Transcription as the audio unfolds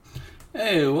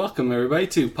Hey, welcome everybody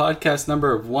to podcast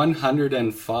number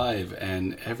 105,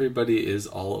 and everybody is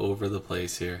all over the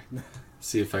place here.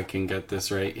 See if I can get this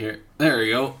right here. There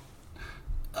we go.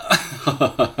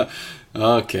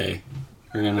 Okay,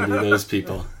 we're gonna do those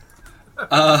people.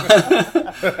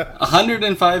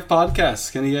 105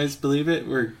 podcasts. Can you guys believe it?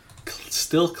 We're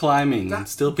still climbing, and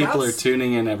still people are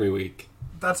tuning in every week.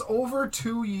 That's over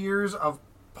 2 years of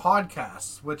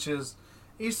podcasts, which is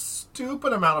a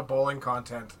stupid amount of bowling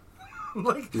content.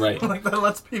 Right.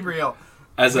 Let's be real.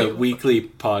 As a weekly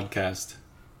podcast.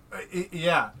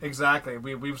 Yeah, exactly.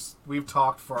 We've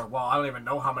talked for, well, I don't even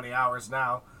know how many hours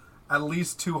now. At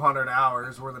least 200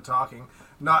 hours worth of talking.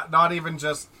 Not even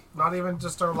just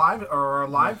our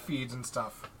live feeds and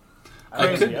stuff.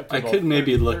 I could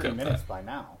maybe look up minutes that by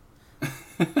now.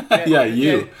 Yeah,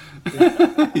 you.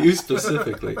 You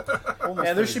specifically.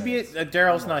 Yeah, there should be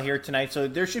Daryl's not here tonight, so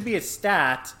there should be a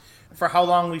stat for how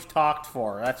long we've talked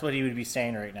for. That's what he would be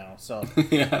saying right now. So,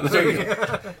 Yeah, there you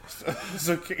go.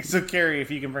 so Carrie,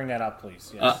 if you can bring that up,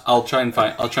 please. Yes. I'll try and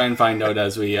find out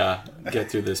as we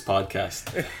get through this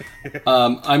podcast.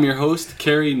 I'm your host,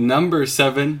 Carrie, number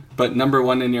 7, but number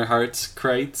 1 in your hearts,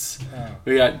 Kreitz. Oh.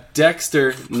 We got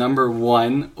Dexter, number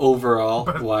 1 overall,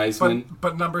 Wiseman.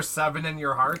 But number 7 in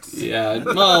your hearts? Yeah,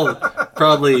 well,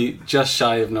 probably just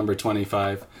shy of number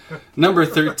 25. Number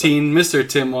 13, Mr.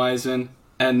 Tim Wiseman.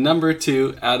 And number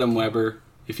 2, Adam Weber.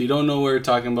 If you don't know what we're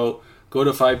talking about, go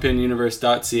to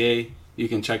 5pinuniverse.ca. You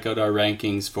can check out our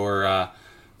rankings for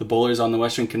the bowlers on the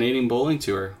Western Canadian Bowling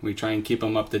Tour. We try and keep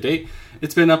them up to date.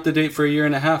 It's been up to date for a year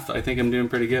and a half. I think I'm doing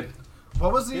pretty good.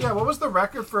 What was the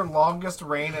record for longest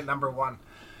reign at number 1?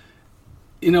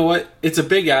 You know what? It's a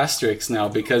big asterisk now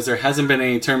because there hasn't been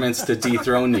any tournaments to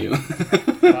dethrone you.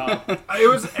 Wow.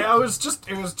 It was just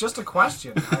a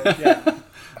question.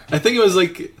 I think it was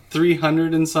like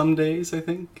 300 and some days, I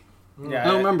think. Yeah, I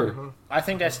don't remember. I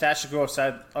think that stat should go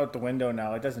out the window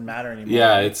now. It doesn't matter anymore.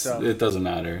 Yeah, it doesn't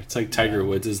matter. It's like Tiger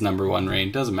Woods' number 1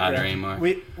 reign. Doesn't matter anymore.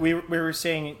 We were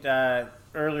saying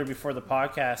earlier before the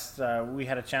podcast, we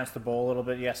had a chance to bowl a little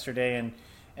bit yesterday,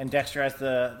 and Dexter has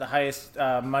the highest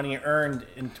money earned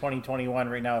in 2021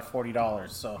 right now at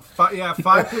 $40. So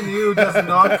 5PU does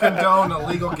not condone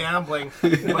illegal gambling,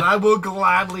 but I will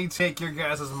gladly take your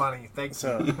guys' money. Thanks.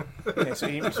 So he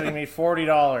made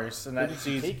 $40, and that's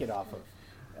Who did you take it off of?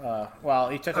 well,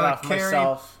 he took it off Carrie,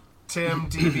 myself.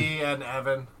 Tim, DB, and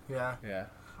Evan. Yeah.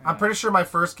 I'm pretty sure my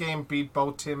first game beat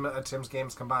both Tim's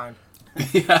games combined.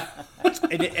 Yeah.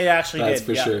 It actually That's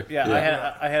did. for sure.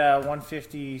 Yeah. I had a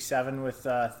 157 with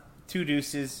 2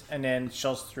 deuces, and then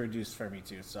Schultz threw a deuce for me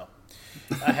too. So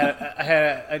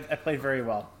I played very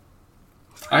well.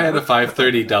 I had a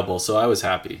 530 double, so I was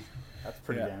happy. That's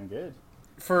pretty damn good.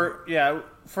 For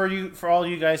all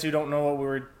you guys who don't know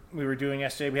what we were doing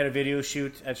yesterday, we had a video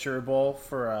shoot at Sure Bowl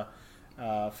for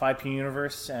 5Pin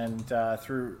Universe, and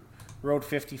through Road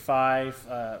 55,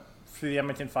 through the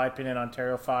Edmonton 5-Pin and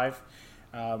Ontario 5.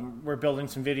 We're building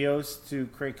some videos to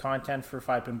create content for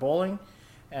 5-Pin bowling,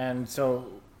 and so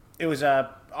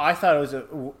I thought it was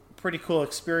a pretty cool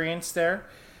experience there.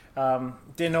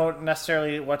 Didn't know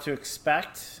necessarily what to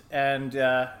expect, and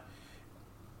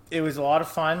it was a lot of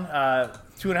fun.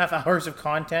 2.5 hours of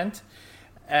content,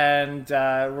 and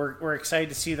we're excited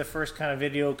to see the first kind of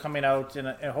video coming out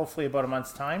in hopefully about a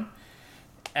month's time.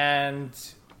 And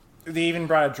they even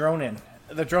brought a drone in.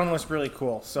 The drone was really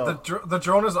cool. So the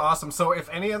drone is awesome. So if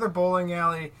any other bowling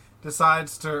alley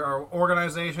or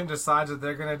organization decides that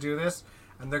they're going to do this,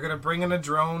 and they're going to bring in a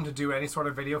drone to do any sort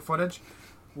of video footage,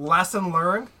 lesson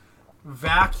learned: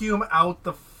 vacuum out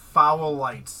the foul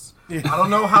lights. I don't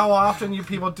know how often you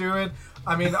people do it.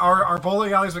 I mean, our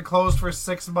bowling alley's been closed for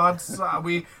 6 months.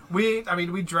 We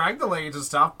dragged the lanes and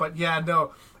stuff, but yeah,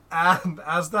 no. And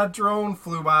as that drone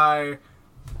flew by,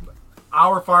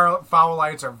 our foul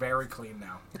lights are very clean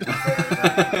now.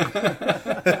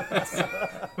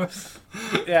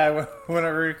 Yeah, when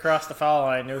we crossed the foul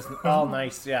line, it was all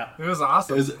nice. Yeah, it was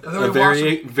awesome. It was a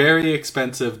very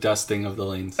expensive dusting of the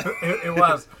lanes. It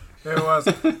was. It was.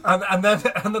 And then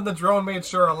the drone made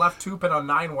sure a left 2-pin on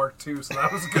 9 worked too, so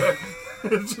that was good.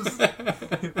 It's just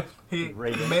he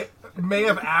may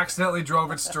have accidentally drove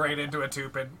it straight into a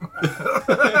 2-pin.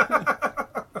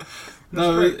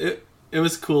 No, it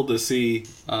was cool to see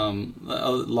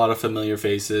a lot of familiar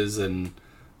faces and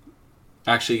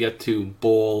actually get to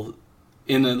bowl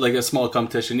in a small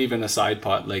competition, even a side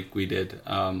pot like we did.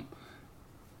 I'm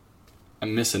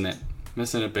missing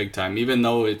it big time. Even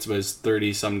though it was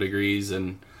 30 some degrees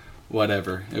and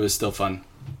whatever, it was still fun.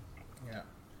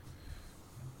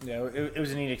 Yeah, it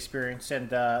was a neat experience, and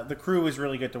the crew was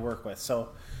really good to work with. So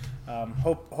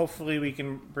hopefully we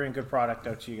can bring a good product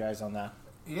out to you guys on that.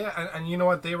 Yeah, and you know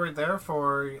what? They were there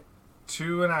for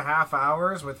 2.5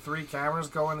 hours with 3 cameras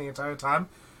going the entire time.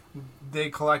 They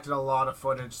collected a lot of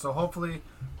footage, so hopefully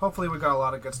we got a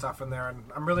lot of good stuff in there, and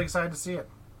I'm really excited to see it.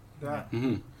 Yeah.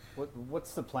 Mm-hmm.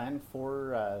 What's the plan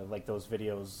for like those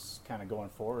videos kind of going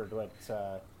forward?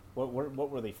 What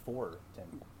were they for,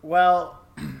 Tim? Well,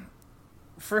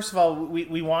 first of all,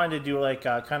 we wanted to do like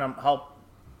kind of help.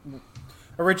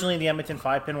 Originally, the Edmonton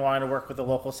 5-Pin wanted to work with the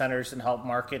local centers and help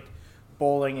market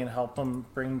bowling and help them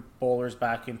bring bowlers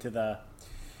back into the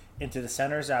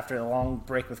centers after a long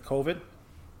break with COVID.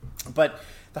 But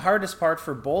the hardest part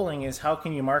for bowling is how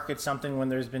can you market something when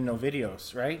there's been no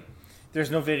videos, right? There's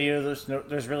no video.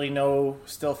 There's really no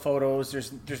still photos.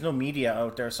 There's no media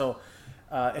out there. So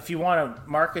if you want to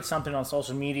market something on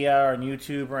social media or on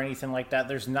YouTube or anything like that,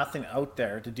 there's nothing out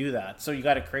there to do that. So you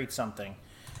got to create something.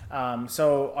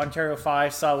 So Ontario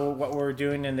 5 saw what we were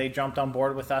doing, and they jumped on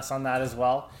board with us on that as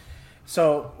well.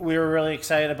 So we were really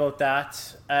excited about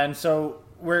that. And so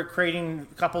we're creating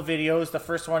a couple videos. The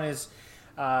first one is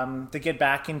to get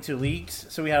back into leagues.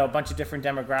 So we had a bunch of different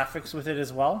demographics with it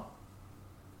as well.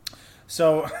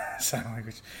 So, sign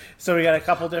language. So we got a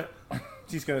couple different.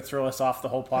 He's going to throw us off the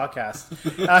whole podcast.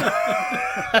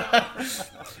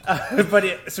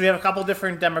 So we have a couple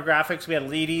different demographics. We had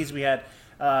ladies, we had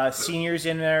seniors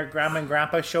in there. Grandma and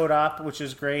Grandpa showed up, which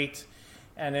was great.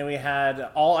 And then we had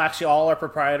all our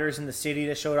proprietors in the city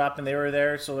that showed up, and they were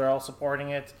there, so they're all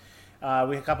supporting it. We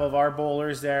had a couple of our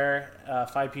bowlers there.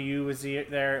 5PU was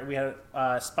there. We had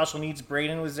Special Needs.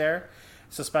 Braden was there.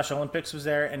 So Special Olympics was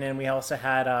there. And then we also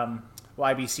had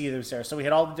YBC that was there. So we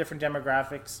had all the different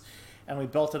demographics, and we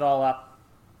built it all up.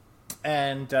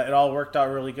 And it all worked out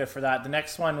really good for that. The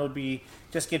next one will be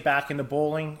just get back into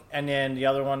bowling. And then the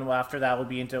other one after that will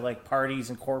be into like parties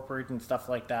and corporate and stuff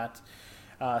like that.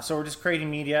 So we're just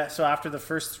creating media. So after the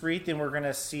first 3, then we're going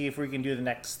to see if we can do the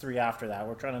next 3 after that.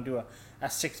 We're trying to do a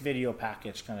 6 video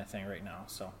package kind of thing right now.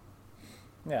 So,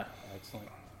 yeah. Excellent.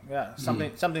 Yeah,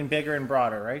 something bigger and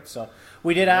broader, right? So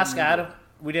we did ask Adam.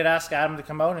 We did ask Adam to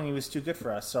come out, and he was too good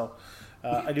for us. So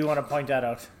I do want to point that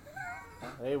out.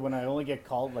 Hey, when I only get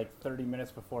called like 30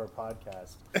 minutes before a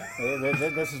podcast,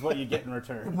 this is what you get in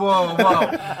return. Whoa.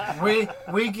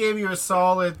 We gave you a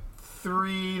solid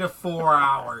 3 to 4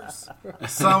 hours,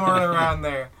 somewhere around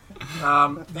there.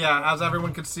 Yeah, as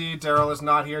everyone could see, Daryl is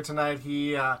not here tonight.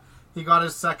 He got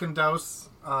his second dose,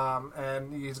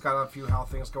 and he's got a few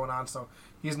health things going on, so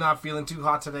he's not feeling too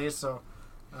hot today. So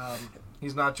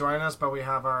he's not joining us, but we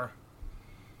have our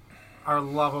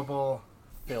lovable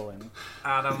Filling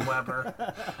Adam Weber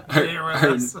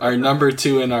our number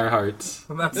 2 in our hearts.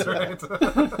 That's right.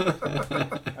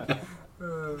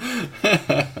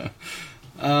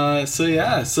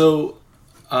 So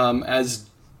as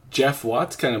Jeff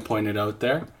Watts kind of pointed out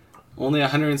there, only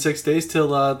 106 days till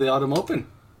the Autumn Open.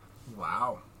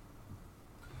 Wow.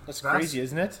 That's crazy,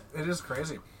 isn't it? It is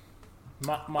crazy.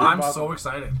 I'm so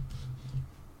excited.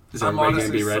 Is everybody going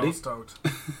to be ready? So stoked.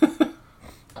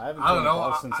 I don't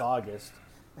know since August.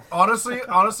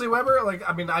 Honestly, Weber, like,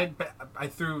 I mean, I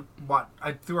threw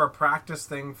our practice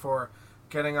thing for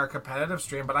getting our competitive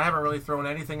stream, but I haven't really thrown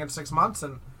anything in 6 months,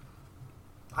 and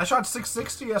I shot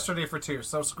 660 yesterday for 2,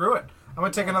 so screw it. I'm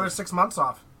going to take another 6 months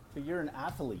off. But you're an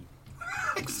athlete.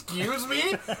 Excuse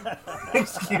me?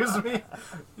 Excuse me?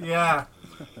 Yeah.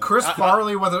 Chris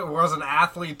Farley was an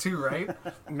athlete too, right?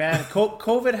 Man,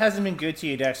 COVID hasn't been good to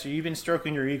you, Dexter. You've been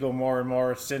stroking your ego more and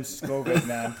more since COVID,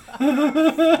 man.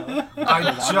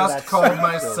 I just called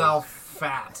myself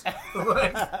fat.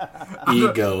 Like,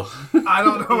 ego. I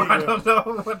don't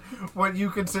know what you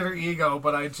consider ego,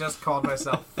 but I just called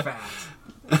myself fat.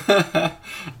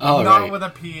 All Not right. with a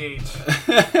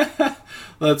PH.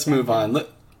 Let's move on.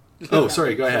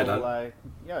 Sorry. Go ahead.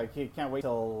 Yeah, you can't wait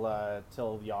till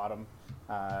the autumn.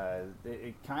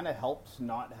 It kind of helped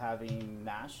not having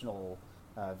national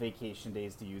vacation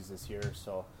days to use this year,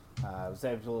 so I was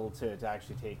able to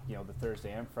actually take the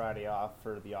Thursday and Friday off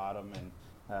for the autumn, and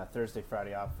Thursday,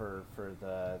 Friday off for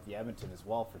the Edmonton as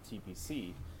well for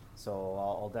TPC. So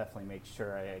I'll definitely make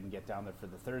sure I can get down there for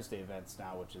the Thursday events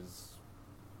now, which is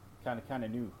kind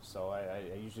of new. So I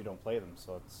usually don't play them,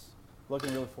 so it's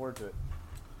looking really forward to it.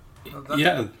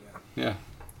 Yeah.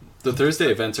 The Thursday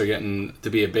events are getting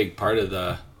to be a big part of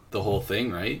the whole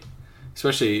thing, right?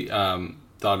 Especially the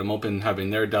Autumn Open having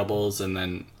their doubles, and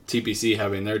then TPC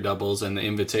having their doubles, and the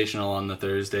Invitational on the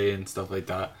Thursday and stuff like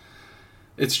that.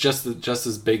 It's just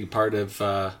as big part of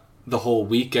the whole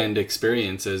weekend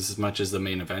experience as much as the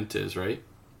main event is, right?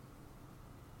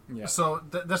 Yeah. So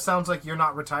this sounds like you're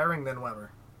not retiring then, Weber.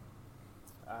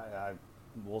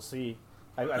 We'll see.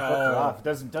 I put it off.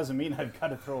 It doesn't mean I've got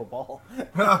to throw a ball.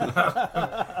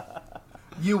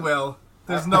 You will.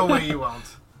 There's no way you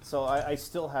won't. So I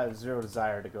still have zero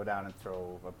desire to go down and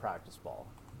throw a practice ball,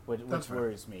 which Right.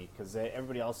 worries me because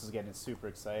everybody else is getting super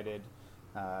excited.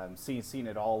 Seeing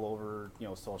it all over,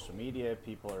 social media.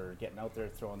 People are getting out there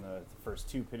throwing the first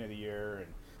 2-pin of the year,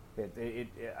 and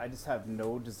I just have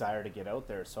no desire to get out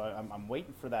there. So I'm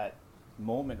waiting for that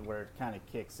moment where it kind of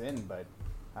kicks in. But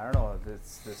I don't know.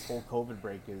 This whole COVID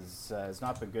break has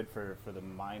not been good for the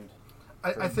mind.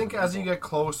 I think as you get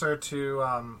closer to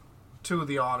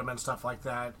the autumn and stuff like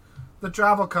that, the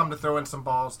drive will come to throw in some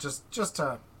balls just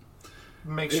to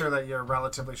make sure that you're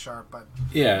relatively sharp. But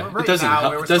Yeah, right it doesn't now,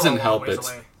 help. we're It still doesn't a long help. ways It's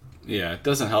away. yeah, it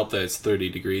doesn't help that it's 30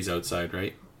 degrees outside,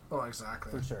 right? Oh,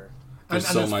 exactly. For sure. There's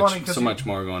And so it's much, funny 'cause so much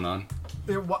more going on.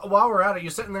 While we're at it, you're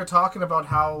sitting there talking about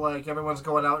how like everyone's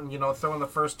going out and throwing the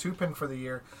first 2-pin for the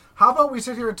year. How about we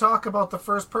sit here and talk about the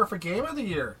first perfect game of the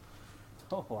year?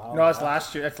 Oh, wow. No, it's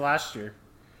last year. It's last year.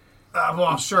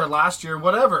 Well, sure, last year,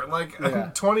 whatever. Like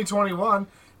Yeah. 2021,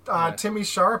 Timmy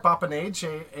Sharp up in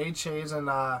HAs and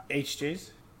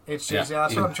HJs. HJs. Yeah, Yeah,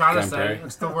 that's in what I'm trying to Grand say. Prairie.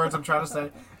 It's the words I'm trying to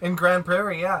say. In Grand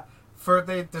Prairie, yeah.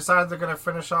 They decided they're going to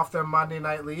finish off their Monday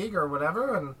Night League or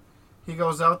whatever, and he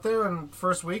goes out there and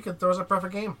first week and throws a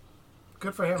perfect game.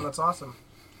 Good for him. That's awesome.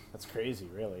 That's crazy,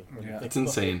 really. when you Yeah. think It's about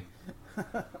insane.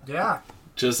 Yeah.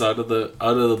 Just out of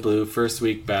the blue, first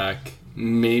week back,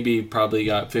 maybe probably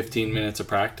got 15 minutes of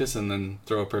practice and then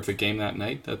throw a perfect game that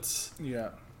night. That's Yeah.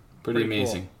 pretty Pretty cool.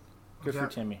 amazing. Good Yeah. for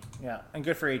Timmy. Yeah, and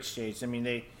good for HJs. I mean,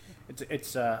 they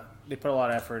put a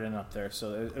lot of effort in up there,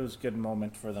 so it was a good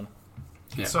moment for them.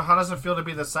 Yeah. So how does it feel to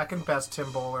be the second best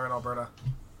Tim bowler in Alberta?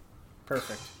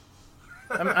 Perfect.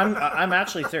 I'm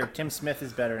actually third. Tim Smith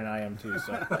is better than I am too.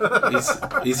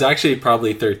 So He's actually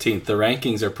probably 13th. The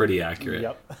rankings are pretty accurate.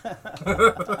 Yep.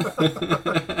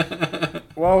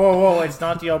 whoa! It's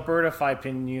not the Alberta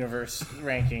 5-pin universe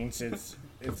rankings. It's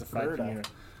the 5-pin Alberta. universe.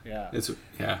 Yeah.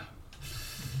 Yeah.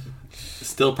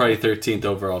 Still probably 13th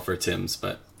overall for Tim's,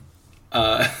 but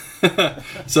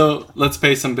so let's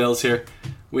pay some bills here.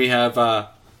 We have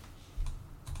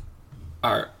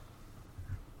our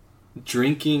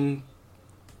drinking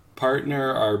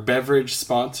partner, our beverage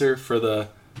sponsor for the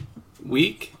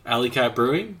week, Alley Cat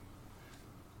Brewing.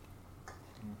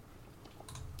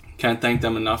 Can't thank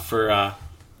them enough for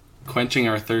quenching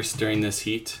our thirst during this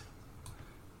heat.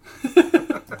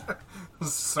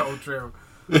 So true.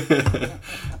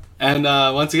 And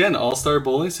once again, All-Star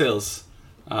Bowling Sales.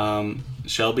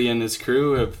 Shelby and his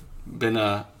crew have been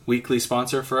a weekly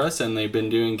sponsor for us, and they've been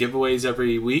doing giveaways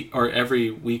every week or every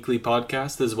weekly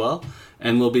podcast as well.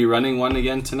 And we'll be running one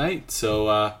again tonight.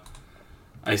 So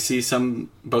I see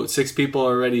about 6 people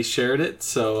already shared it.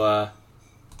 So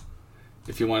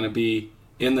if you want to be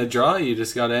in the draw, you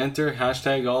just got to enter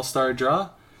hashtag All-Star Draw,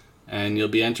 and you'll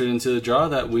be entered into the draw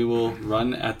that we will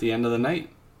run at the end of the night.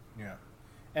 Yeah.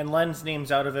 And Len's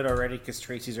name's out of it already because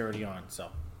Tracy's already on. So.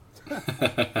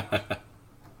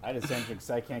 I just entered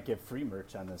because I can't get free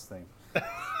merch on this thing.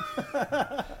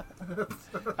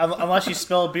 Unless you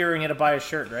spill a beer and you had to buy a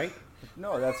shirt, right?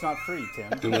 No, that's not free,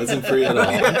 Tim. It wasn't free at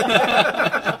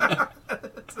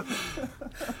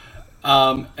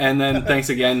all. And then thanks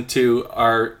again to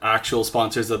our actual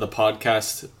sponsors of the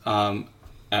podcast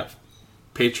at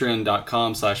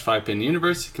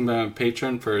patreon.com/5pinuniverse. You can become a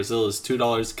patron for as little as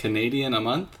 $2 Canadian a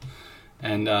month.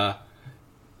 And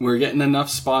we're getting enough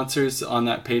sponsors on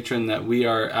that Patreon that we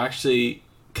are actually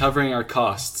covering our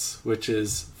costs, which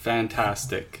is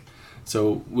fantastic.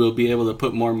 So we'll be able to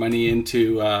put more money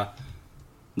into,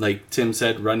 like Tim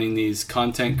said, running these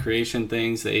content creation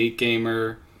things, the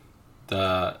 8-Gamer,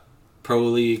 the Pro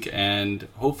League, and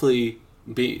hopefully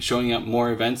be showing up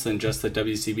more events than just the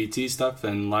WCBT stuff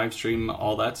and live stream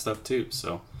all that stuff too.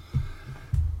 So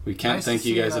we can't Nice to thank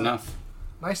you see, guys enough.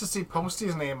 Nice to see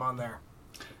Posty's name on there.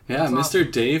 Yeah, That's Mr.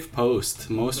 awesome. Dave Post,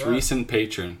 most Yeah. recent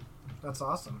patron. That's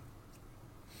awesome.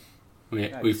 We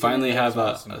considering finally that's have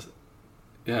awesome.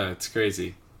 yeah, it's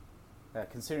crazy.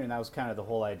 Considering that was kind of the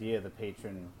whole idea of the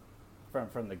patron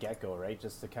from the get-go, right?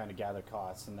 Just to kind of gather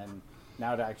costs, and then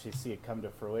now to actually see it come to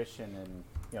fruition, and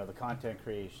the content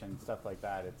creation, stuff like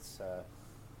that. It's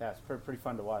pretty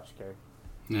fun to watch, Kerry.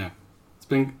 Yeah, it's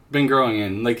been growing,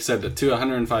 and like I said, to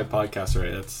 105 podcasts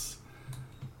already. That's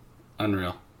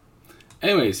unreal.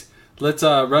 Anyways, let's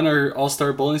run our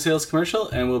All-Star Bowling Sales commercial,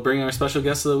 and we'll bring our special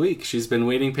guest of the week. She's been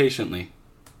waiting patiently.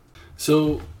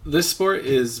 So this sport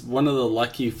is one of the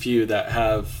lucky few that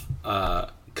have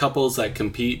couples that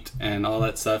compete and all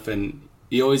that stuff, and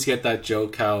you always get that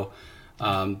joke how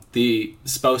the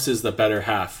spouse is the better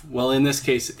half. Well, in this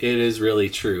case, it is really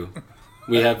true.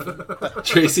 We have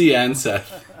Tracy and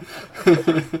Seth.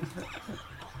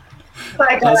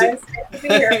 Hi How's guys, it- good to be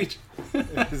here.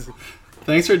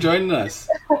 Thanks for joining us.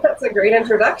 That's a great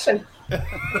introduction.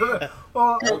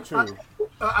 Well, True.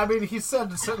 I mean, he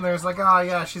said sitting there, he's like, oh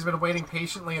yeah, she's been waiting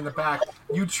patiently in the back.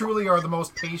 You truly are the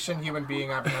most patient human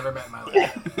being I've ever met in my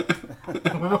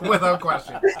life. Without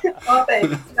question. Oh,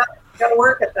 thanks. Got to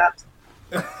work at that.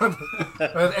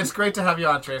 But it's great to have you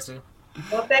on, Tracy.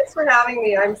 Well, thanks for having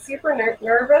me. I'm super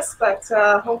nervous, but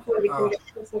hopefully we can get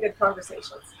through some good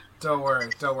conversations. Don't worry,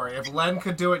 don't worry. If Len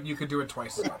could do it, you could do it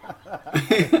twice as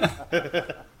well.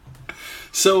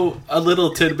 So, a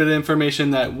little tidbit of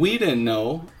information that we didn't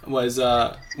know was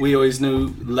we always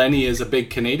knew Lenny is a big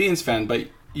Canadiens fan, but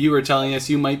you were telling us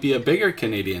you might be a bigger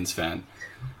Canadiens fan.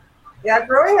 Yeah,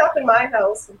 growing up in my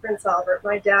house in Prince Albert,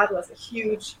 my dad was a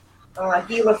huge Guy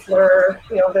Lafleur,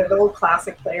 the old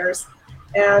classic players.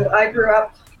 And I grew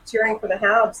up cheering for the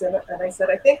Habs, and I said,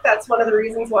 I think that's one of the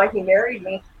reasons why he married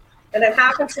me. And it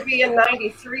happened to be in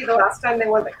 '93, the last time they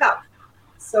won the cup.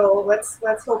 So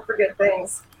let's hope for good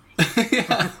things. Yeah.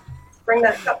 Let's bring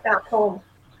that cup back home.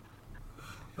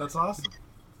 That's awesome.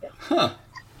 Huh.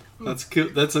 That's cool.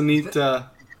 That's a neat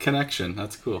connection.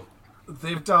 That's cool.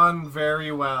 They've done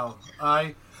very well.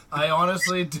 I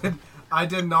honestly did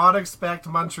not expect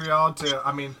Montreal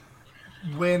to,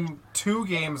 win 2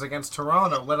 games against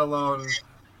Toronto, let alone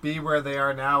be where they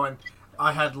are now. And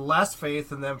I had less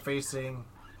faith in them facing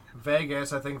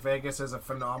Vegas. I think Vegas is a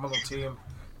phenomenal team.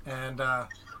 And,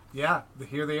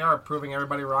 here they are, proving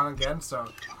everybody wrong again. So,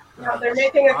 Yeah, they're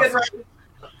making a good run.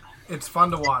 It's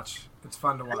fun to watch. It's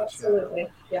fun to watch. Absolutely,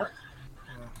 yeah.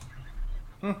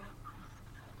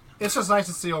 It's just nice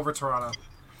to see over Toronto.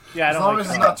 Yeah, I As don't long like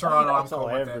as it's not Toronto, I'm That's all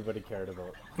cool with it. everybody cared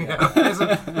about. Yeah,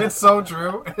 it's so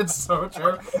true. It's so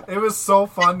true. It was so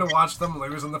fun to watch them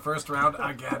lose in the first round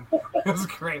again. It was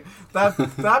great.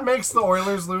 That makes the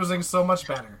Oilers losing so much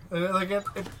better.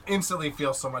 It instantly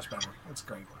feels so much better. It's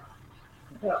great.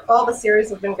 Yeah, all the series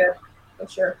have been good, for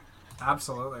sure.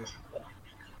 Absolutely.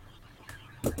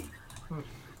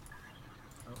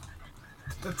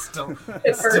 It still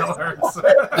hurts.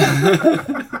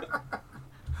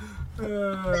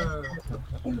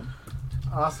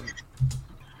 Awesome.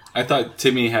 I thought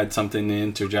Timmy had something to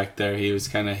interject there. He was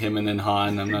kind of hemming and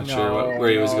hawing. I'm not sure where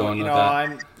he was going with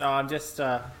that. I'm just.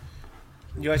 You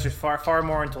guys are far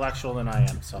more intellectual than I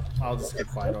am, so I'll just get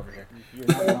quiet over here.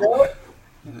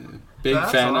 Big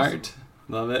That's fan awesome. art.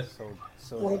 Love it.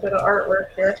 A little bit of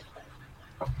artwork here.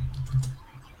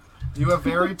 You have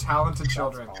very talented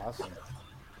children. Awesome.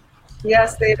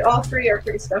 Yes, all 3 are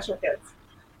pretty special kids.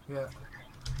 Yeah.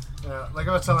 Yeah, like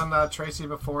I was telling Tracy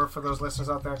before, for those listeners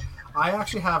out there, I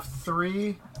actually have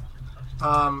 3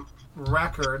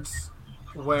 records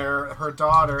where her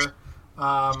daughter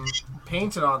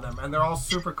painted on them, and they're all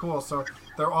super cool. So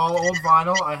they're all old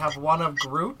vinyl. I have one of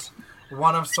Groot,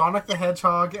 one of Sonic the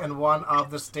Hedgehog, and one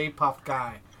of the Stay Puft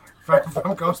Guy from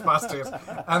Ghostbusters.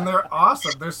 And they're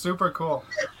awesome. They're super cool.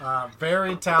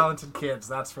 Very talented kids,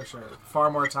 that's for sure.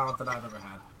 Far more talent than I've ever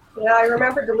had. Yeah, I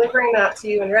remember delivering that to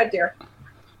you in Red Deer.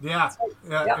 Yeah,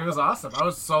 Yeah. It was awesome. I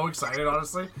was so excited,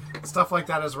 honestly. Stuff like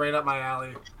that is right up my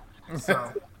alley.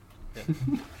 So,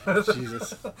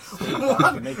 Jesus.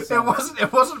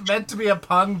 it wasn't meant to be a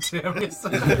pun, Tim. It's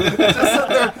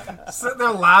just sitting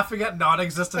there laughing at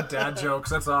non-existent dad jokes.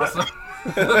 That's awesome.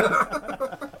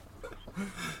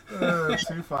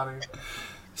 Too funny.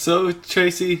 So,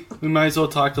 Tracy, we might as well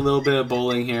talk a little bit of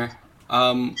bowling here.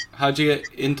 How'd you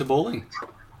get into bowling?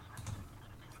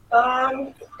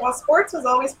 Well, sports was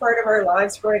always part of our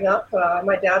lives growing up.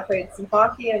 My dad played some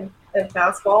hockey and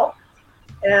fastball.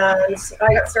 And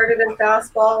I got started in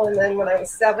fastball, and then when I was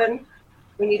 7,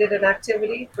 we needed an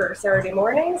activity for Saturday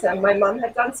mornings, and my mom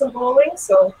had done some bowling,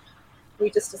 so we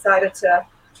just decided to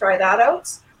try that out.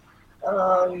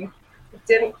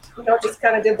 Just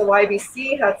kind of did the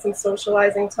YBC, had some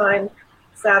socializing time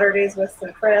Saturdays with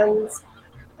some friends.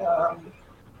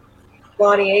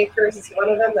 Lonnie Akers is one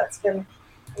of them that's been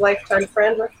a lifetime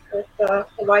friend with the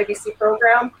YBC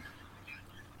program.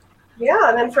 Yeah,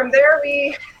 and then from there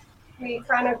we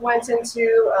kind of went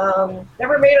into,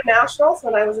 never made a nationals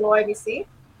when I was in YBC,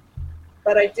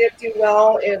 but I did do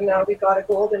well we got a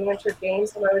gold in Winter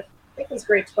Games when I think it was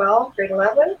grade 12, grade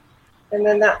 11. And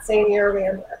then that same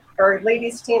year, our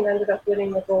ladies team ended up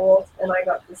winning the gold, and I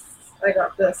got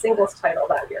the singles title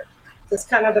that year. So it's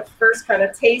kind of the first kind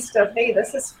of taste of, hey,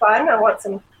 this is fun. I want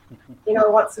some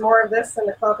more of this in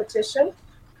the competition.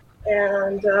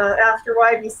 And after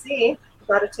YBC,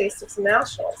 got a taste of some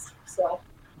nationals. So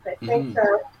I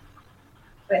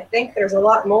think there's a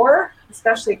lot more,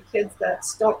 especially kids that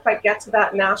don't quite get to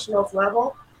that nationals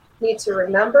level. need to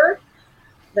remember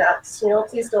that,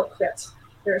 please don't quit.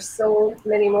 There's so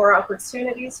many more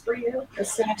opportunities for you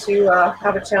as soon as you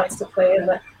have a chance to play in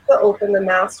the Open, the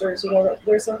Masters.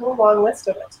 There's a whole long list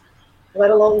of it, let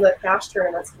alone the cash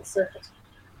tournaments and the circuit.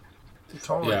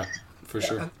 Totally. Yeah, for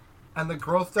sure. And the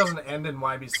growth doesn't end in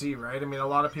YBC, right? I mean, a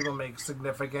lot of people make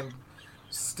significant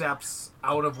steps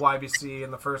out of YBC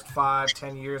in the first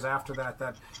 5-10 years after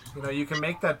that you can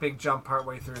make that big jump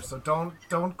partway through. So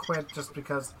don't quit just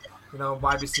because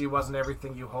YBC wasn't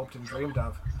everything you hoped and dreamed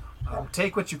of.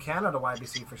 Take what you can out of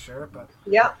YBC for sure. But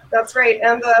yeah, that's right.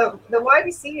 And the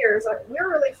YBC years, we were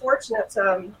really fortunate.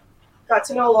 Got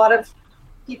to know a lot of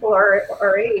people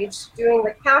our age doing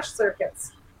the cash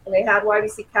circuits. And they had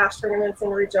YBC cash tournaments in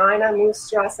Regina,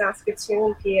 Moose Jaw,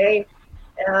 Saskatoon, PA,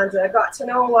 and got to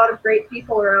know a lot of great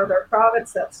people around our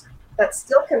province that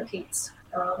still compete.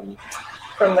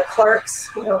 From the Clarks,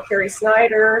 Carrie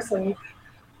Snyder, some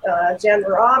Jan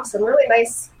Robb, some really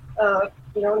nice,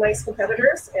 nice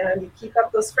competitors, and you keep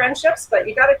up those friendships. But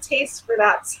you got a taste for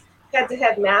that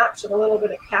head-to-head match and a little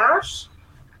bit of cash,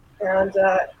 and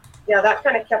that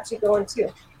kind of kept you going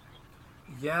too.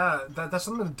 Yeah, that's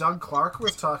something Doug Clark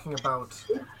was talking about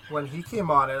when he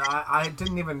came on it. I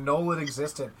didn't even know it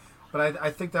existed, but I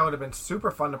think that would have been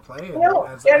super fun to play. It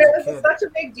was such a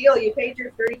big deal. You paid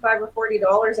your $35 or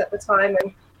 $40 at the time,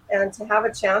 and to have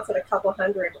a chance at a couple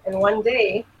hundred in one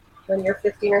day when you're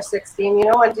 15 or 16,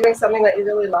 and doing something that you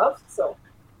really love. So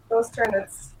those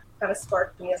tournaments kind of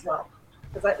sparked me as well,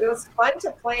 because it was fun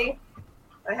to play.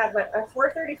 I had a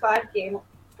 435 game,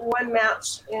 one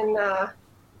match in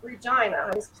Regina.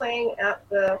 I was playing at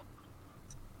the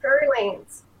Prairie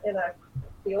Lanes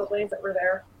the old lanes that were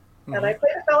there. Mm-hmm. And I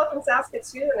played a fellow from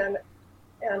Saskatoon,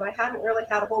 and I hadn't really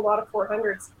had a whole lot of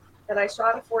 400s, and I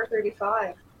shot a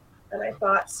 435, and I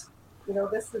thought,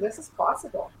 this is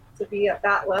possible to be at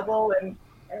that level and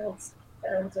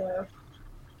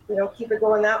keep it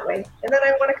going that way. And then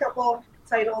I won a couple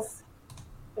titles.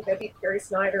 I think I beat Carrie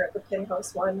Snyder at the Pin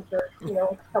House one for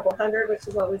a couple hundred, which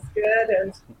is always good.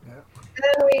 And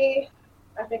then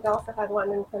I think I also had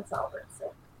one in Prince Albert.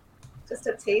 So just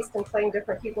a taste and playing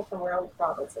different people from around the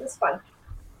province. It was fun.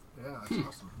 Yeah, that's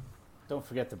awesome. Don't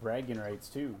forget the bragging rights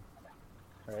too.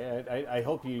 Right? I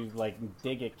hope you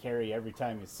dig at Carrie every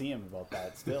time you see him about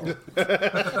that still.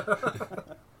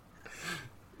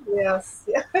 Yes.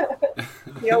 Yeah.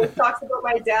 He always talks about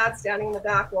my dad standing in the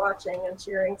back watching and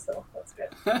cheering, so that's good.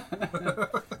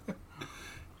 A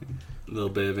little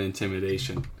bit of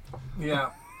intimidation.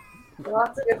 Yeah.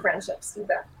 Lots of good friendships, you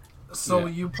bet. So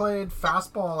you played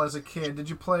fastball as a kid. Did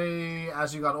you play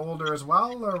as you got older as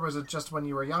well, or was it just when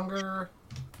you were younger?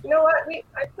 You know what?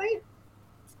 I played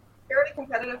fairly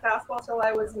competitive fastball till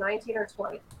I was 19 or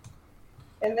 20.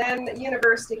 And then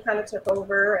university kind of took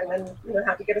over, and then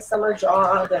had to get a summer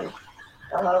job, and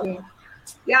I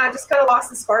just kind of lost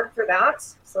the spark for that.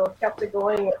 So kept it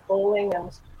going with bowling,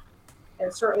 and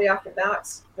shortly after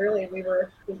that, really we were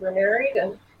married,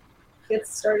 and kids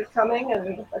started coming,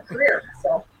 and a career.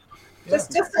 So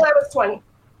just till I was 20.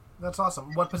 That's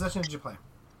awesome. What position did you play?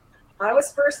 I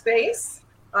was first base.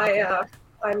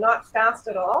 I'm not fast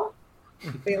at all.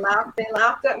 They laughed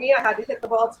at me. I had to hit the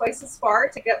ball twice as far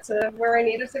to get to where I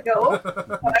needed to go.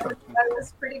 But I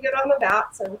was pretty good on the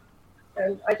bats, and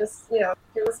I just, it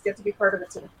was good to be part of the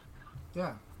team.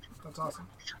 Yeah, that's awesome.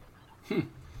 I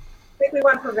think we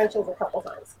won provincials a couple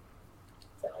times,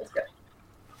 so it was good.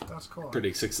 That's cool.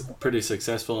 Pretty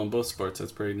successful in both sports.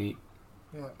 That's pretty neat.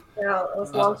 Yeah, it was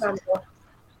a long time ago.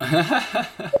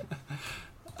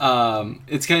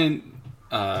 It's kind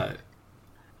of,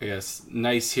 I guess,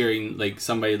 nice hearing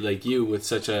somebody like you with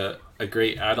such a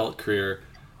great adult career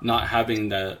not having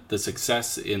the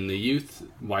success in the youth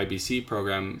YBC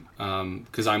program,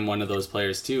 because I'm one of those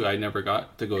players too. I never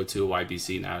got to go to a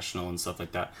YBC national and stuff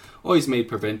like that. Always made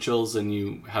provincials, and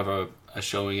you have a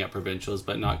showing at provincials,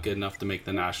 but not good enough to make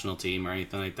the national team or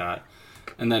anything like that.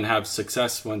 And then have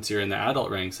success once you're in the adult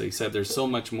ranks. Like you said, there's so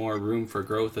much more room for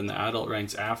growth in the adult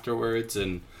ranks afterwards,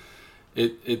 and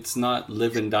it's not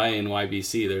live and die in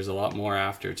YBC. There's a lot more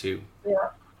after too. Yeah,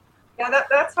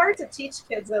 that's hard to teach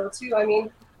kids though too. I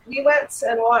mean, we went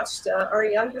and watched our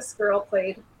youngest girl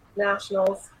played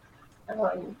nationals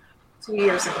 2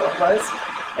 years ago it was,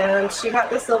 and she got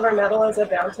the silver medal as a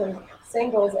bantam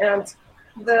singles, and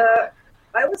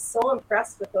I was so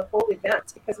impressed with the whole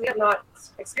event because we had not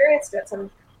experienced it, and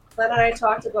Glenn and I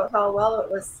talked about how well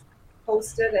it was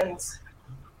hosted,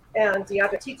 and you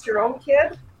have to teach your own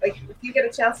kid. Like, if you get a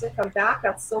chance to come back,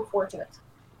 that's so fortunate,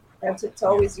 and to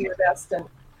always do your best. And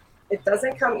it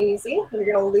doesn't come easy. You're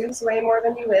going to lose way more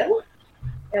than you win,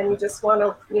 and you just want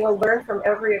to learn from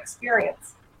every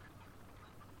experience.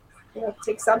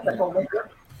 take something home with you.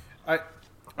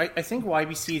 I think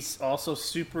YBC is also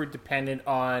super dependent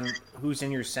on who's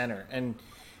in your center and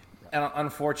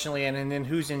unfortunately, and then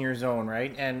who's in your zone,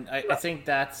 right? And I think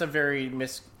that's a very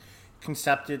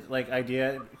misconcepted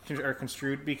idea or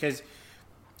construed, because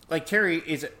Kerry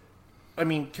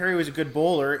was a good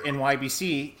bowler in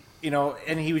YBC,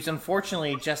 and he was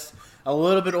unfortunately just a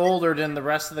little bit older than the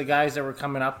rest of the guys that were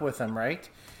coming up with him, right?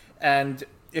 And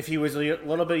if he was a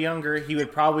little bit younger, he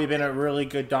would probably have been a really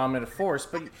good dominant force.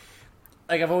 But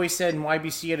like I've always said, in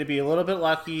YBC, you had to be a little bit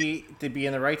lucky to be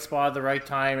in the right spot at the right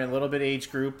time, and a little bit age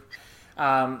group.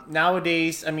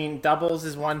 Nowadays, doubles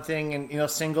is one thing, and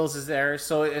singles is there,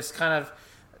 so it's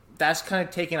that's kind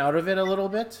of taken out of it a little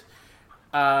bit.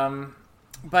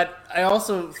 But I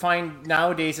also find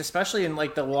nowadays, especially in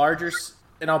the larger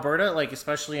in Alberta,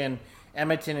 especially in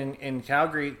Edmonton and in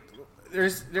Calgary,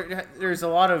 there's a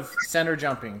lot of center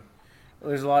jumping.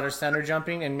 There's a lot of center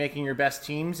jumping and making your best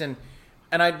teams, and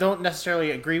I don't necessarily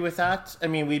agree with that.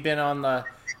 We've been on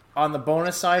the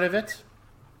bonus side of it.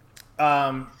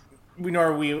 Would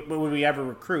we ever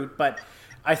recruit, but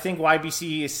I think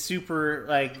YBC is super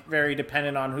very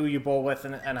dependent on who you bowl with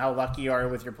and how lucky you are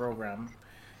with your program.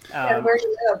 And where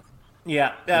you live.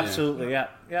 Yeah, absolutely. Yeah.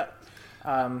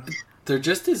 There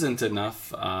just isn't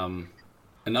enough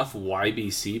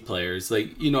YBC players.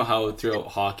 How throughout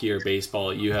hockey or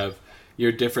baseball you have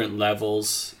your different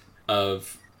levels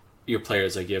of your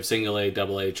players. You have single A,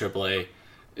 double A, triple A.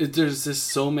 There's just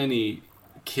so many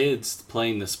kids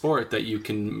playing the sport that you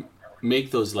can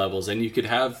make those levels, and you could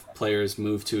have players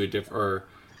move to or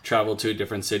travel to a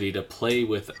different city to play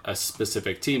with a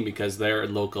specific team because their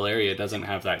local area doesn't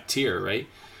have that tier, right?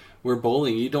 Where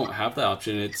bowling, you don't have the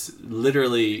option. It's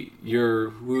literally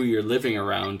who you're living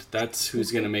around. That's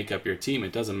who's going to make up your team.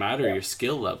 It doesn't matter your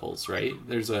skill levels, right?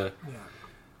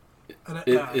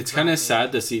 It's kind of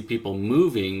sad to see people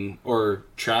moving or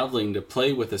traveling to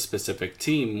play with a specific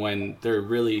team when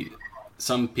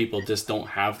some people just don't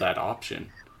have that option.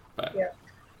 But yeah,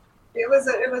 it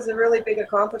was a really big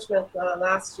accomplishment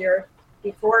last year.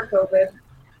 Before COVID,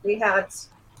 we had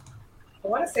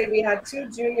 2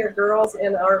 junior girls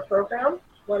in our program.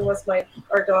 One was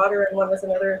our daughter, and one was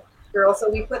another girl. So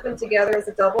we put them together as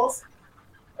a doubles,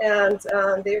 and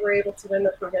they were able to win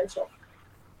the provincial.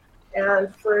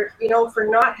 And for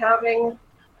not having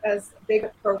as big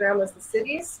a program as the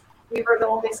cities, we were the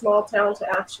only small town to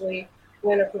actually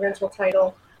win a provincial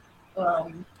title.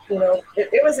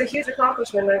 It was a huge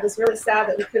accomplishment, and it was really sad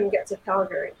that we couldn't get to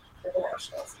Calgary for the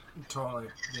nationals. Totally,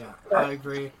 yeah, but I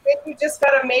agree. I think you just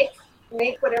gotta make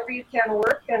whatever you can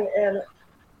work, and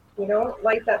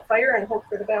light that fire and hope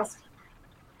for the best.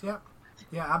 Yeah,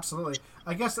 absolutely.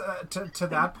 I guess to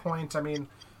that point,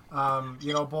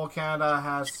 Bowl Canada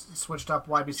has switched up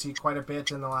YBC quite a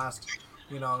bit in the last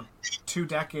 2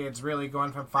 decades, really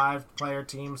going from 5-player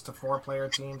teams to 4-player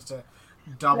teams to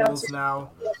doubles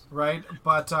now, right?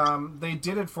 But they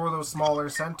did it for those smaller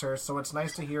centers, so it's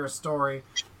nice to hear a story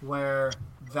where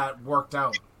that worked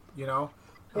out,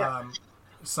 Yeah.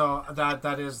 So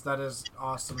that is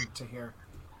awesome to hear.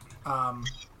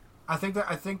 I think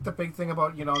the big thing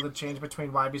about the change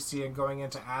between YBC and going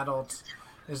into adults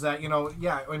is that in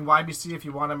YBC, if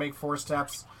you want to make 4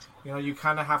 steps, you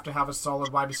kind of have to have a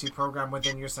solid YBC program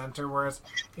within your center, whereas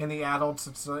in the adults,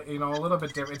 it's a little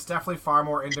bit different. It's definitely far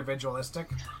more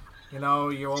individualistic.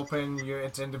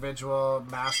 It's individual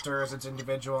masters, it's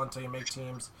individual until you make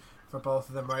teams for both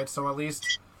of them, right? So at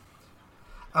least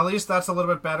that's a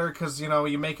little bit better because,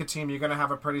 you make a team, you're going to have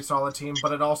a pretty solid team,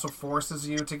 but it also forces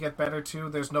you to get better too.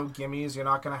 There's no gimmies. You're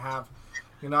not going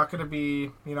to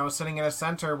be, sitting in a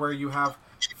center where you have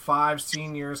 5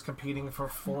 seniors competing for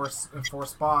four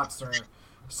spots or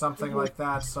something like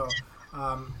that. So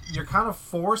you're kind of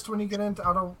forced when you get out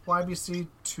of YBC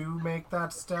to make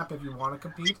that step if you want to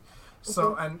compete.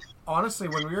 So, and honestly,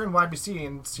 when we were in YBC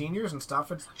and seniors and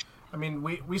stuff,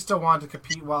 we still wanted to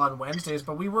compete well on Wednesdays,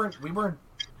 but we weren't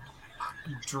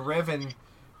driven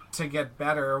to get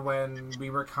better when we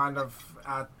were kind of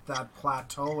at that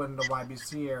plateau in the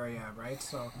YBC area, right?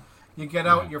 So you get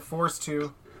out, you're forced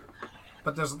to,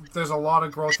 but there's a lot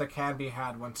of growth that can be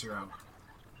had once you're out.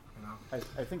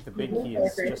 I think the big key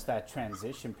is just that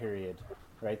transition period,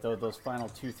 right? Those final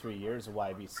 2-3 years of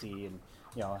YBC, and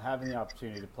having the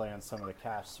opportunity to play on some of the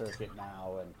cash circuit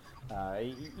now,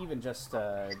 and even just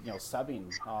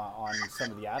subbing on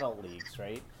some of the adult leagues,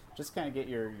 right? Just kind of get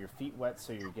your feet wet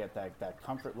so you get that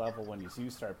comfort level when you do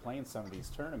start playing some of these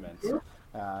tournaments.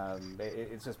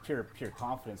 It's just pure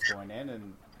confidence going in,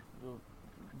 and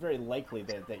very likely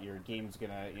that your game's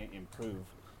going to improve,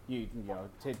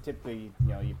 typically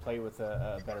you play with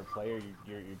a better player,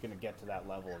 you're going to get to that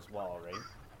level as well, right?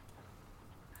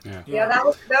 Yeah, that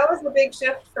was the big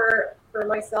shift for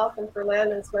myself and for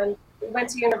Len, is when we went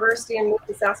to university and moved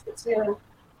to Saskatoon.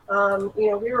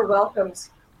 We were welcomed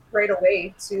right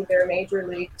away to their major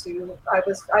league.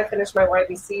 I finished my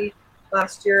YBC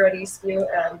last year at Eastview,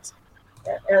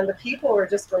 and the people were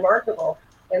just remarkable.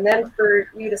 And then for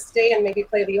you to stay and maybe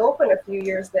play the Open a few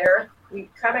years there, we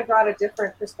kind of got a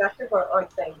different perspective on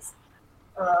things.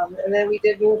 And then we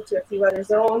did move to a few other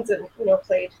zones and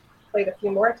played a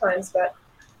few more times, but.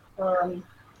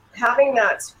 Having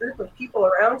that group of people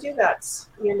around you that's,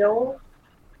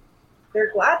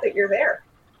 they're glad that you're there,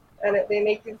 and they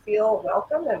make you feel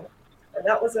welcome, and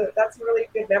that's a really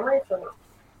good memory for me.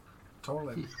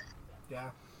 Totally.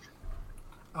 Yeah.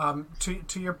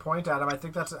 To your point, Adam, I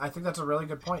think that's a really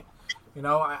good point.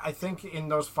 I think in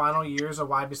those final years of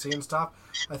YBC and stuff,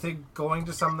 I think going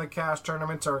to some of the cash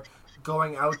tournaments or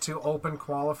going out to open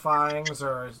qualifyings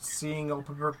or seeing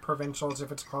open provincials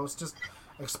if it's close, just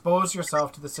expose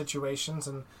yourself to the situations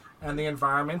and the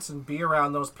environments and be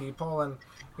around those people and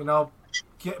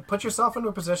put yourself into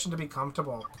a position to be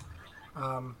comfortable.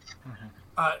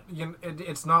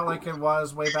 It's not like it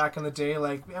was way back in the day.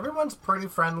 Like, everyone's pretty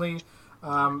friendly.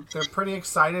 They're pretty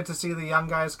excited to see the young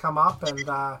guys come up, and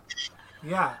I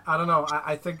don't know.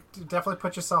 I think definitely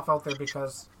put yourself out there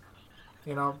because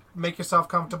make yourself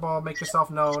comfortable, make yourself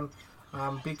known,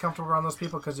 be comfortable around those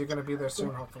people because you're going to be there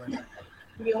soon, hopefully.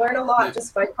 You learn a lot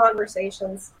just by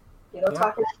conversations,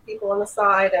 talking to people on the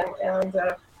side and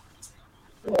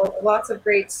lots of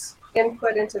great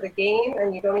input into the game,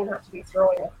 and you don't even have to be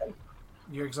throwing with them.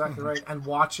 You're exactly right. And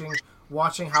watching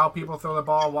how people throw the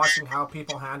ball, watching how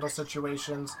people handle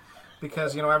situations,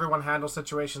 because, everyone handles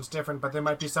situations different, but there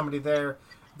might be somebody there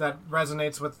that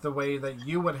resonates with the way that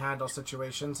you would handle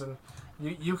situations, and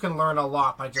you can learn a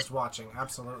lot by just watching.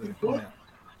 Absolutely. Mm-hmm. Yeah.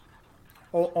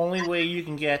 Only way you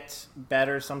can get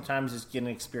better sometimes is getting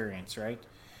experience, right?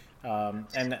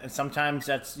 And sometimes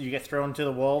you get thrown to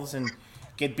the wolves and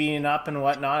get beaten up and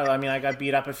whatnot. I mean, I got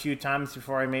beat up a few times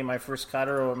before I made my first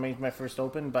cutter or made my first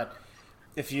Open. But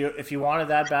if you want it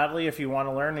that badly, if you want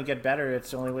to learn and get better,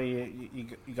 it's the only way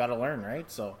you got to learn, right?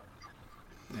 So,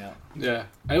 yeah. Yeah,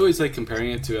 I always like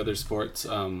comparing it to other sports.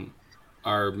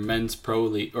 Our men's pro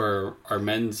league or our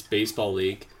men's baseball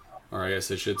league, or I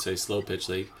guess I should say slow pitch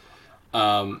league.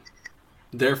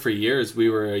 There for years, we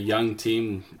were a young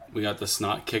team. We got the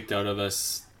snot kicked out of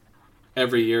us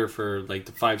every year for like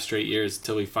the 5 straight years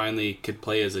until we finally could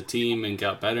play as a team and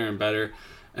got better and better.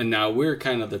 And now we're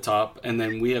kind of the top. And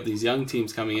then we have these young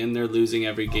teams coming in. They're losing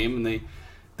every game, and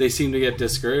they seem to get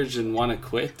discouraged and want to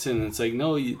quit. And it's like,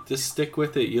 no, you just stick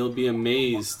with it. You'll be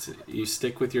amazed. You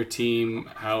stick with your team,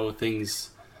 how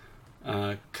things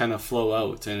kind of flow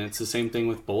out. And it's the same thing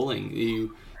with bowling.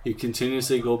 You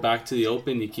continuously go back to the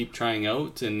Open, you keep trying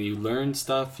out, and you learn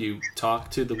stuff, you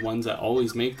talk to the ones that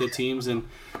always make the teams, and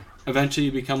eventually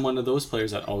you become one of those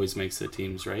players that always makes the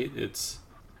teams, right? It's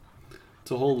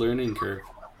a whole learning curve.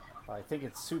 I think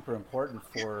it's super important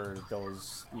for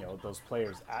those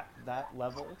players at that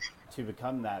level to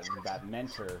become that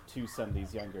mentor to some of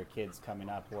these younger kids coming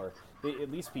up, or they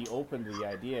at least be open to the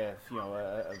idea if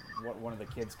one of the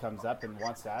kids comes up and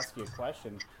wants to ask you a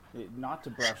question, not to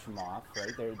brush them off,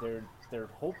 right? They're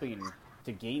hoping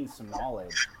to gain some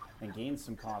knowledge and gain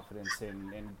some confidence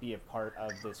and be a part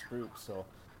of this group. So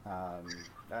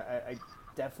I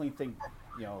definitely think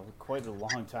quite a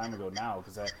long time ago now,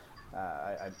 because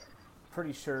I'm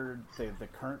pretty sure the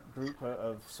current group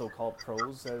of so-called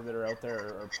pros that are out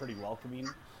there are pretty welcoming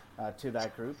to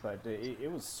that group, but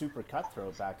it was super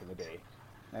cutthroat back in the day,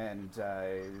 and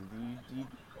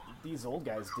these old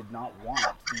guys did not want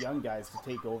the young guys to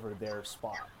take over their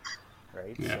spot,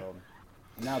 right? Yeah. So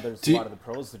now there's a lot of the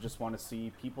pros that just want to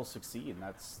see people succeed, and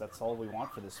that's all we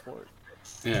want for this sport.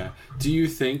 Yeah. Do you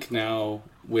think now,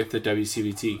 with the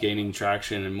WCBT gaining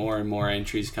traction and more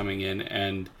entries coming in,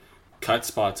 and cut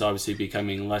spots obviously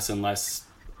becoming less and less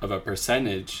of a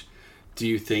percentage, do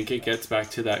you think it gets back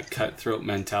to that cutthroat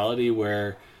mentality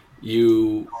where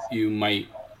you might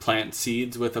plant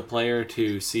seeds with a player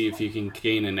to see if you can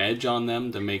gain an edge on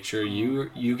them to make sure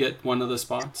you get one of the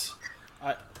spots?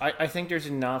 I think there's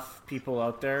enough people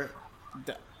out there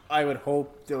that I would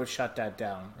hope they would shut that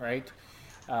down, right?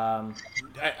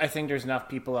 I think there's enough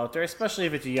people out there, especially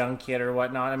if it's a young kid or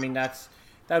whatnot. I mean, that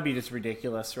would be just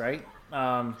ridiculous, right?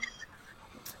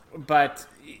 But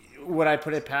would I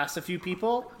put it past a few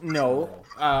people? No.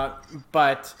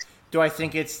 But do I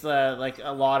think it's like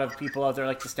a lot of people out there,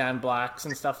 like the Stan Blacks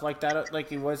and stuff like that,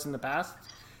 like it was in the past?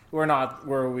 We're not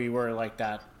where we were like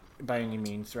that by any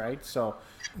means, right? So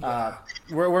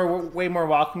we're way more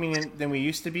welcoming than we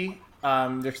used to be.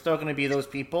 There's still going to be those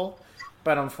people,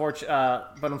 but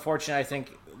unfortunately, I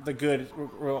think the good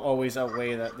will always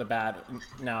outweigh the bad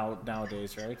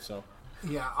nowadays, right? So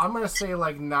yeah, I'm gonna say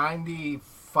like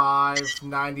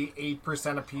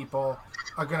 98% of people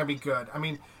are gonna be good. I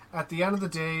mean, at the end of the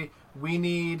day, we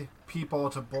need people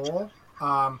to bowl,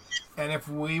 and if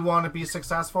we want to be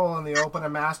successful in the Open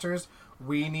and Masters,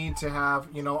 we need to have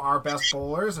our best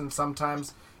bowlers, and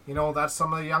sometimes that's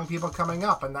some of the young people coming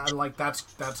up, and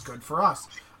that's good for us.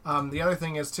 The other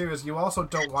thing is you also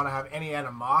don't want to have any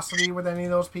animosity with any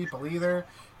of those people either.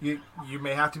 You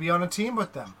may have to be on a team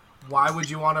with them. Why would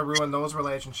you want to ruin those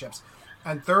relationships?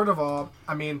 And third of all,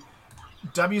 I mean,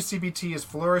 WCBT is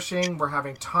flourishing. We're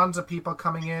having tons of people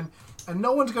coming in, and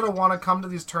no one's going to want to come to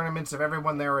these tournaments if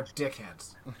everyone there are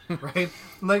dickheads, right?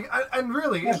 And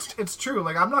really, it's true.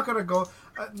 Like, I'm not going to go.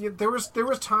 There was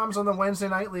times on the Wednesday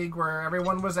Night League where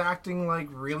everyone was acting like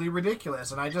really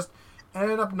ridiculous, and I just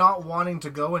ended up not wanting to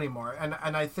go anymore. And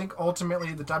I think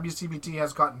ultimately the WCBT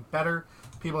has gotten better.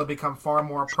 People have become far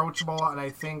more approachable, and I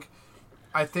think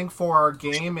for our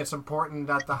game, it's important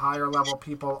that the higher level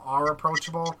people are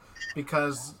approachable,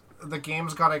 because the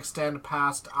game's got to extend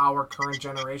past our current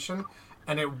generation,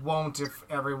 and it won't if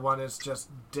everyone is just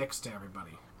dicks to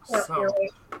everybody. Yeah, So, right.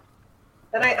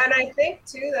 And I think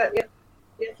too that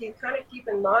if you kind of keep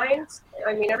in mind,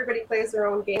 I mean, everybody plays their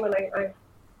own game, and I've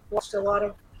watched a lot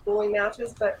of bowling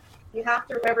matches, but you have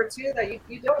to remember too that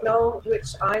you don't know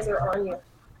which eyes are on you.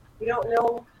 You don't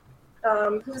know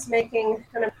who's making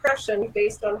an impression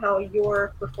based on how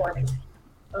you're performing.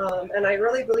 And I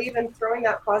really believe in throwing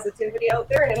that positivity out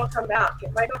there, and it'll come back.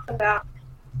 It might not come back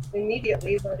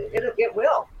immediately, but it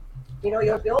will.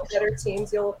 You'll build better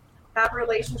teams. You'll have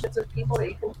relationships with people that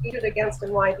you competed against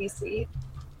in YBC.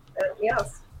 And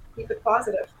yes, keep it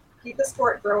positive. Keep the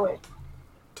sport growing.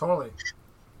 totally.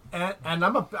 And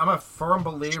I'm a firm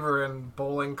believer in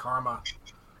bowling karma.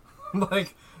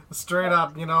 Like, straight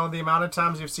up, the amount of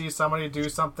times you see somebody do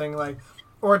something like,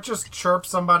 or just chirp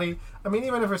somebody. I mean,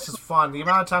 even if it's just fun, the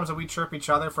amount of times that we chirp each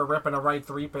other for ripping a right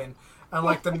 3-pin, and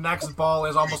like the next ball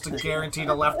is almost a guaranteed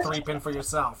a left 3-pin for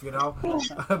yourself,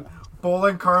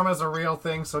 Bowling karma is a real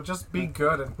thing, so just be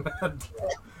good and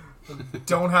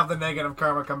don't have the negative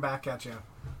karma come back at you.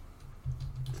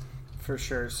 for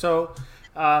sure. So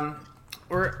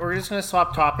we're just going to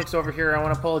swap topics over here. I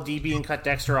want to pull a DB and cut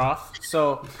Dexter off.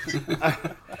 So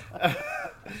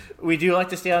we do like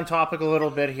to stay on topic a little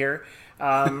bit here.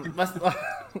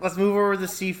 Let's move over to the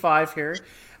C5 here.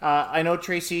 I know,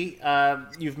 Tracy,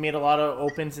 you've made a lot of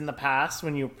opens in the past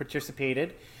when you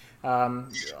participated.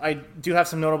 I do have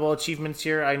some notable achievements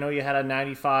here. I know you had a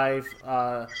 95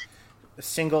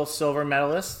 single silver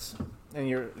medalist, and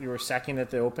you were second at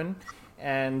the Open.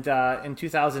 And in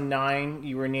 2009,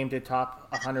 you were named a top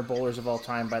 100 bowlers of all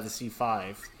time by the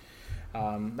C5.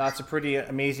 That's a pretty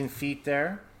amazing feat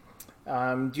there.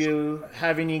 Do you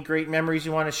have any great memories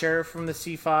you want to share from the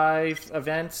C5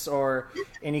 events, or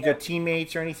any good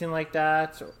teammates or anything like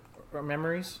that, or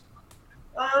memories?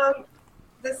 The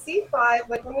C5,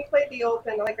 like when we played the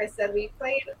Open, like I said, we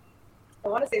played, I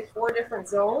want to say 4 different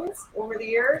zones over the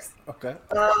years. Okay.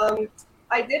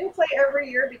 I didn't play every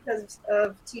year because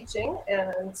of teaching,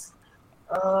 and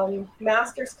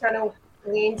Masters kind of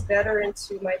leaned better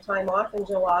into my time off in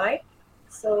July.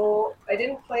 So I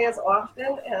didn't play as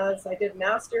often as I did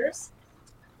Masters.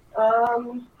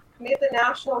 Made the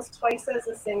Nationals twice as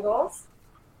a singles,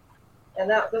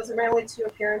 and those are my only 2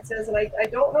 appearances. And I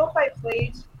don't know if I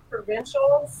played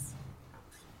Provincials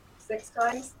 6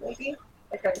 times, maybe.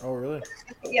 Oh, really?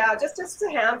 Yeah, just a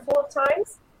handful of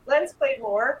times. Len's played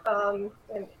more, and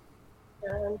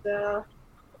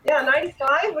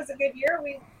 95 was a good year.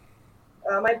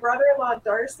 My brother-in-law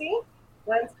Darcy,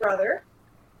 Len's brother,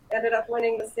 ended up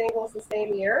winning the singles the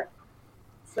same year.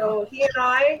 So he and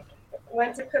I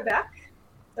went to Quebec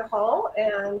to Hull,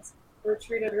 and were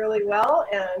treated really well,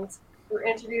 and were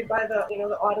interviewed by the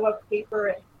Ottawa paper.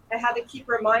 And I had to keep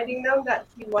reminding them that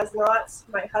he was not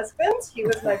my husband; he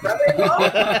was my brother-in-law.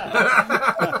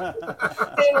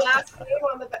 Same last name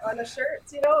on the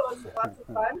shirts, it was lots of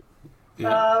fun.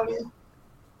 Yeah.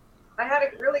 I had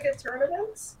a really good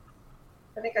tournament.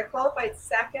 I think I qualified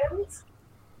second.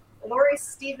 Lori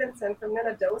Stevenson from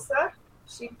Minnedosa,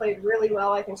 she played really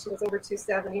well. I think she was over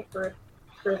 270 for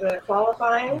the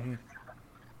qualifying.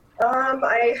 Mm-hmm.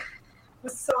 I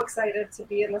was so excited to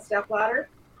be in the stepladder.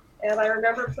 And I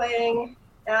remember playing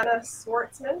Anna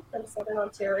Swartzman from Southern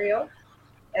Ontario,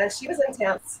 and she was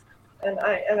intense, and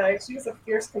she was a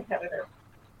fierce competitor,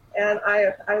 and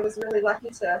I was really lucky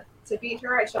to beat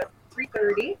her. I shot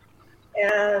 330,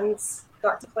 and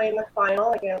got to play in the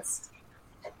final against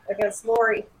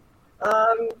Lori.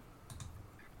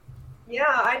 Yeah,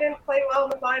 I didn't play well in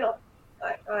the final.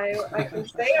 I can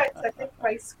say I think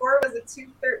my score was a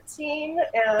 213,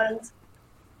 and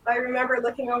I remember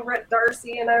looking over at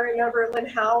Darcy, and I remember Lynn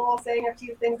Howell saying a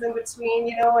few things in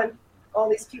between, and all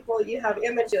these people, you have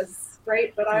images,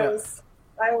 right? But I was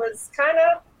kind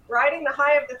of riding the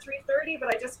high of the 330,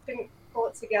 but I just couldn't pull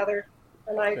it together.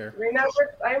 And I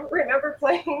remember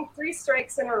playing 3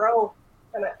 strikes in a row,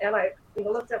 and I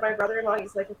looked at my brother-in-law.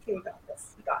 He's like, "Okay, we got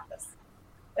this. We got this."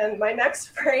 And my next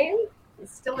frame is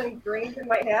still ingrained in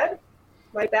my head.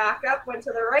 My backup went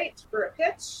to the right for a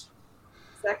pitch.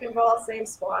 Second ball, same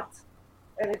spot,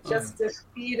 and it just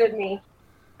defeated me.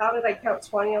 How did I count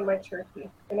 20 on my turkey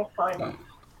in a final?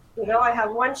 I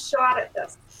have one shot at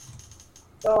this.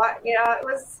 So it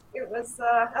was. As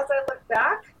I look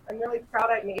back, I'm really proud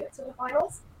I made it to the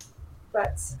finals.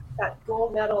 But that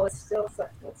gold medal is still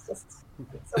something. It's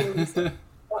so easy.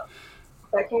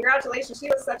 But congratulations, she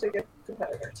was such a good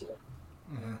competitor too.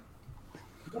 Mm-hmm.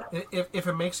 Yeah. If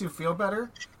it makes you feel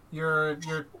better, your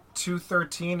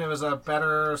 213, it was a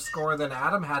better score than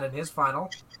Adam had in his final.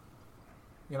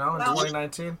 In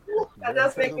 2019. That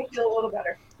does make me feel a little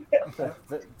better.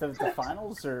 The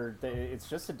finals it's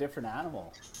just a different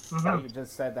animal. Mm-hmm. You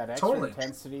just said that extra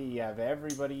intensity. You have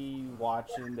everybody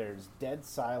watching. There's dead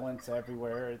silence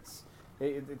everywhere.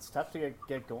 It's tough to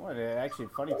get going. Actually,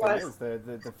 funny thing is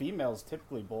the females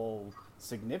typically bowl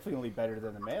significantly better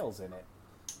than the males in it.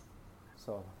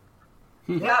 So.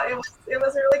 Yeah, it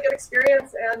was a really good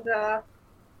experience, and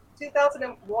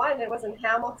 2001 it was in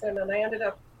Hamilton, and I ended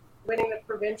up winning the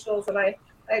provincials, and I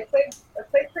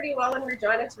played pretty well in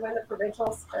Regina to win the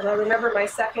provincials, and I remember my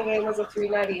second game was a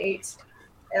 398,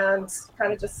 and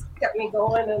kind of just kept me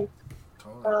going, and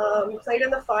played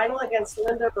in the final against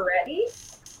Linda Beretti,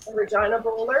 a Regina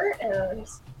bowler, and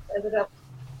ended up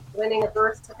winning a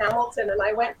berth to Hamilton, and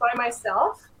I went by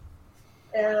myself,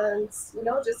 and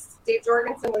just Dave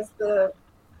Jorgensen was the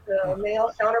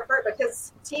male counterpart, but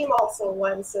his team also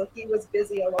won, so he was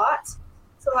busy a lot.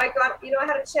 So I got, I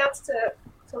had a chance to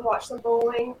watch some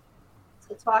bowling,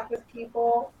 to talk with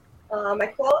people. I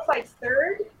qualified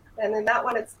third, and in that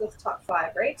one it's the top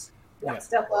 5, right? Yeah.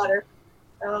 Step ladder.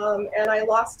 And I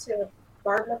lost to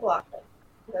Barb McLaughlin,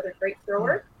 another great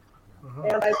thrower. Mm-hmm.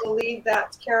 And I believe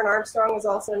that Karen Armstrong was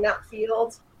also in that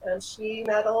field, and she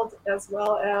medaled, as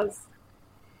well as,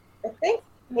 I think,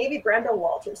 maybe Brenda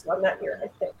Walters won that year, I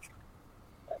think.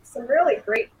 Some really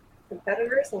great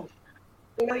competitors, and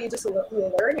you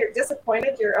learn. You're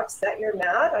disappointed, you're upset, you're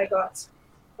mad. I got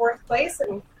 4th place,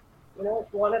 and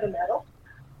wanted a medal,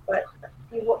 but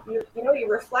you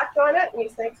reflect on it and you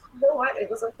think, you know what, it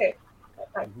was okay.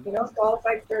 I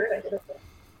qualified third. I did it.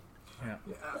 Yeah.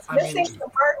 Missing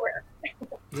some hardware.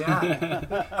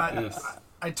 Yeah,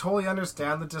 I totally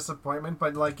understand the disappointment,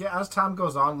 but as time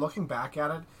goes on, looking back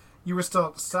at it, you were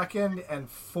still 2nd and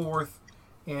 4th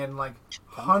in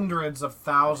hundreds of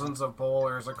thousands of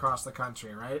bowlers across the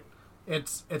country, right?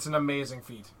 It's an amazing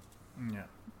feat. Yeah.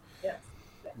 Yes.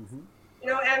 Mm-hmm.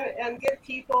 And get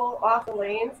people off the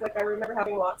lanes. I remember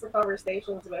having lots of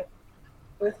conversations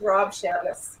with Rob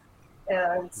Shanis,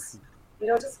 and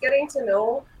just getting to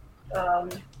know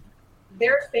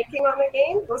their thinking on the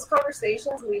game. Those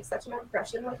conversations leave such an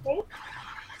impression with me.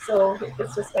 So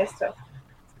it's just nice to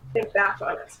think back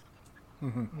on it.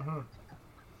 Mm-hmm. Mm-hmm.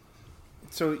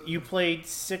 So you played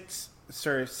 6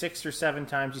 or 7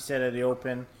 times, you said, at the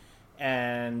Open,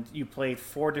 and you played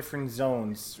 4 different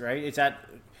zones, right? Is that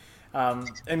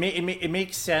it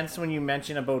makes sense when you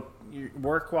mention about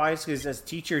work-wise, because as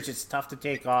teachers, it's tough to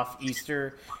take off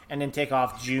Easter and then take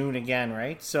off June again,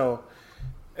 right? So,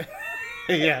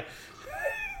 yeah.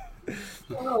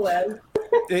 Oh, well.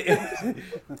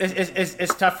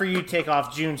 It's tough for you to take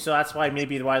off June, so that's why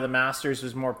the Masters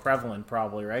was more prevalent,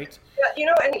 probably, right?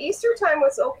 Yeah, and Easter time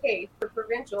was okay for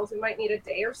provincials. You might need a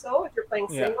day or so if you're playing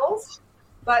singles,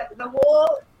 but the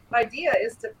whole idea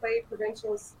is to play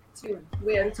provincials to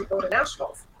win to go to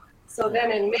nationals. So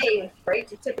then in May, right?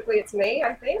 Typically it's May,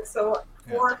 I think. So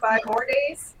 4 or 5 more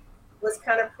days was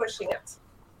kind of pushing it.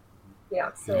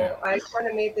 Yeah. So I kind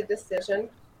of made the decision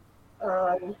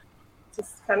to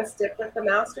kind of stick with the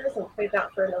Masters and played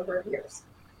that for a number of years.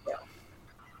 Yeah.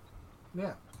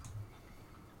 Yeah.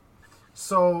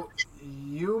 So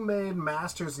you made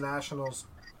Masters Nationals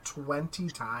 20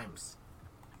 times.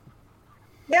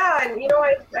 Yeah, and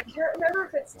I can't remember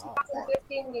if it's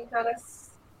 2015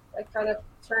 I kind of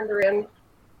turned her in,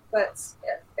 but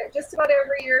just about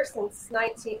every year since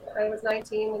I was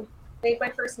 19, and made my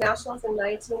first nationals in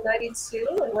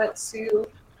 1992 and went to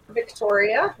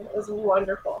Victoria. It was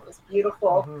wonderful. It was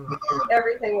beautiful.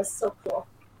 Everything was so cool.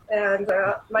 And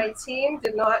my team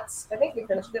did not, I think we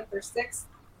finished 5th or 6th.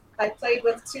 I played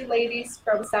with 2 ladies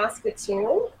from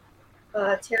Saskatoon,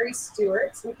 Terry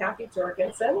Stewart and Kathy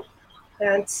Jorgensen,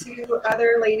 and 2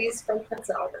 other ladies from Prince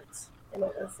Albert. And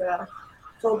it was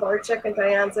Phil Barczyk and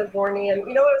Diane Zaborny. And,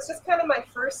 it was just kind of my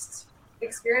first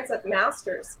experience at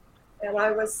Masters. And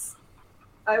I was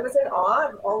in awe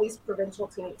of all these provincial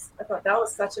teams. I thought that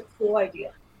was such a cool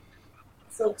idea.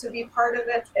 So to be part of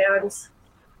it and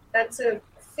to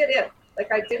fit in,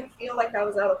 like I didn't feel like I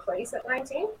was out of place at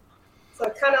 19. So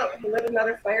it kind of lit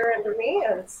another fire under me.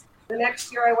 And the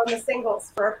next year I won the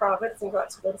singles for our province and got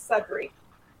to go to Sudbury.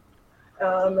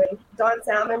 And Don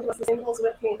Salmond was the singles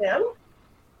with me then.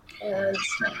 And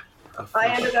I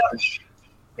ended up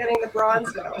getting the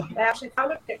bronze medal. I actually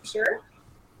found a picture.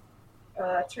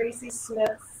 Tracy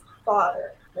Smith's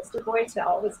father, Mr.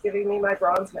 Boytel, was giving me my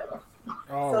bronze medal.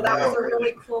 Oh, So that was a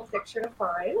really cool picture to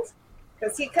find,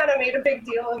 because he kind of made a big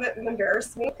deal of it and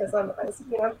embarrassed me because I'm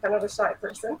kind of a shy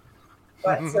person.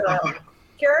 But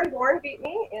Karen Bourne beat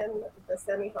me in the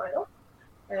semifinal,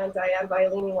 and Diane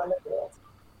Violini won the gold.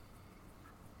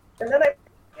 And then I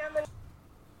went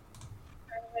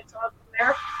on from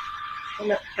there. I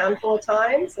met a handful of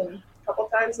times, and a couple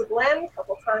times with Len, a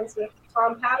couple times with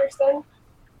Tom Patterson,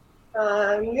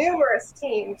 numerous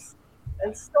teams,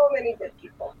 and so many good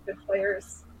people, good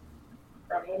players,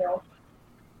 from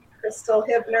Crystal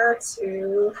Hibner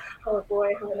to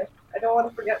I don't want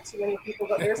to forget too many people,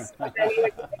 but there's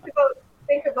anyway,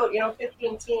 think about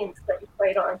 15 teams that you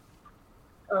played on.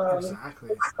 Exactly.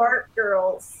 The Spark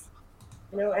Girls,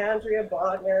 Andrea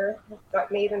Bodner,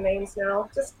 got maiden names now,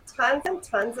 just tons and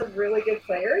tons of really good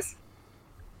players,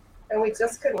 and we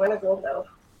just couldn't win a gold medal.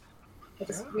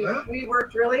 We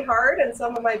worked really hard, and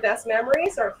some of my best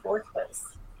memories are 4th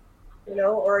place,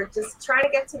 or just trying to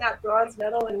get to that bronze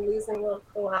medal and losing the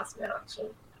last match.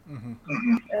 And,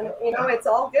 it's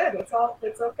all good.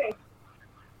 It's okay.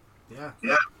 Yeah.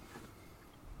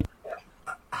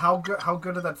 How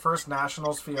good did that first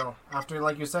nationals feel? After,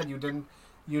 like you said, you didn't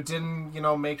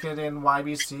make it in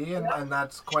YBC, and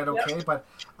that's quite okay. But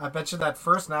I bet you that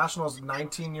first nationals,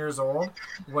 19 years old,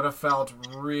 would have felt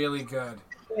really good.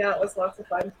 Yeah, it was lots of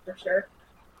fun for sure.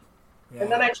 Yeah.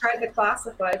 And then I tried the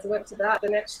classifieds. I went to that the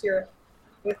next year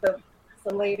with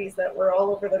some ladies that were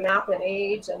all over the map in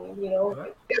age, and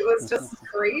it was just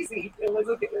crazy. It was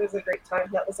a great time.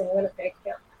 That was in Winnipeg.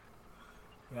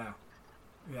 Yeah.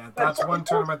 That's one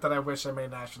tournament that I wish I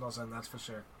made nationals in. That's for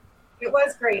sure. It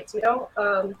was great.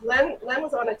 Len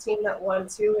was on a team that won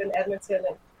too in Edmonton,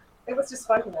 and it was just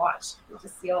fun to watch. You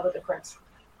just see all the different.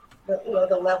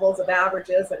 The levels of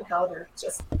averages and how they're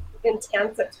just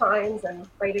intense at times and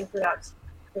fighting for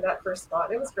that first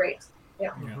spot. It was great.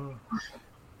 Yeah.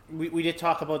 We did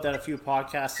talk about that a few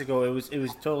podcasts ago. It was a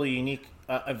totally unique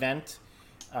event.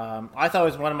 I thought it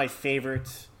was one of my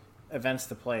favorite events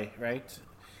to play. Right,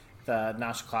 the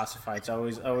national classifieds.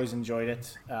 I always enjoyed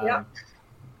it.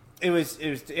 It was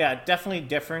definitely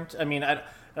different. I mean, I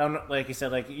don't, like you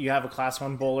said, like you have a Class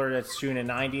 1 bowler that's shooting a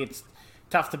 90. It's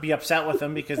tough to be upset with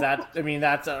them because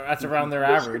that's around their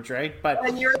average, right? But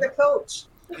and you're the coach.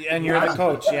 And you're the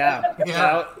coach, yeah.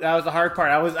 That was the hard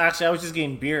part. I was just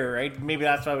getting beer, right? Maybe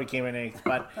that's why we came in 8th,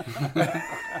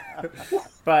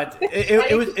 but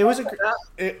it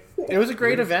was a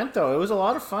great event though. It was a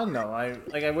lot of fun though.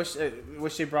 I wish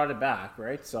they brought it back,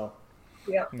 right? So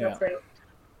yeah, that's right.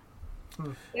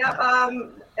 Yeah,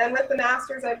 and with the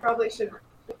Masters, I probably should.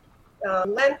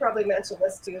 Len probably mentioned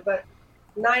this too, but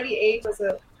 98 was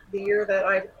the year that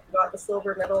I got the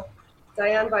silver medal.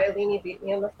 Diane Violini beat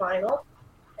me in the final,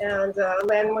 and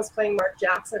Len was playing Mark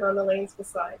Jackson on the lanes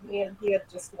beside me, and he had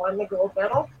just won the gold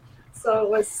medal. So it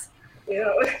was,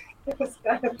 it was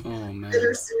kind of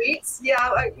bittersweet.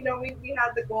 Yeah, we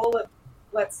had the goal of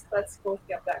let's both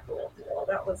get that gold.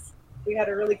 We had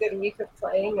a really good week of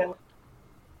playing, and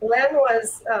Len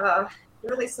was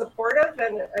really supportive,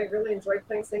 and I really enjoyed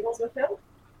playing singles with him.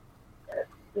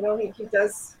 He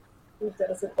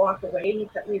doesn't walk away.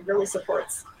 He really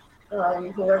supports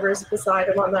whoever's beside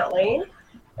him on that lane.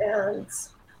 And,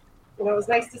 it was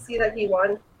nice to see that he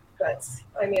won, but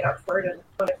I made up for it and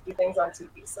won a few things on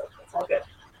TV, so it's all good.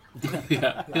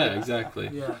 Yeah, exactly.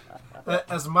 Yeah.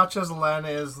 As much as Len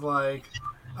is like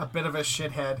a bit of a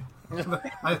shithead,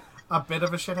 a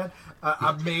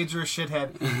major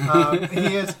shithead,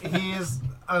 he is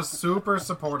a super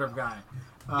supportive guy.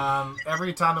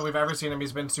 Every time that we've ever seen him,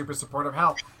 he's been super supportive.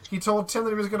 Hell, he told Tim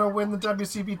that he was going to win the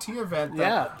WCBT event,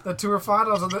 the Tour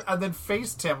Finals, and then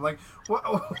faced Tim. Like,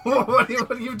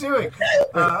 what are you doing?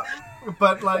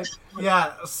 But like,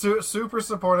 yeah, super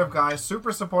supportive guy,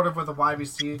 super supportive with the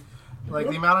YBC. Like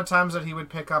the amount of times that he would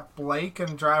pick up Blake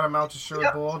and drive him out to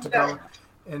Sherwood Bowl to go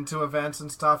into events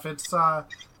and stuff. It's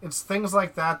things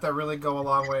like that that really go a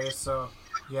long way. So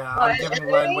yeah, I'm giving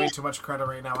Len way too much credit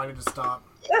right now. I need to stop.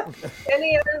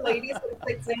 Any other ladies that have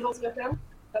played singles with him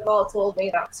have all told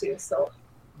me that too. So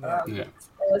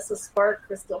Alyssa Spark,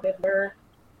 Crystal Hibner,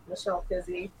 Michelle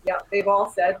Fizzy, they've all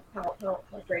said how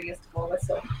great he is to bowl with.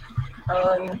 So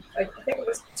I think it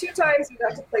was 2 times we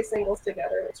got to play singles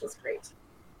together, which was great.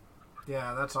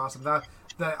 Yeah, that's awesome. That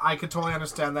I could totally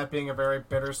understand that being a very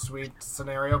bittersweet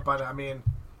scenario, but I mean,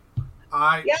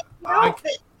 I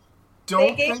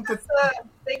don't think that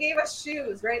they gave us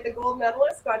shoes, right? The gold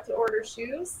medalists got to order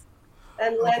shoes,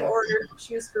 and Len ordered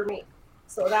shoes for me.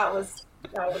 So that was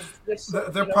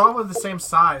they're probably the same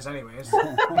size, anyways.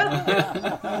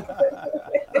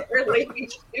 They're lady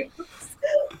shoes.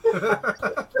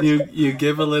 You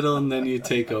give a little and then you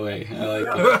take away. I like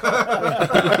it.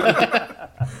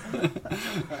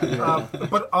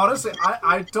 But honestly,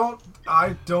 I don't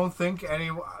think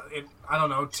anyone. I don't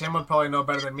know. Tim would probably know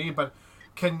better than me, but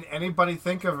can anybody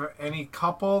think of any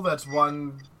couple that's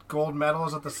won gold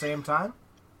medals at the same time?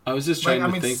 I was just trying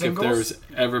to think singles? if there's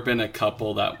ever been a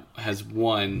couple that has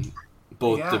won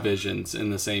both divisions in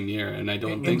the same year, and I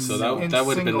don't think so. That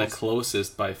would have been the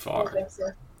closest by far. I think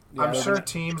so. I'm sure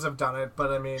teams have done it,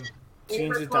 but I mean,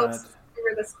 teams have done it. We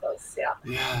were this close,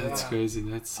 Yeah, that's crazy.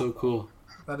 That's so cool.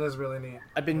 That is really neat.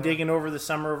 I've been digging over the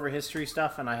Summer Over History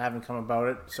stuff, and I haven't come about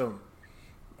it, so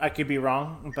I could be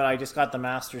wrong, but I just got the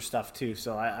Master stuff too,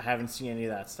 so I haven't seen any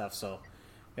of that stuff. So,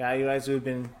 yeah, you guys would have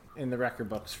been in the record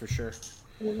books for sure.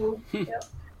 Mm-hmm.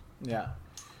 Yeah.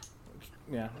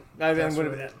 That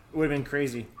would have been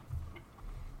crazy.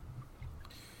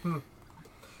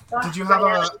 Did you have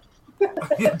a...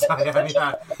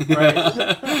 Diane, right.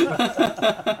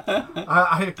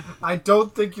 I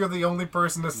don't think you're the only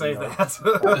person to say that.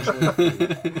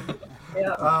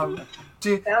 Do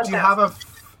you have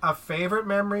a favorite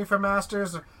memory from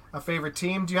Masters? A favorite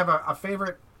team? Do you have a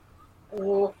favorite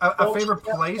favorite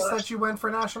place that you went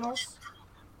for nationals?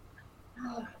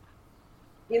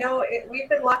 You know, we've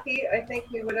been lucky. I think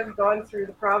we would have gone through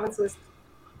the provinces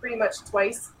pretty much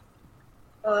twice.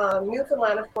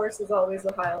 Newfoundland, of course, is always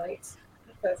a highlight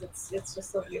because it's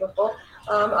just so beautiful.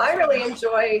 I really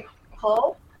enjoy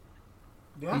Hull.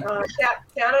 Yeah.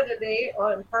 Canada Day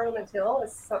on Parliament Hill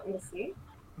is something to see.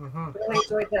 Mm-hmm. Really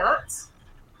enjoyed that.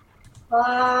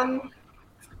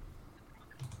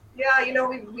 Yeah, you know,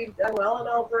 we've done well in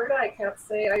Alberta. I can't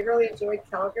say. I really enjoyed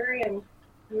Calgary, and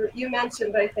you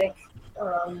mentioned, I think,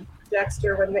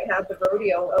 Dexter, when they had the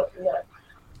rodeo out in the.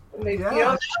 You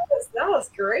know, that was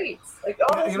great. Like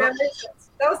all those memories.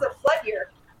 That was the flood year.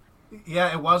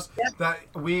 Yeah, it was. Yeah. That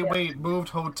we moved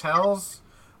hotels.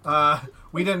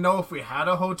 We didn't know if we had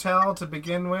a hotel to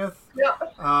begin with. Yeah.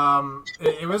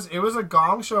 It was a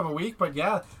gong show of a week, but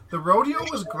yeah, the rodeo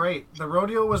was great. The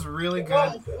rodeo was really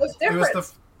good. It was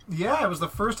different. It was the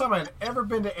first time I'd ever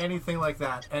been to anything like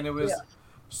that, and it was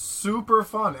super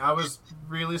fun. I was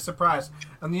really surprised,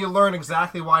 and you learn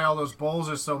exactly why all those bulls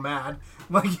are so mad.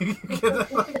 Like you get,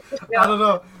 I don't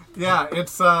know. Yeah, it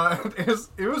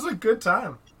was a good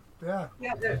time. Yeah.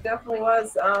 Yeah, it definitely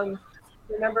was.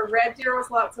 Remember, Red Deer was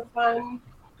lots of fun.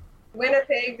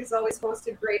 Winnipeg has always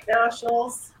hosted great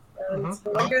nationals. And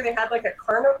one year they had like a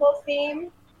carnival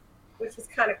theme, which was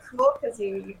kind of cool because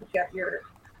you could get your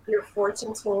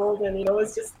fortune told, and you know,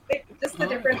 it's just the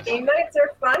different game nights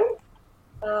are fun.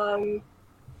 I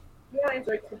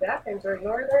enjoyed Quebec. I enjoyed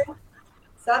Northern.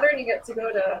 Southern, you get to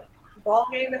go to ball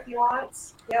game if you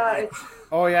want. Yeah, it's.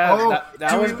 Oh yeah,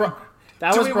 that was. Do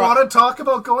we want to talk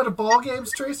about going to ball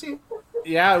games, Tracy?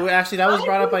 Yeah, actually, that was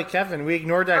brought up by Kevin. We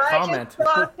ignored that comment. I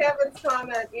saw Kevin's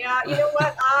comment. Yeah, you know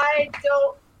what?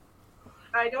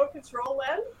 I don't control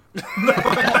Len.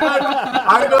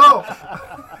 I know.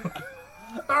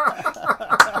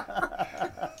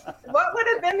 What would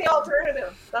have been the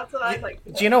alternative? That's what I'd like to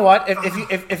know. Do you know what?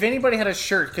 If anybody had a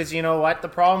shirt, because you know what? The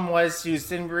problem was he was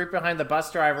sitting right behind the bus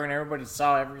driver and everybody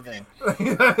saw everything.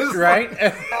 Right?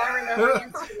 I remember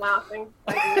you two laughing.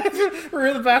 We're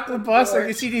in the back of the bus and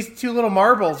you see these two little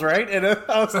marbles, right? And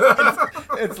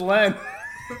it's Len.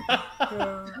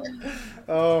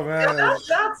 Oh, man. Yeah,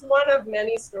 that's one of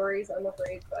many stories, I'm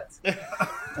afraid. But you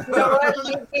know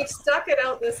what? We've stuck it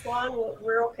out this long.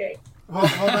 We're okay.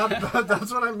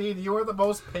 That's what I mean. You are the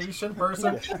most patient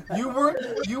person. You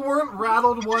weren't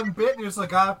rattled one bit. You're just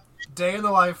like, day in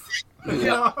the life. You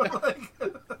know, like,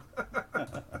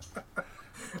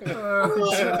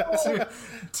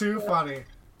 too funny.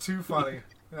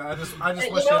 Yeah, I just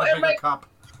wish you had a bigger cup.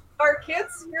 Our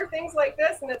kids hear things like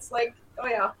this, and it's like, oh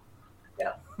yeah.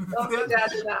 Also,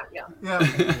 Dad did that. Yeah.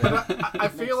 But I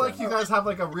feel like you guys have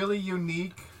like a really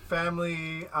unique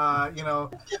family,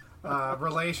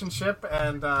 relationship,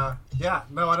 and I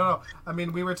don't know. I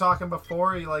mean, we were talking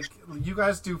before, you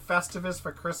guys do Festivus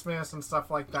for Christmas and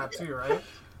stuff like that too, right?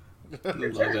 I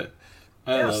love it.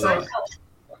 I love it.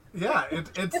 Yeah,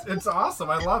 it's awesome.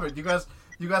 I love it. You guys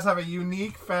have a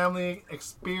unique family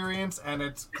experience, and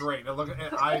it's great.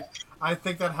 I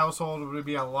think that household would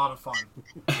be a lot of fun.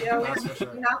 Yeah, we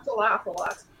have to laugh a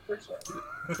lot, for sure.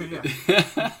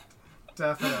 Yeah,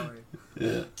 definitely.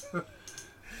 Yeah.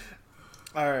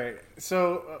 All right.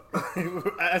 So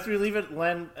as we leave it,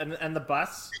 Len and the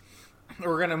bus,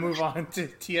 we're gonna move on to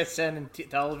TSN and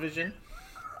television.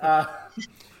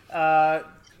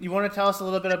 You want to tell us a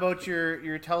little bit about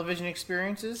your television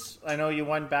experiences? I know you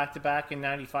won back-to-back in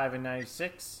 95 and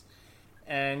 96,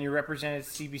 and you represented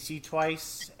CBC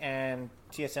twice and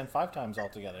TSN 5 times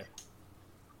altogether.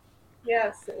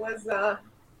 Yes, it was.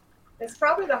 It's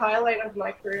probably the highlight of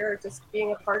my career, just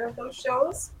being a part of those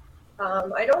shows.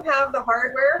 I don't have the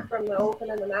hardware from the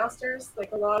Open and the Masters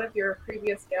like a lot of your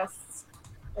previous guests,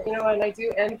 and I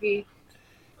do envy.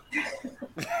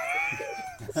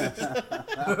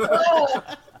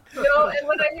 And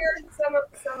when I hear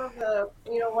some of the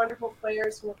wonderful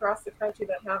players from across the country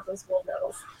that have those gold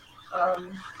medals,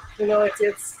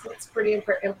 it's pretty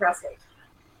impressive.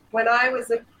 When I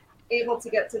was able to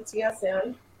get to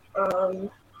TSN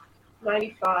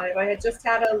 95, I had just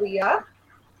had Aaliyah,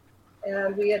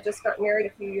 and we had just got married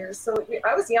a few years. So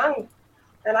I was young,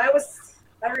 and I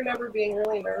remember being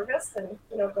really nervous and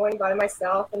going by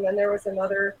myself. And then there was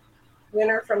another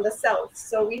winner from the South,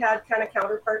 so we had kind of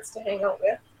counterparts to hang out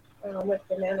with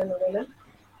the men and the women.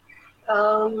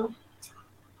 Some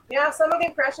of the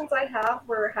impressions I have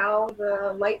were how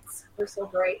the lights were so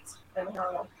bright and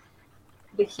how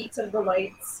the heat of the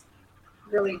lights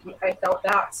really, I felt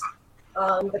that.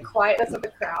 The quietness of the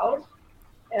crowd.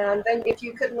 And then if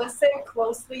you could listen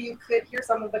closely, you could hear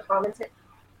some of the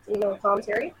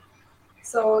commentary.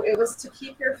 So it was to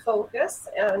keep your focus,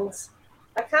 and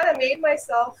I kind of made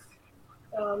myself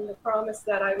the promise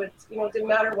that I would, didn't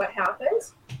matter what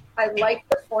happened, I like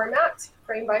the format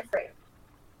frame by frame.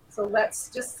 So let's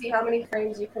just see how many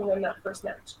frames you can win that first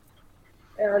match.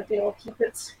 And, keep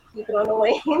it on the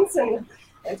lanes and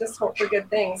just hope for good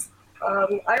things. I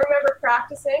remember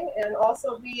practicing and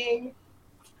also being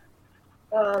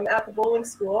at the bowling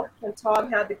school, and Tom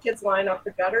had the kids line up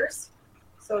the gutters.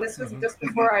 So this was just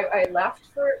before I left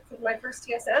for my first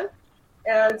TSN.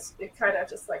 And it kind of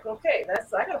just like, okay,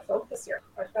 I got to focus here.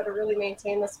 I've got to really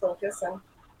maintain this focus. And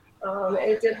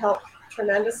it did help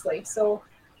tremendously. So,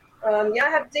 I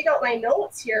had to dig out my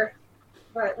notes here.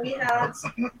 But we had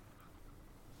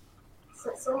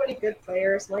so many good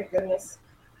players, my goodness.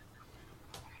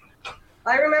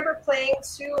 I remember playing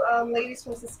two ladies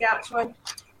from Saskatchewan.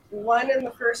 One in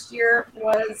the first year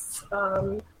was,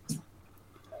 I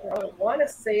want to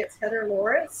say it's Heather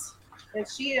Lawrence. And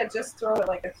she had just thrown it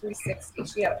like a 360.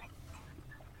 She had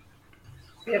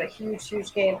a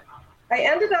huge game. I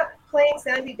ended up playing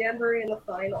Sandy Denbury in the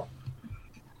final,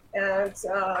 and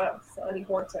Sandy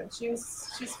Horton. She's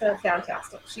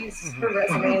fantastic. Her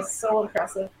resume is so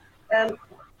impressive, and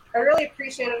I really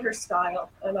appreciated her style,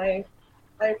 and I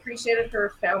appreciated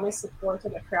her family support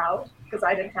in the crowd because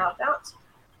I didn't have that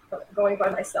going by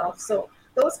myself. So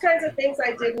those kinds of things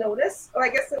I did notice. Oh, I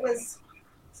guess it was.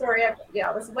 Sorry, it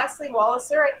was Leslie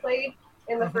Walliser I played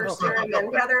in the first year, and then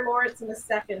Heather Lawrence in the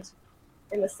second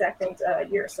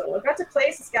year. So I got to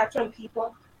play Saskatchewan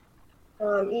people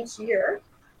each year.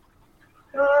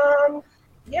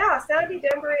 Sandy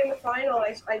Denbury in the final.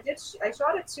 I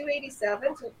shot a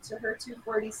 287 to her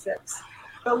 246.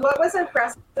 But what was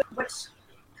impressive, which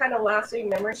kind of lasting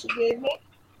memory she gave me,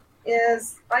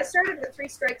 is I started with 3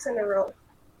 strikes in a row,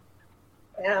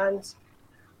 and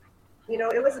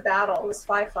it was a battle. It was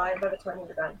 5-5 by the time we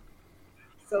were done.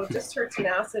 So just her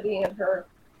tenacity and her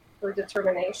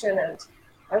determination, and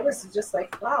I was just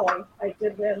like, wow, I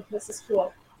did win. This is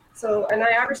cool. So, and I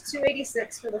averaged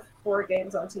 286 for the 4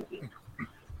 games on TV.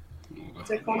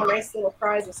 Took home a nice little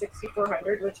prize of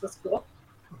 6,400, which was cool.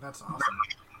 That's awesome.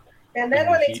 And then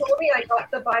when they told me I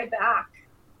got the buy back,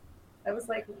 I was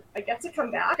like, I get to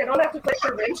come back. I don't have to play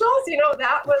provincials.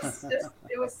 That was just,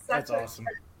 it was such awesome.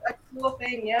 a cool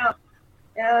thing, yeah.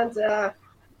 And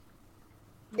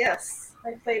Yes,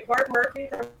 I played Bart Murphy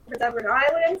from Prince Edward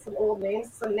Island,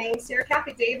 some names here.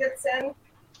 Kathy Davidson,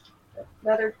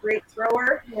 another great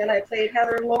thrower. And I played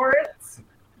Heather Lawrence.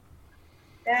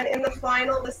 And in the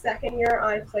final, the second year,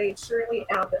 I played Shirley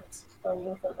Abbott from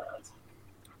Newfoundland.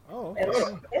 Oh, okay.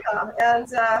 And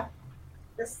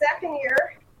the second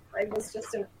year, I was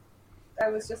just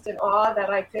in awe that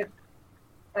I could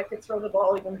throw the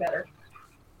ball even better.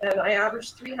 And I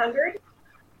averaged 300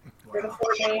 for the 4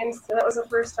 games. So that was the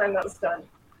first time that was done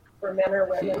for men or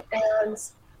women, and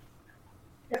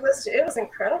it was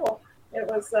incredible. It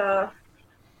was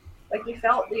like you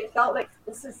felt like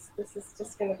this is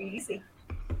just going to be easy.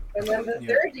 And then the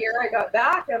third year, I got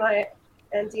back,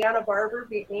 and Deanna Barber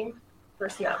beat me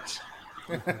first match.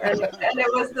 and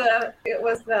it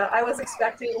was I was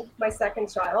expecting my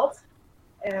second child,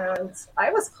 and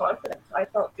I was confident. I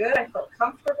felt good. I felt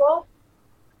comfortable.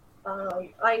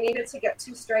 I needed to get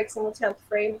 2 strikes in the 10th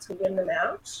frame to win the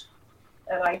match,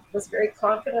 and I was very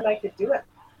confident I could do it.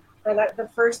 And the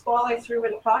first ball I threw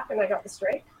in the puck, and I got the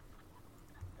strike.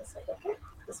 I was like, okay,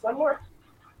 just one more,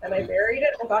 and I buried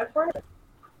it and got a corner.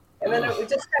 And then it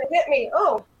just kind of hit me.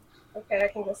 Oh, okay, I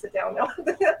can go sit down now.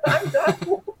 I'm done.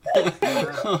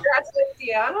 Congratulations,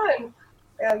 Deanna,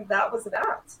 and that was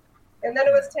that. And then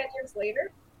it was 10 years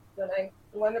later when I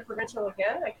won the provincial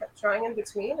again. I kept trying in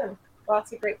between, and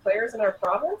lots of great players in our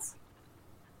province.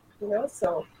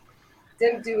 So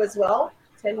didn't do as well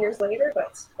 10 years later,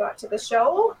 but got to the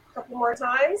show a couple more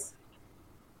times.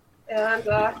 And,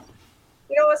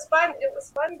 it was fun. It was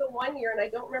fun the one year, and I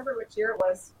don't remember which year it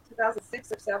was,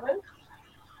 2006 or 7.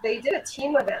 They did a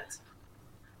team event.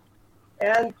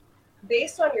 And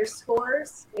based on your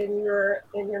scores in your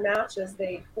matches,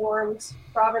 they formed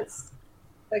province,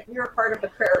 like we were part of the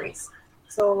Prairies.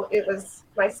 So it was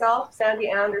myself, Sandy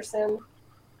Anderson,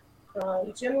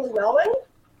 Jim Llewellyn,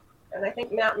 and I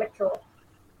think Matt McKillop.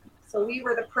 So we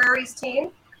were the Prairies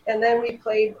team, and then we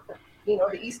played,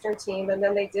 the Eastern team, and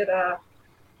then they did a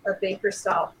Baker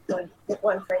style with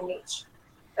 1 frame each.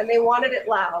 And they wanted it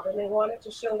loud, and they wanted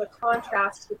to show the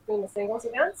contrast between the singles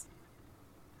events.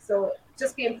 So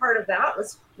just being part of that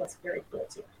was very cool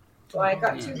too. So I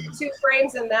got two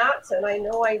frames in that, and I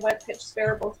know I went pitch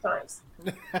spare both times.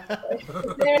 Didn't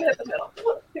even hit the middle.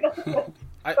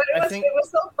 But it was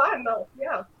so fun though.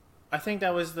 Yeah. I think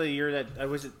that was the year that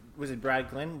was it Brad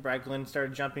Glynn? Brad Glynn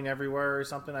started jumping everywhere or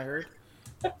something. I heard.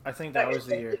 I think that was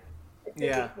the year.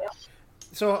 Yeah.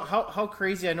 So how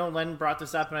crazy? I know Len brought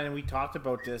this up, and we talked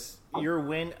about this. Your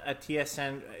win at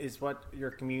TSN is what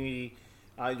your community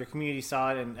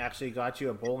saw it and actually got you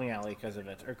a bowling alley because of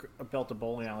it, or built a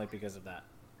bowling alley because of that.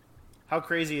 How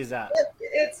crazy is that?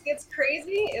 It's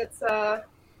crazy. It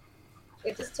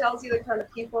just tells you the kind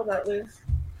of people that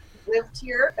lived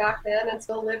here back then and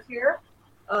still live here.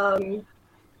 They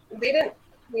didn't,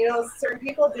 certain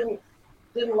people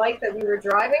didn't like that we were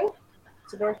driving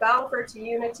to North Battleford, to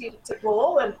Unity, to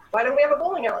bowl, and why don't we have a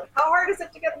bowling alley? How hard is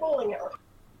it to get a bowling alley?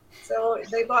 So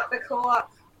they bought the co-op.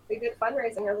 They did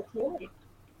fundraising as a community,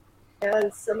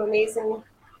 and some amazing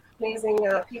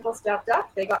people stepped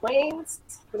up. They got lanes,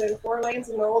 put in 4 lanes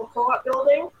in the old co-op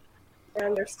building,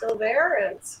 and they're still there.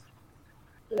 And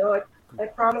I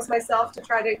promised myself to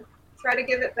try to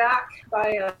give it back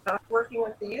by working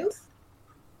with the youth,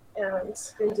 and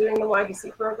been doing the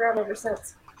YBC program ever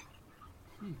since.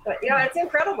 But yeah, it's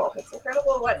incredible. It's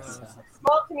incredible what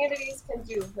small communities can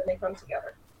do when they come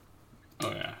together.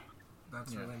 Oh yeah,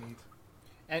 that's really neat.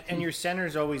 And your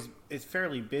center's it's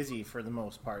fairly busy for the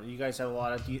most part. You guys have a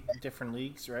lot of different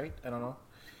leagues, right? I don't know.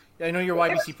 I know your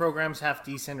YBC program's half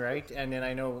decent, right? And then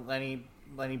I know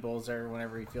Lenny bowls there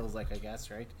whenever he feels like, I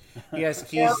guess, right? He has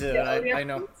keys. I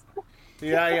know.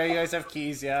 Yeah, you guys have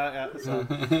keys. Yeah. So.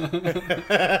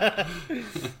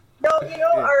 No,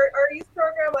 our youth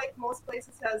program, like most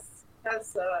places,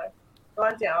 has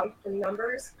gone down in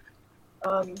numbers.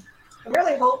 I'm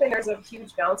really hoping there's a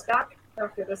huge bounce back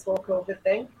after this whole COVID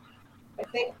thing. I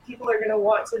think people are going to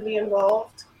want to be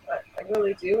involved. I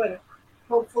really do, and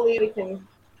hopefully we can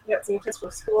get some kids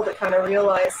from school that kind of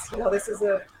realize, this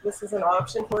is an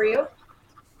option for you.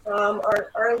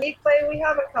 Our league play, we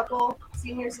have a couple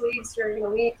seniors leagues during the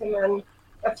week, and then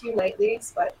a few night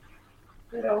leagues, but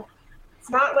it's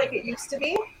not like it used to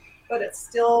be, but it's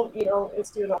still,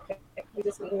 it's doing okay. We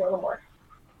just need a little more.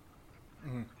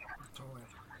 Mm-hmm. Totally.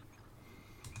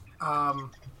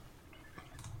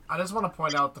 I just want to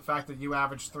point out the fact that you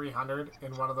averaged 300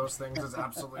 in one of those things is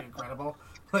absolutely incredible.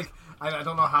 Like, I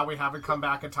don't know how we haven't come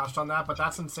back and touched on that, but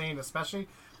that's insane, especially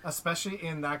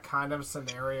in that kind of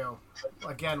scenario.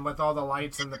 Again, with all the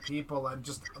lights and the people and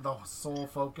just the sole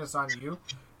focus on you.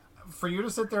 for you to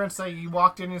sit there and say you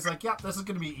walked in and he's like, yeah, this is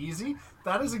going to be easy,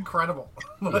 that is incredible.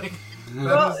 Like,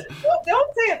 well,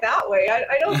 don't say it that way.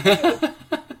 I don't think it was,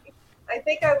 I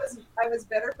think I was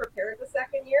better prepared the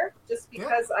second year just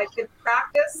because I could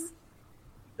practice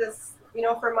this,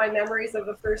 from my memories of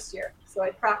the first year. So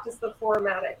I practiced the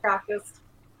format. I practiced,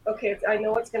 okay, I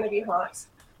know it's going to be hot.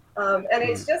 And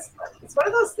it's one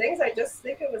of those things. I just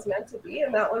think it was meant to be,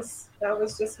 and that was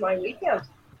just my weekend.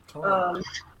 totally.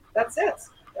 That's it.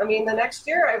 I mean, the next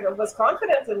year I was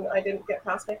confident, and I didn't get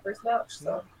past my first match.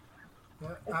 So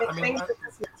I think things are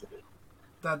just meant to be.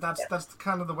 That's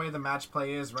kind of the way the match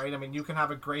play is, right? I mean, you can have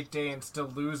a great day and still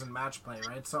lose in match play,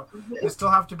 right? So you still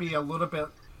have to be a little bit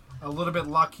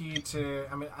lucky to.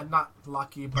 I mean, not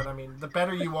lucky, but I mean, the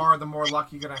better you are, the more luck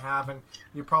you're gonna have, and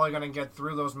you're probably gonna get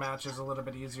through those matches a little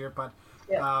bit easier. But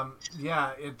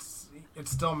it's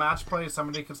still match play.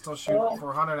 Somebody could still shoot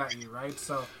 400 at you, right?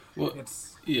 So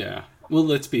it's Well,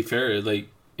 let's be fair. Like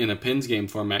in a pins game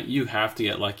format, you have to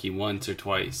get lucky once or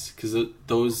twice because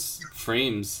those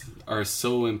frames are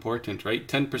so important, right?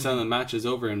 10% of the match is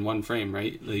over in one frame,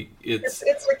 right? Like it's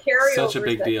the carryovers such a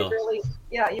big deal.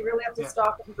 You really have to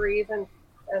stop and breathe and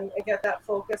get that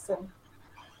focus, and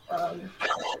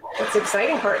it's the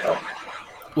exciting part though.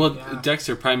 Well,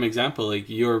 Dexter, prime example, like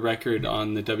your record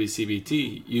on the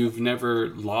WCBT, you've never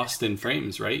lost in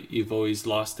frames, right? You've always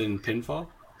lost in pinfall.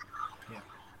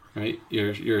 Right,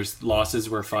 your losses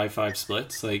were 5-5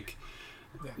 splits. Like,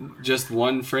 just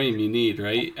one frame you need,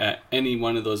 right? At any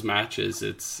one of those matches,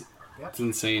 it's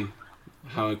insane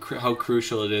how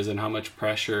crucial it is and how much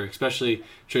pressure. Especially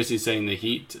Tracy's saying the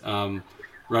heat,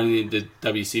 running the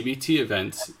WCBT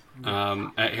events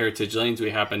at Heritage Lanes.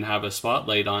 We happen to have a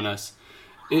spotlight on us.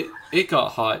 It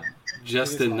got hot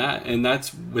just in that, and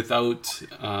that's without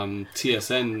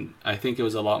TSN. I think it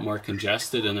was a lot more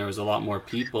congested, and there was a lot more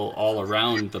people all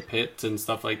around the pits and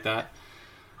stuff like that.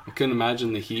 I couldn't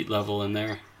imagine the heat level in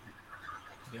there.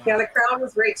 Yeah, the crowd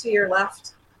was right to your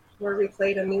left where we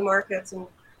played in Newmarket, and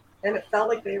it felt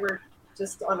like they were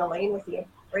just on a lane with you,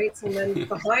 right? And then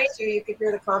behind you could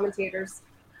hear the commentators,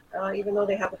 even though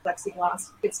they have the plexiglass,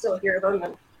 you could still hear them.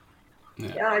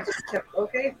 And I just kept,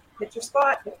 okay, hit your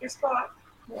spot.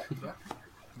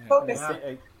 Focus.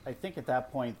 I think at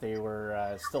that point they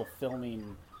were still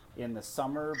filming in the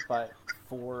summer, but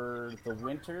for the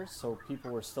winter, so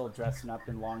people were still dressing up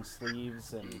in long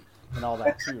sleeves and all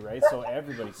that too, right? So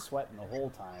everybody's sweating the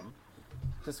whole time.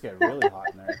 Just get really hot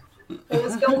in there. It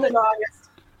was filmed in August.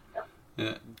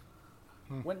 Yeah.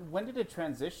 When did it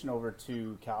transition over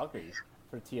to Calgary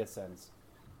for TSNs?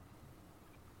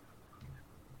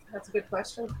 That's a good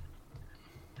question.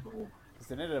 Because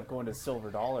it ended up going to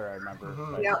Silver Dollar, I remember.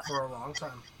 For a long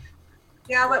time.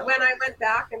 Yeah, when I went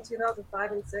back in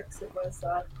 2005 and 6, it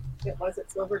was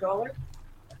at Silver Dollar.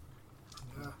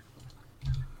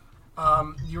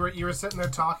 Yeah. You were sitting there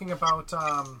talking about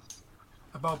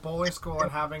bowling school and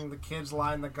having the kids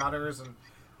line the gutters and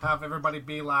have everybody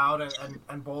be loud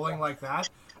and bowling like that.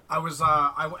 I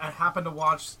happened to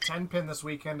watch 10-pin this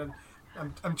weekend, and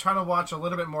I'm trying to watch a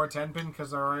little bit more 10-pin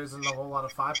because there isn't a whole lot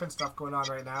of 5-pin stuff going on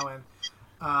right now, and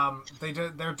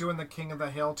they're doing the King of the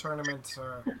Hill tournament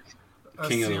or a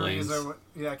King series of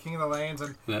the Lanes. King of the Lanes,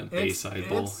 and That Bayside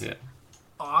Bowl,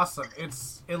 awesome.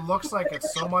 It looks like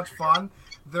it's so much fun.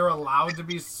 They're allowed to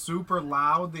be super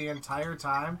loud the entire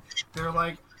time. They're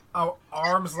like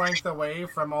arm's length away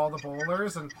from all the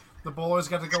bowlers, and the bowlers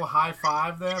get to go high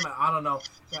five them. I don't know.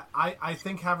 I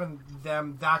think having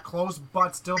them that close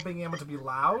but still being able to be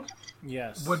loud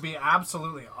would be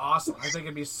absolutely awesome. I think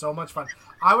it'd be so much fun.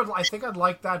 I think I'd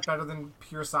like that better than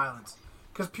pure silence,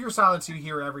 because pure silence you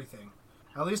hear everything.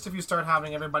 At least if you start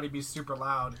having everybody be super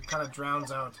loud, it kind of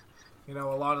drowns out, a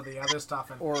lot of the other stuff.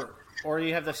 And or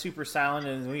you have the super silent,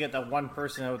 and we get that one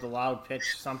person with a loud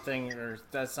pitch something or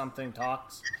does something,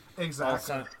 talks.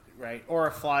 Exactly. Right, or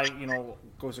a fly,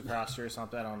 goes across you or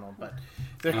something. I don't know, but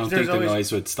I don't think the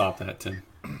noise would stop that, Tim.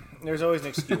 There's always an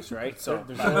excuse, right? So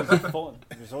there's always a phone.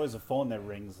 There's always a phone that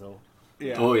rings, though.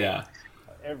 Yeah. Oh yeah.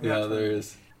 There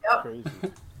is. Yep. Crazy.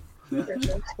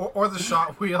 Or the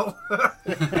shot wheel.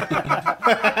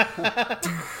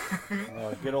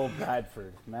 Good old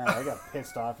Bradford. Man, I got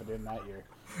pissed off at him that year.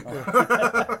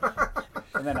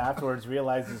 And then afterwards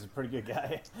realized he's a pretty good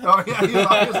guy. Oh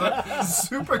yeah, he's a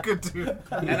super good dude.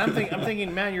 And I'm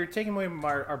thinking, man, you're taking away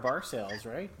our bar sales,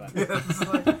 right? But,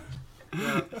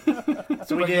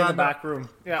 So we did in the back room.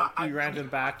 Yeah, we ran to the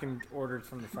back and ordered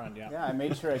from the front. Yeah. Yeah, I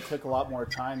made sure I took a lot more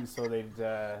time so they'd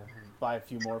buy a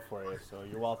few more for you, so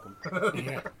you're welcome.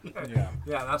 Yeah.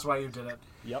 Yeah, that's why you did it.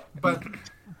 Yep.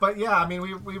 But yeah, I mean,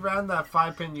 we ran that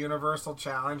 5-pin Universal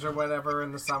Challenge or whatever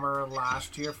in the summer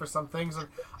last year for some things, and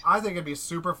I think it'd be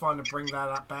super fun to bring that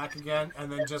up back again, and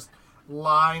then just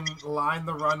line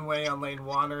the runway on lane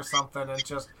 1 or something, and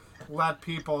just let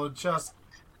people just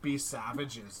be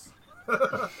savages.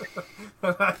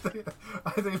 I think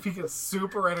it'd be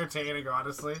super entertaining,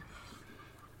 honestly.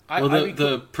 Well,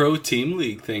 the Pro Team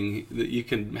League thing, that you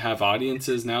can have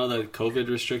audiences now that COVID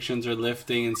restrictions are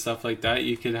lifting and stuff like that.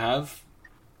 You can have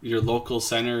your local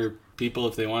center people,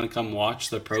 if they want to come watch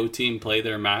the pro team play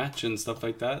their match and stuff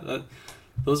like that.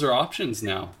 Those are options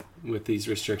now with these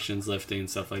restrictions lifting and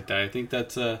stuff like that. I think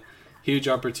that's huge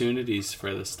opportunities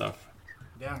for this stuff.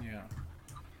 Yeah.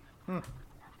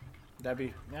 That'd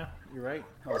be, you're right.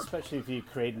 Well, especially if you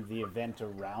created the event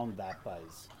around that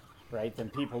buzz, right? Then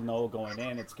people know going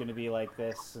in it's going to be like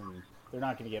this, and they're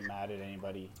not going to get mad at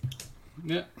anybody.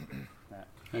 Yeah,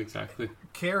 exactly.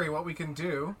 Carrie, what we can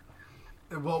do,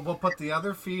 we'll put the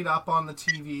other feed up on the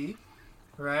TV,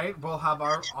 right? We'll have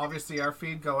our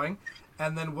feed going,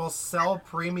 and then we'll sell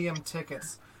premium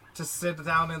tickets to sit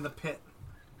down in the pit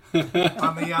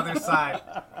on the other side.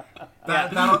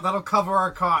 That'll cover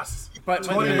our costs. But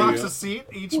 $20 a seat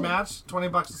each match.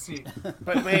 $20 a seat.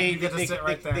 But wait, You get to sit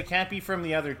right there. They can't be from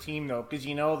the other team though, because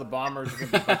you know the Bombers are going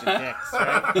to be a bunch of dicks,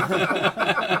 right?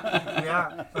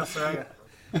 Yeah, that's right.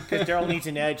 Because Daryl needs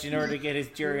an edge in order to get his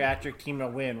geriatric team to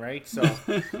win, right? So,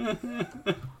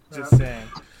 just saying.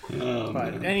 Oh,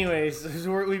 But man. anyways,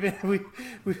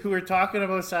 we were talking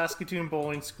about Saskatoon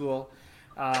Bowling School.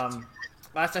 I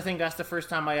think that's the first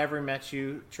time I ever met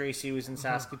you. Tracy was in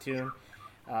Saskatoon.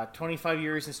 25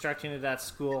 years instructing at that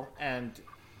school, and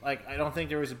like I don't think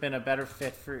there was been a better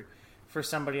fit for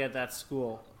somebody at that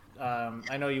school.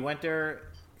 I know you went there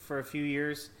for a few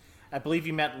years. I believe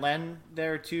you met Len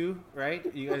there too, right?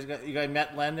 You guys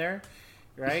met Len there,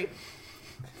 right?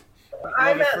 I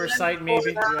Love at met first Len sight,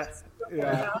 maybe. before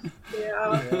Yeah.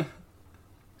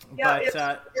 Yeah,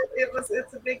 But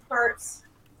it's a big part.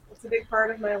 It's a big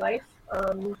part of my life.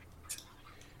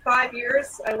 5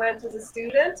 years I went as a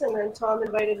student, and then Tom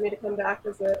invited me to come back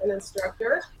as an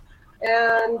instructor.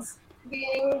 And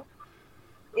being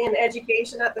in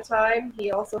education at the time, he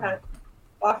also had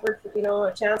offered,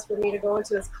 a chance for me to go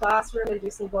into his classroom and do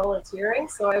some volunteering.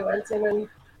 So I went in and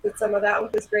did some of that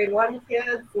with his grade 1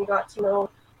 kids and got to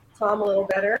know Tom a little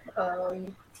better.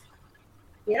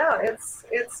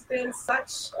 It's been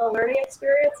such a learning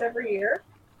experience every year,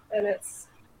 and it's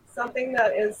something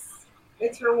that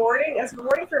it's rewarding, as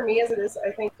rewarding for me as it is, I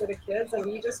think, for the kids.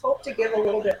 And you just hope to give a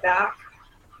little bit back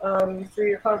through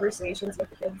your conversations with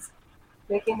the kids,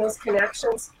 making those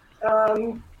connections.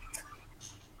 And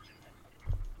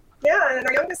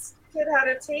our youngest kid had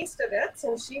a taste of it,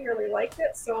 and she really liked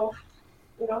it. So,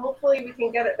 hopefully we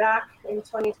can get it back in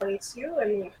 2022,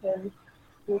 and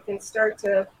we can start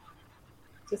to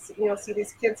see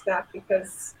these kids back,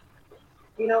 because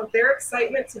their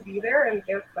excitement to be there and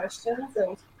their questions,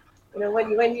 and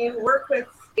when you work with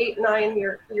 8,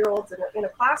 9-year-olds in a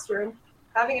classroom,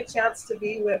 having a chance to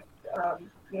be with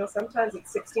sometimes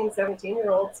it's 16,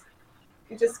 17-year-olds,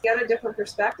 you just get a different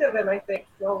perspective. And I think,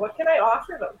 what can I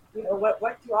offer them?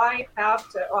 What do I have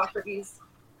to offer these?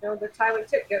 The Tyler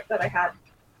Tickett that I had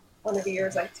one of the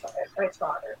years I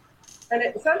taught her. And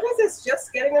sometimes it's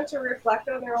just getting them to reflect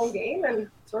on their own game and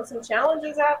throw some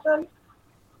challenges at them.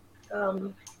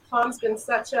 Tom's been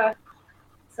such a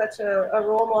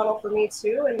role model for me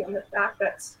too, and the fact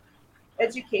that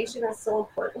education is so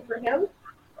important for him,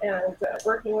 and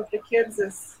working with the kids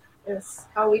is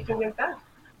how we can give back.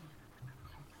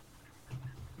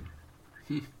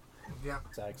 Yeah,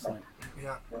 It's excellent.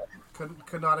 yeah.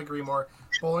 Could not agree more.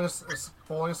 Bowling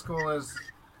school is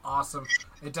awesome.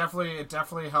 It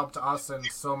definitely helped us in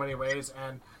so many ways,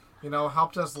 and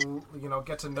helped us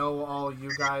get to know all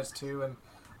you guys too. And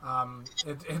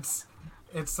it's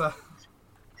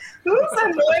Who's the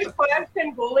annoying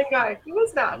 5-pin bowling guy? Who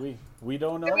is that? We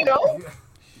don't know. Do we know?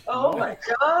 Oh my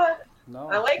god! No,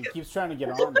 I like he it. keeps trying to get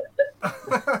on.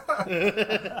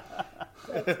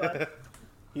 That's fun.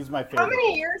 He's my favorite. How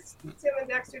many years, Tim and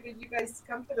Dexter, did you guys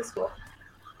come to the school?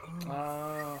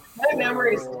 My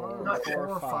memories. Not 4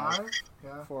 or 5.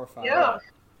 Yeah, 4 or 5. Yeah.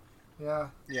 yeah.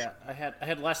 Yeah, I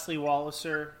had Leslie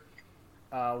Walliser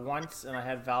once, and I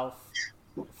had Val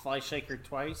Fleischhaker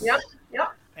twice. Yep.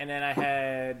 And then I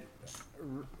had,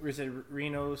 is it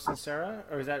Reno Sincera?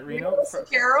 Or is that Reno?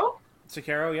 Carol.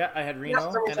 Sakaro, yeah. I had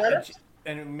Reno. from And, Canada.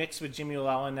 and mixed with Jimmy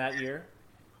Llewellyn that year.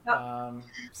 Yep.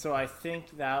 So I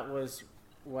think that was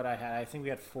what I had. I think we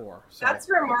had 4. So. That's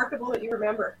remarkable that you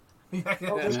remember. Yeah,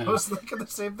 Yeah. I was thinking the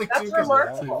same thing That's too. 'cause-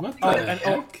 remarkable. What the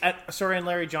Oh, heck? sorry, and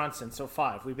Larry Johnson. So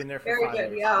 5. We've been there for Very 5 good,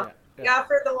 years. yeah. Yeah,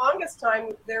 for the longest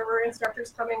time, there were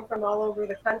instructors coming from all over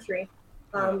the country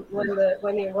when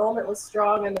the enrollment was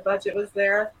strong and the budget was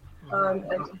there. And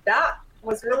that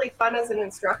was really fun as an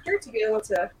instructor to be able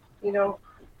to,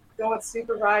 go and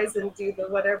supervise and do the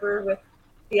whatever with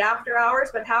the after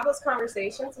hours, but have those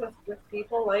conversations with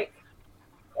people like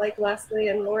Leslie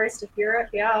and Lori Stafuric.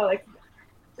 Yeah, like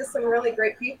just some really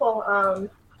great people.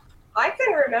 I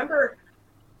can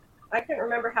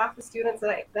remember half the students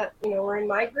that were in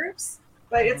my groups,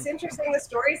 but it's interesting the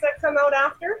stories that come out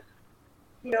after.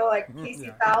 Like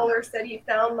Casey Fowler said he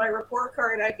found my report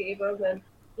card I gave him, and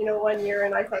 1 year,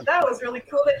 and I thought that was really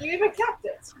cool that you even kept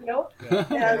it. And,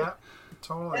 Yeah,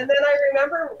 totally. and then I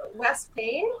remember Wes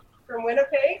Payne from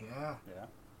Winnipeg, Yeah.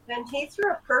 and he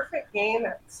threw a perfect game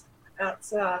at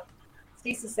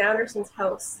Stacey Sanderson's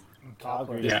house.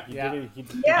 Calgary. Yeah. He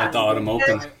did Yeah. At the Autumn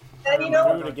Open. And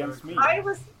root against me. I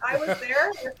was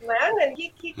there with Len, and he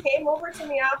came over to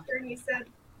me after, and he said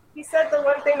the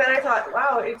one thing that I thought,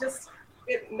 wow,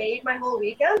 it made my whole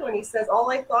weekend when he says, all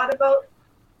I thought about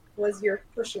was your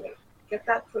pushing me. Get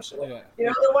that pushing me. Yeah.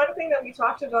 The one thing that we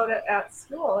talked about at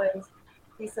school, and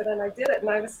he said, and I did it, and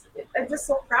I'm just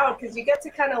so proud because you get to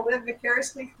kind of live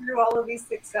vicariously through all of these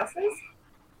successes,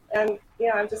 and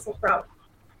yeah, I'm just so proud.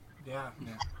 Yeah.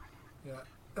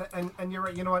 And you're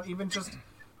right. You know what? Even just,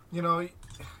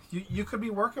 you could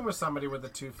be working with somebody with a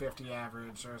 250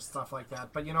 average or stuff like that,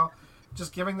 but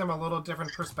just giving them a little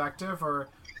different perspective or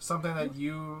something that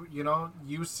you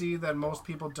see that most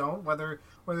people don't, whether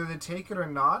they take it or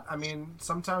not. I mean,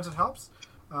 sometimes it helps.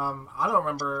 I don't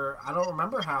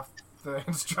remember half the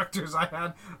instructors I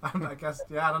had. I guess,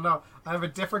 I don't know. I have a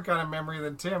different kind of memory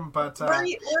than Tim, but Were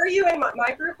you in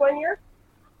my group 1 year?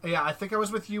 yeah, I think I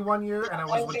was with you 1 year, and I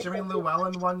was with Okay. Jimmy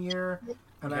Llewellyn 1 year,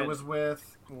 and I Okay. was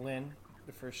with. Lynn,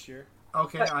 the first year.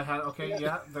 Okay,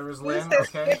 there was He Lynn. says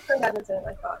Okay, kid from Edmonton,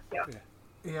 I thought. Yeah.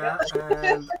 yeah,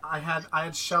 and I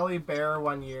had Shelley Bear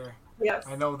 1 year. Yes.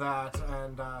 I know that,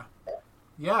 and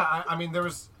I mean there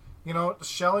was,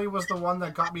 Shelley was the one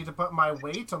that got me to put my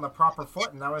weight on the proper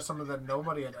foot, and that was something that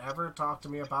nobody had ever talked to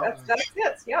me about. That's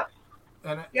it. Yeah.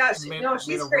 And it Yeah, made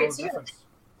she's a great world of too. difference.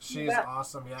 She's Yeah.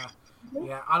 awesome. Yeah. Mhm.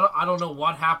 Yeah, I don't know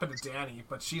what happened to Danny,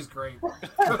 but she's great.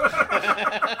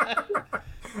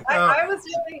 I was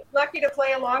really lucky to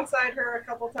play alongside her a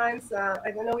couple times.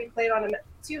 I know we played on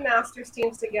 2 Masters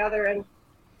teams together, and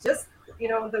just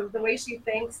the way she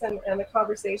thinks and the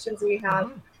conversations we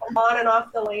had on and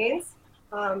off the lanes.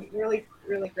 Really,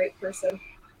 really great person.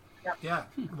 Yeah,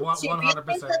 She beat me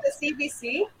 100%. for the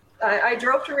CBC. I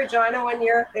drove to Regina 1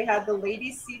 year. They had the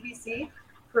ladies CBC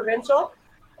provincial,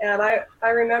 and I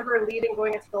remember leading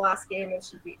going into the last game, and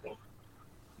she beat me.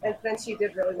 And then she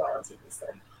did really well on TV. So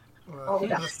all the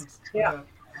best. Yeah.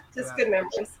 Just Yeah. good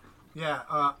memories.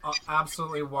 Yeah,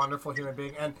 absolutely wonderful human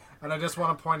being, and I just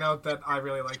want to point out that I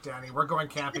really like Danny. We're going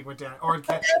camping with Danny, or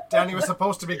Danny was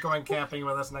supposed to be going camping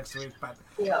with us next week, but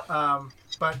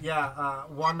Yeah.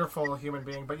 wonderful human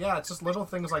being. But yeah, it's just little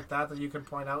things like that you can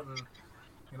point out, and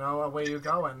away you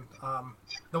go. And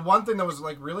the one thing that was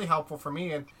like really helpful for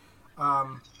me, and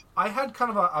I had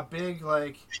kind of a big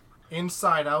like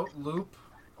inside out loop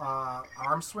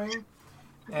arm swing.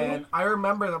 And I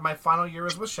remember that my final year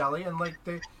was with Shelley, and like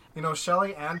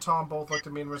Shelley and Tom both looked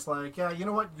at me and was like, "Yeah, you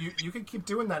know what? You can keep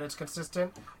doing that. It's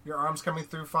consistent. Your arm's coming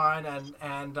through fine,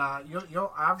 and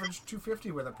you'll average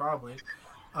 250 with it probably."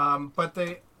 But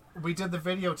we did the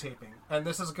videotaping, and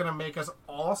this is gonna make us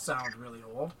all sound really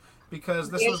old because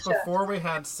this was VHS. before we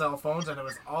had cell phones, and it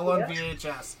was all on Yeah.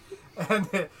 VHS. And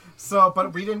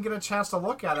but we didn't get a chance to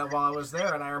look at it while I was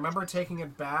there, and I remember taking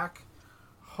it back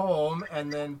home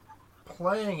and then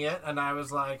playing it, and I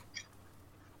was like,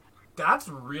 that's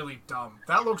really dumb.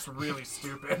 That looks really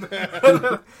stupid.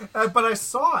 But I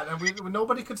saw it, and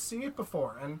nobody could see it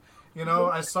before, and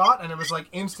I saw it, and it was like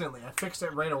instantly I fixed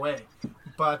it right away.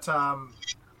 But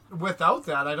without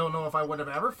that, I don't know if I would have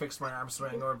ever fixed my arm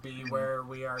swing or be where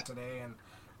we are today. And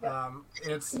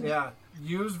it's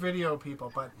use video,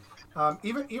 people. But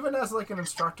even as like an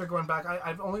instructor going back,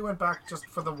 I've only went back just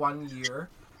for the 1 year.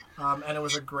 And it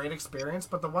was a great experience,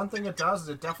 but the one thing it does is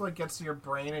it definitely gets your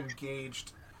brain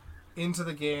engaged into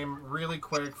the game really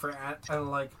quick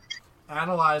and like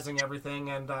analyzing everything.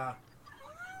 And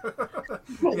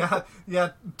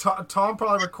Tom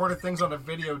probably recorded things on a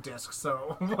video disc,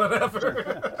 so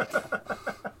whatever.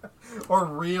 Or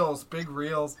reels, big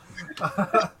reels.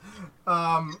 But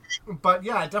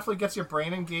yeah, it definitely gets your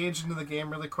brain engaged into the game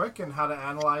really quick and how to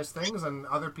analyze things and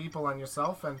other people and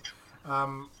yourself. And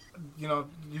You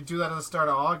do that at the start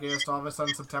of August. All of a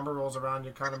sudden, September rolls around.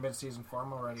 You're kind of mid-season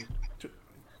form already.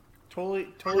 Totally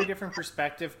different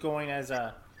perspective going as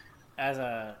a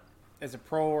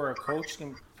pro or a coach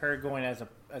compared going as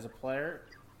a player.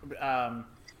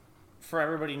 For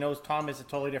everybody knows Tom is a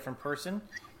totally different person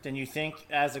than you think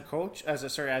as a coach, as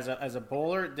a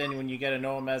bowler. Than when you get to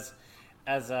know him as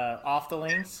off the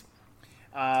lanes.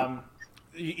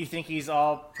 You think he's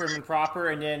all prim and proper,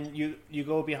 and then you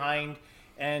go behind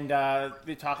and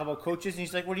they talk about coaches, and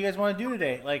he's like, "What do you guys want to do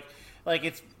today?" Like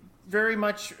it's very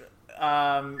much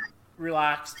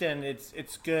relaxed, and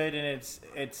it's good, and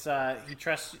it's he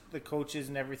trusts the coaches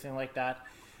and everything like that.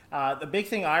 The big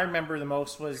thing I remember the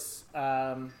most was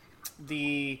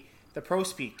the pro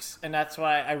speaks, and that's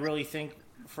why I really think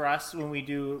for us when we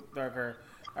do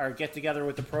our get together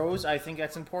with the pros, I think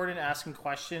that's important, asking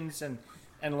questions and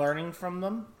learning from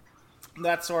them.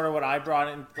 That's sort of what I brought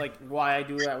in, like why I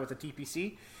do that with the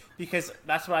TPC, because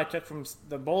that's what I took from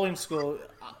the bowling school.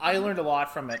 I learned a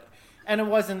lot from it. And it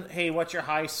wasn't, hey, what's your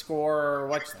high score or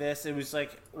what's this? It was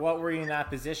like, what were you in that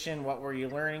position? What were you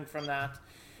learning from that?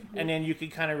 And then you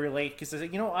could kind of relate, because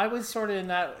I was sort of in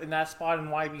that spot in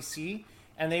YBC,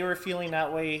 and they were feeling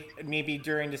that way maybe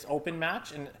during this open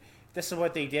match, and this is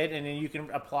what they did, and then you can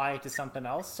apply it to something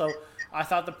else. So I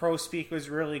thought the pro speak was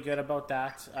really good about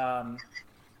that.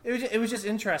 It was just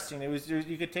interesting.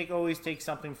 You could always take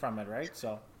something from it, right?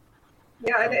 So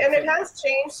yeah, and it has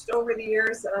changed over the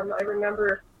years. I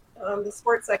remember the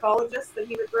sports psychologist that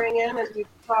he would bring in and do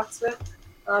talks with.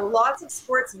 Lots of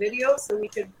sports videos, so we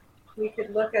could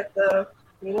look at the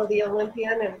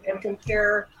Olympian and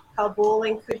compare how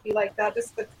bowling could be like that.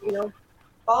 Just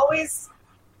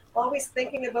always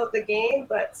thinking about the game,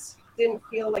 but didn't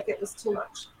feel like it was too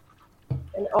much.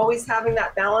 And always having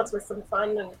that balance with some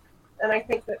fun, and I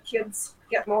think that kids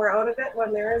get more out of it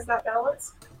when there is that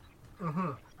balance.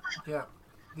 Mm-hmm. Yeah.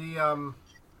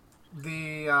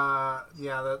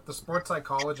 The sports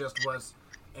psychologist was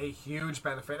a huge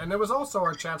benefit, and it was also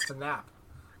our chance to nap.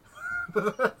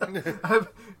 It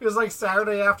was like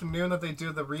Saturday afternoon that they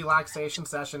do the relaxation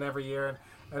session every year,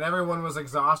 and everyone was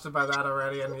exhausted by that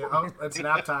already, and it's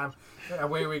nap time,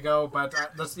 away we go. But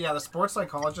the sports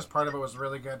psychologist part of it was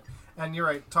really good, and you're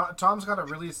right, Tom's got it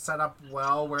really set up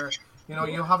well, where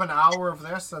you'll have an hour of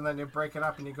this, and then you break it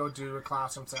up and you go do a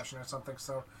classroom session or something.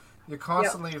 So you're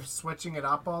constantly switching it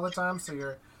up all the time, so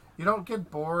you don't get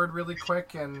bored really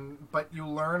quick, but you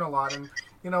learn a lot. And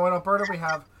in Alberta we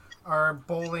have our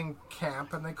bowling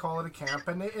camp, and they call it a camp,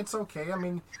 and it's okay. I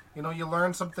mean, you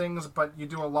learn some things, but you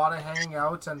do a lot of hanging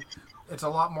out, and it's a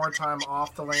lot more time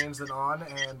off the lanes than on,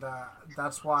 and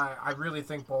that's why I really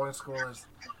think bowling school is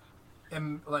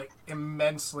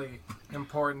immensely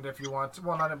important if you want to.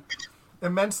 Well, not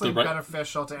immensely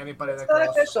beneficial to anybody that goes.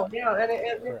 Beneficial, yeah. And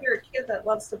if you're a kid that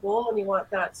loves to bowl and you want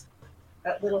that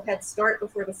little head start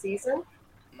before the season,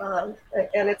 and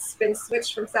it's been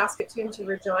switched from Saskatoon to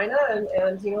Regina, and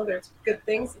there's good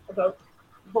things about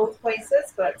both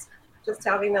places, but just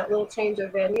having that little change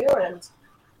of venue, and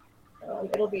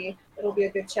it'll be a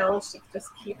good challenge to just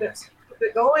keep it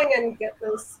going and get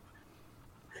those.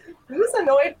 Who's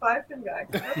annoyed Five-Pin guy?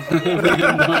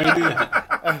 No idea.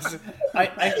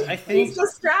 I think he's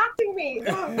distracting me.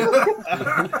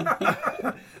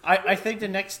 I think the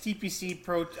next TPC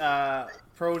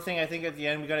pro thing, I think at the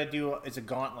end we got to do is a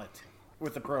gauntlet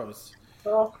with the pros.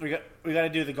 Oh. We got to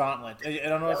do the gauntlet. I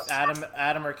don't know if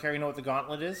Adam or Carrie know what the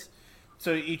gauntlet is.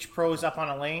 So each pro's up on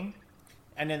a lane,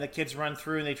 and then the kids run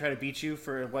through and they try to beat you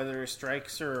for whether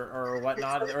strikes or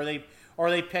whatnot, or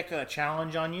they pick a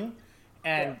challenge on you,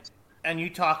 and you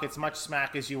talk as much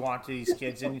smack as you want to these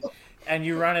kids, and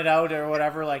you run it out or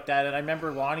whatever like that. And I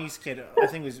remember Lonnie's kid, I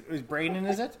think it was Braden,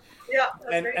 is it? Yeah.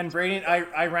 And Braden,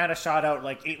 I ran a shot out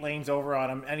like 8 lanes over on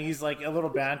him, and he's like a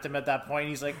little bantam at that point.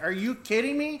 He's like, "Are you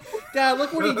kidding me, Dad?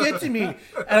 Look what he did to me!" And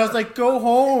I was like, "Go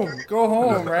home,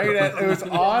 right?" And it was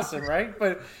awesome, right?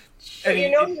 But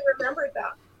he remembered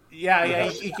that. Yeah,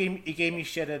 he gave me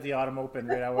shit at the Autumn Open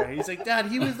right away. He's like, "Dad,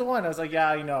 he was the one." I was like, "Yeah,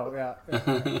 I know, yeah."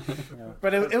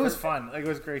 But it was fun. Like, it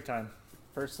was a great time.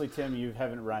 Firstly, Tim, you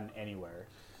haven't run anywhere.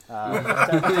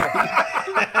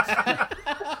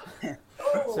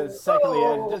 So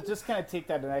secondly, just kind of take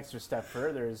that an extra step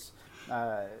further is,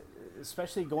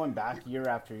 especially going back year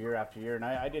after year after year, and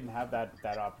I didn't have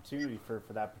that opportunity for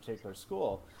that particular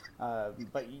school.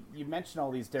 But you mentioned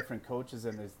all these different coaches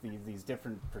and these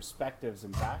different perspectives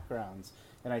and backgrounds,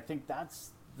 and I think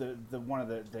that's the one of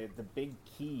the big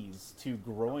keys to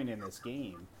growing in this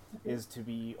game is to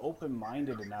be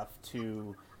open-minded enough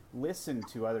to listen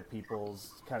to other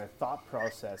people's kind of thought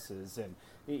processes, and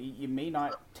you may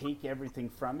not take everything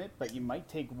from it, but you might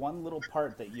take one little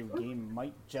part that your game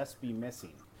might just be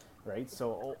missing, right?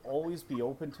 So always be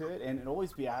open to it, and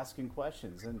always be asking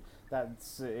questions. And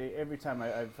that's every time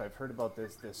I've heard about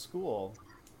this school,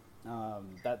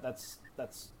 that's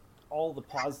all the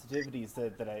positivities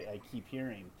that I keep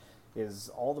hearing. Is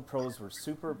all the pros were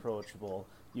super approachable.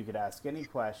 You could ask any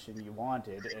question you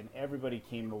wanted, and everybody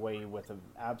came away with an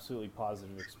absolutely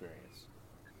positive experience.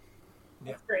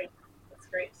 That's great. That's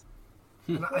great.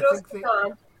 And I Kudos think to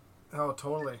Tom. oh,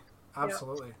 totally,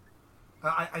 absolutely.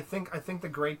 I think the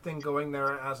great thing going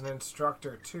there as an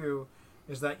instructor too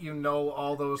is that you know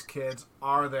all those kids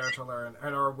are there to learn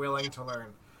and are willing to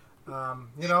learn.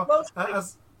 You know, Mostly.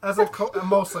 as a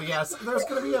mostly, yes. There's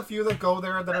going to be a few that go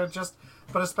there that are just,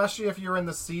 but especially if you're in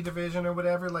the C division or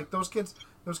whatever, like those kids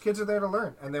are there to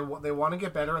learn, and they want to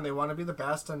get better, and they want to be the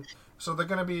best, and so they're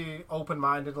going to be open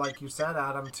minded, like you said,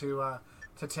 Adam, to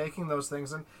taking those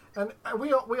things, and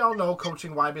we all know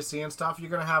coaching YBC and stuff. You're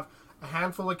going to have a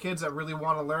handful of kids that really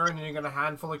want to learn, and you're going to have a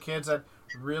handful of kids that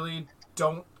really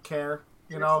don't care.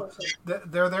 You know,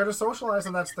 they're there to socialize,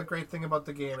 and that's the great thing about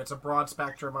the game. It's a broad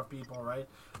spectrum of people, right?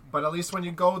 But at least when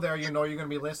you go there, you know you're going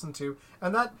to be listened to,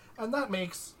 and that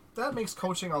makes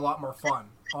coaching a lot more fun.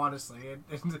 Honestly,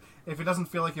 if it doesn't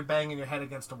feel like you're banging your head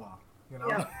against a wall, you know.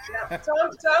 Yeah.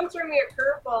 Tom threw me a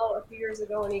curveball a few years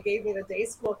ago, and he gave me the day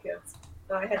school kids.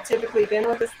 I had typically been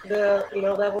with the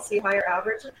level C higher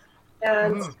average,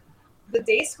 and the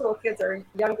day school kids are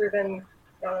younger than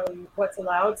what's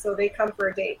allowed, so they come for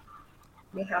a date.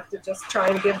 We have to just try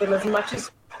and give them as much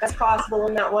as possible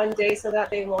in that one day, so that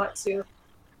they want to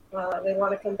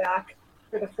come back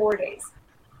for the 4 days.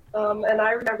 And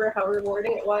I remember how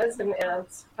rewarding it was, and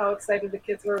how excited the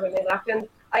kids were when they left. And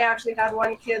I actually had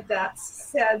one kid that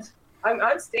said,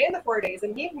 "I'm staying the 4 days,"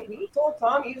 and he told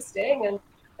Tom he was staying, and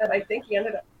I think he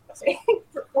ended up staying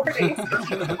for 4 days.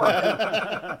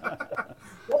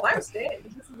 Well, I'm staying.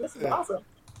 This is awesome.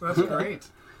 That's great.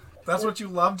 That's what you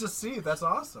love to see. That's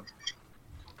awesome.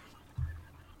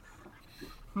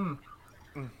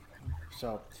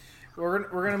 So we're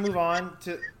gonna move on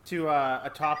to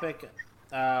a topic,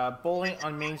 bowling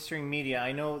on mainstream media.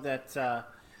 I know that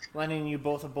Lennon and you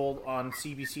both have bowled on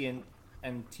CBC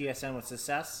and TSN with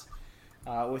success,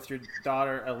 with your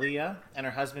daughter Aaliyah and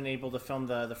her husband able to film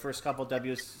the first couple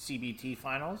WCBT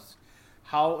finals.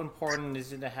 How important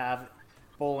is it to have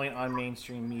bowling on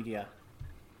mainstream media?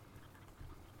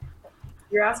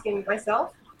 You're asking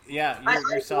myself? Yeah,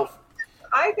 yourself.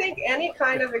 I think any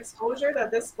kind of exposure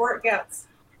that this sport gets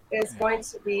is going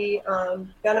to be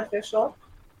beneficial.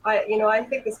 I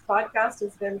think this podcast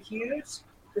has been huge,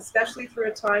 especially through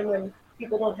a time when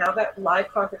people don't have that live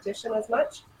competition as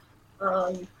much.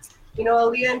 Aaliyah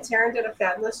and Taryn did a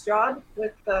fabulous job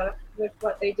with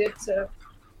what they did to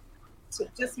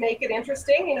just make it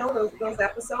interesting. Those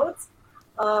episodes.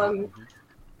 I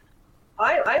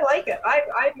like it.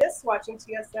 I miss watching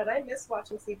TSN. I miss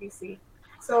watching CBC.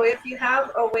 So if you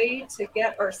have a way to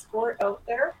get our sport out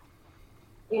there,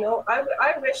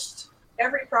 I wished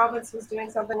every province was doing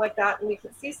something like that, and we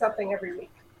could see something every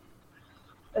week,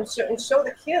 and show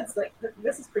the kids, like,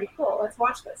 this is pretty cool. Let's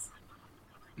watch this.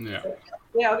 Yeah. So,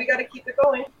 we got to keep it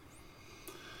going.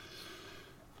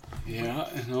 Yeah,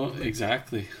 no,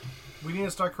 exactly. We need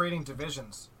to start creating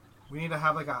divisions. We need to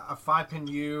have like a 5-pin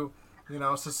U,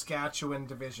 Saskatchewan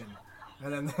division,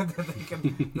 and then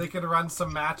they can run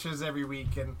some matches every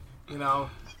week, and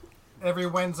every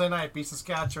Wednesday night be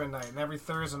Saskatchewan night, and every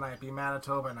Thursday night be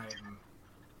Manitoba night. And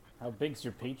how big's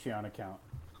your Patreon account?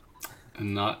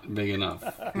 Not big enough.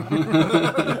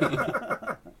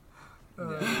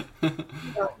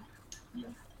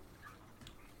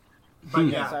 But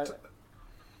yeah,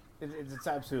 it's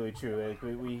absolutely true. Like,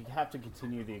 we have to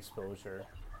continue the exposure.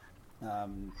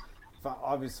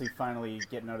 Obviously, finally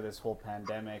getting out of this whole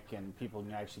pandemic and people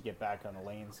can actually get back on the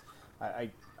lanes. I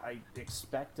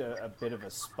expect a bit of a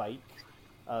spike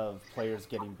of players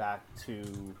getting back to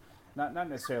not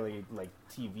necessarily like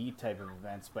TV type of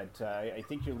events, but I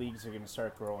think your leagues are going to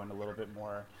start growing a little bit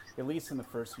more, at least in the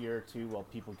first year or two, while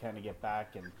people kind of get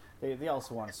back. And they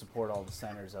also want to support all the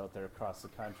centers out there across the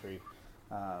country.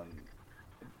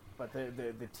 But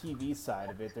the TV side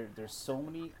of it, there's so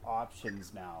many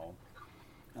options now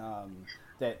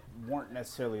that weren't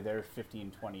necessarily there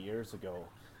 15, 20 years ago.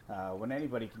 When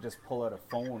anybody can just pull out a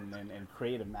phone and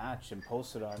create a match and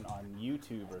post it on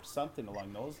YouTube or something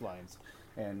along those lines.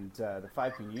 And the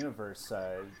 5-Pin Universe,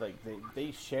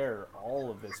 they share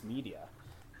all of this media,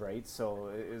 right? So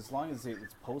as long as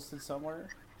it's posted somewhere,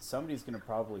 somebody's going to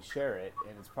probably share it,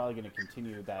 and it's probably going to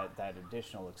continue that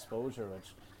additional exposure,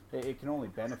 which it can only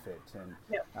benefit. And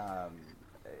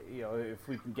you know, if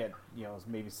we can get, you know,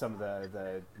 maybe some of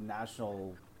the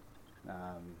national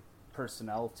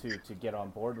personnel to get on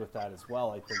board with that as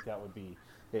well, I think that would be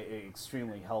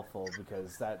extremely helpful,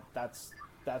 because that's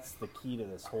the key to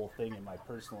this whole thing, in my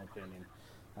personal opinion.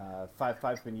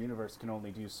 Five Pin Universe can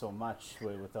only do so much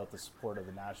without the support of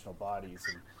the national bodies,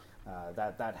 and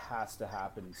that has to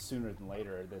happen sooner than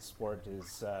later. This sport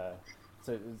is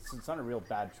it's on a real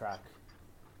bad track.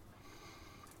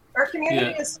 Our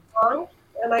community is strong,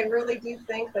 and I really do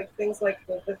think like things like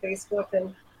the Facebook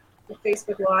and the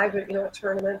Facebook Live, you know,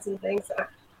 tournaments and things.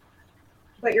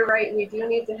 But you're right, we do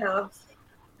need to have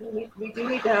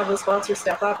the sponsors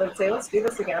step up and say, let's do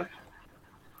this again.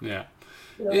 Yeah.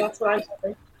 You know, that's what I'm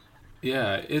hoping.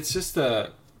 Yeah, it's just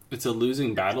it's a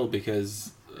losing battle,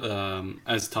 because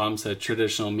as Tom said,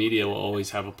 traditional media will always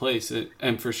have a place,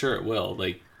 and for sure it will.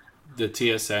 Like the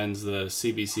TSNs, the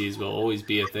CBCs will always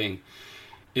be a thing.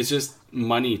 It's just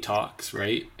money talks,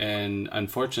 right? And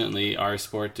unfortunately, our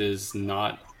sport is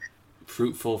not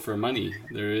fruitful for money.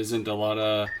 There isn't a lot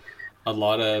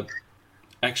of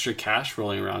extra cash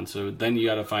rolling around. So then you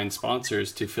got to find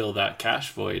sponsors to fill that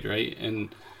cash void, right?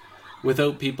 And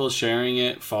without people sharing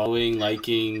it, following,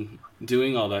 liking,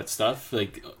 doing all that stuff,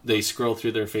 like they scroll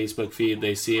through their Facebook feed,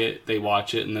 they see it, they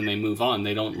watch it, and then they move on.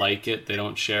 They don't like it, they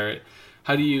don't share it.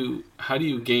 How do you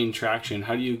gain traction?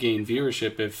 How do you gain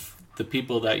viewership if the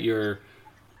people that you're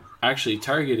actually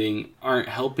targeting aren't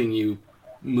helping you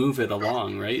move it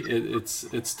along, right?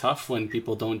 It's tough when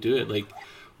people don't do it. Like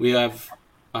we have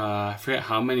I forget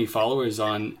how many followers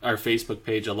on our Facebook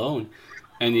page alone,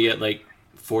 and you get like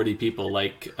 40 people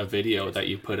like a video that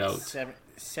you put out.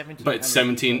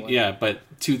 17 yeah, but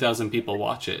 2,000 people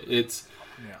watch it. It's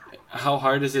how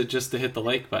hard is it just to hit the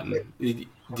like button?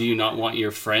 Do you not want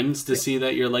your friends to see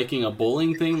that you're liking a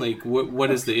bowling thing? Like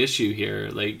what is the issue here?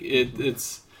 Like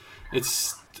it's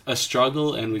a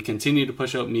struggle, and we continue to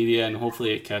push out media, and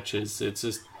hopefully it catches. It's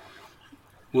just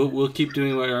we'll keep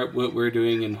doing what we're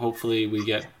doing, and hopefully we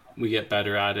get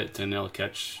better at it, and it'll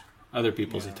catch other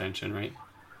people's attention, right?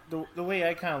 The way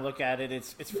I kind of look at it,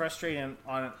 it's frustrating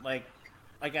on, like,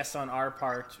 I guess on our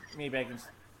part. Maybe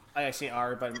I say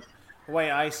our, but the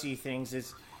way I see things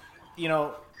is, you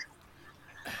know,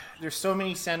 there's so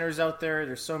many centers out there.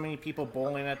 There's so many people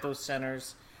bowling at those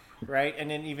centers, right? And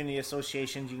then even the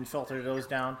associations, you can filter those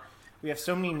down. We have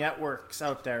so many networks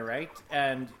out there, right?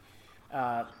 And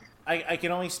I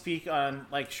can only speak on,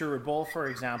 like, Sherwood Bowl, for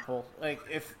example. Like,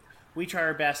 if we try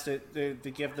our best to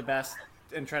give the best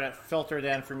and try to filter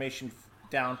the information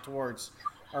down towards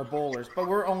our bowlers, but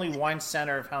we're only one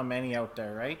center of how many out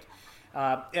there, right?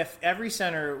 If every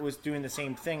center was doing the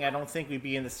same thing, I don't think we'd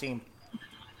be in the same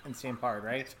part,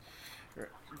 right?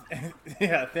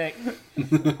 Yeah, thank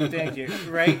you.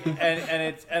 Right,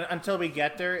 and until we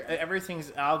get there,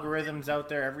 everything's algorithms out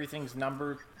there, everything's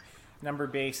number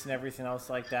based and everything else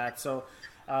like that. So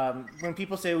when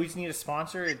people say we just need a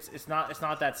sponsor, it's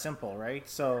not that simple, right?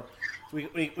 So we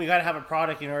got to have a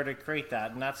product in order to create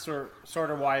that, and that's sort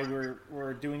of why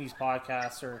we're doing these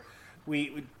podcasts, or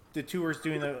the tour's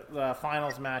doing the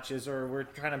finals matches, or we're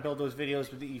trying to build those videos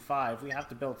with the E5. We have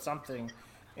to build something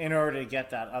in order to get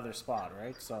that other spot,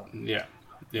 right? So yeah,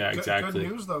 exactly.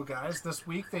 Good news though, guys. This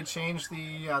week they changed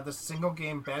the single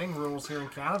game betting rules here in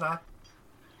Canada.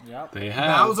 Yep. They have.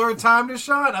 Now's our time to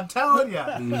shine. I'm telling you.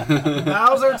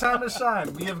 Now's our time to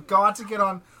shine. We have got to get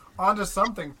onto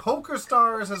something.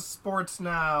 PokerStars has sports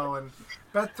now, and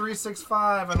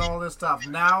Bet365 and all this stuff.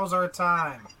 Now's our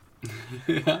time.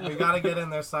 We got to get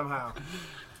in there somehow.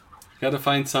 Got to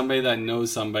find somebody that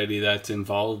knows somebody that's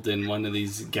involved in one of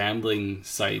these gambling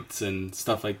sites and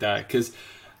stuff like that. Because,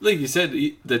 like you said,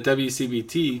 the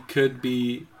WCBT could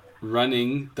be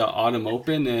running the Autumn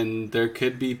Open, and there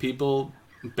could be people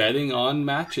betting on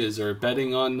matches or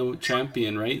betting on the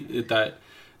champion, right? That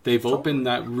they've opened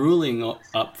that ruling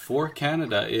up for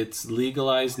Canada. It's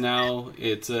legalized now.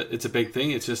 It's a big thing.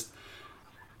 It's just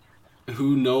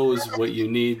who knows what you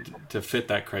need to fit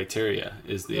that criteria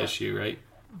is the issue, right?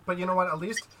 But you know what? At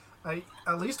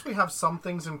least we have some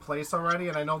things in place already.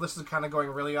 And I know this is kind of going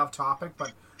really off topic,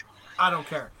 but I don't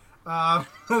care.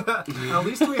 At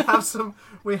least we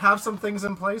have some things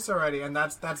in place already, and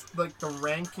that's like the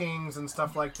rankings and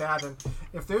stuff like that. And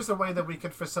if there's a way that we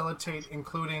could facilitate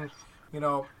including, you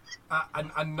know,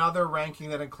 another ranking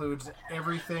that includes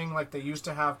everything like they used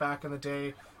to have back in the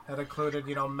day, that included,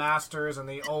 you know, Masters and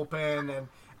the Open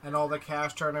and all the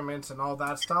cash tournaments and all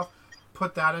that stuff,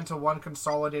 put that into one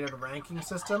consolidated ranking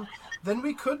system, then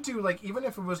we could do, like, even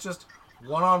if it was just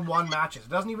one-on-one matches. It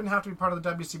doesn't even have to be part of the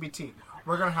WCBT.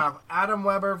 We're going to have Adam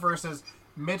Weber versus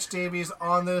Mitch Davies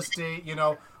on this date, you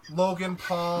know, Logan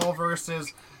Paul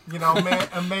versus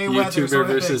Mayweather YouTuber sort of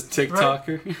versus thing,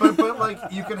 TikToker. right? But like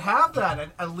you can have that,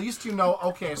 and at least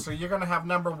okay, so you're gonna have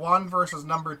number 1 versus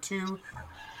number 2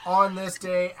 on this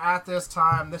day at this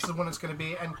time. This is when it's gonna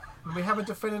be, and we have a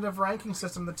definitive ranking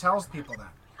system that tells people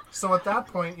that. So at that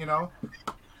point,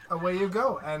 away you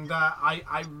go. And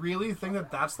I really think that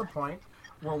that's the point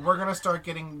where we're gonna start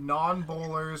getting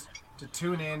non-bowlers to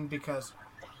tune in, because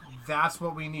that's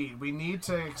what we need. We need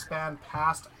to expand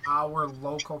past our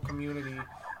local community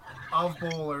of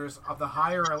bowlers, of the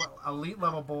higher elite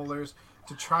level bowlers,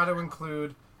 to try to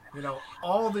include,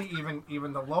 all the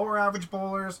even the lower average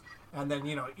bowlers, and then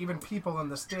even people in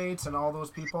the States and all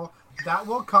those people. That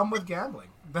will come with gambling.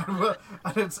 That will,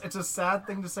 and it's a sad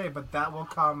thing to say, but that will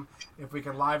come if we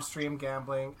can live stream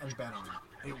gambling and bet on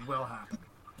it. It will happen.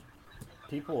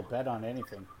 People will bet on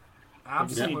anything.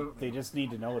 Absolutely. They just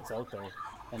need to know it's out there.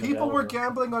 And People were available.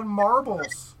 gambling on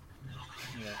marbles,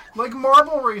 like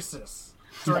marble races.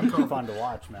 During COVID. Fun to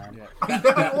watch, man.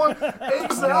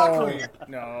 Exactly.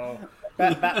 No.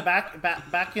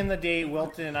 Back in the day,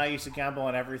 Wilton and I used to gamble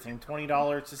on everything.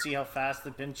 $20 to see how fast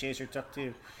the pin chaser took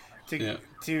to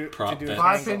do Prop it. bet.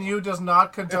 5PNU does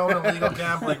not condone illegal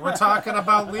gambling. We're talking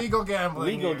about legal gambling.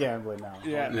 Legal here. gambling now.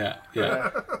 Yeah.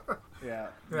 Yeah.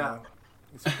 No,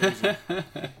 it's crazy.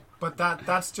 But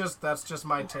that's just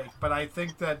my take. But I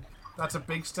think that's a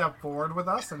big step forward with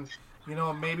us, and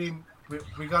maybe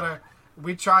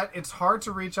we try. It's hard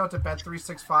to reach out to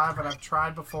Bet365, and I've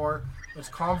tried before. It's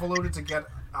convoluted to get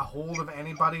a hold of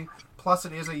anybody. Plus,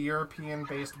 it is a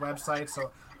European-based website,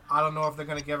 so I don't know if they're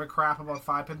going to give a crap about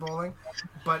 5-pin bowling.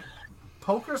 But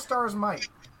PokerStars might.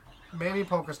 Maybe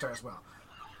PokerStars will.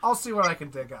 I'll see what I can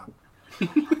dig up.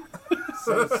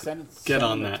 Get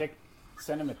on that.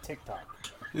 Send him a TikTok.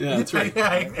 Yeah, that's right.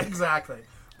 Yeah, exactly.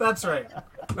 That's right.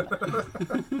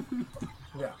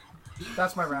 Yeah,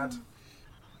 that's my rant.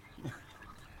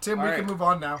 Tim, All we right. can move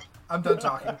on now. I'm done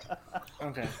talking.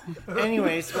 Okay.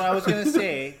 Anyways, what I was gonna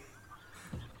say,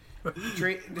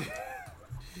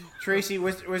 Tracy,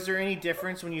 was there any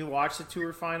difference when you watched the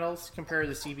tour finals compared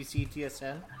to the CBC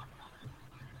TSN?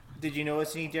 Did you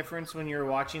notice any difference when you were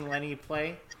watching Lenny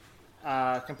play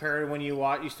compared to when you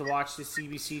used to watch the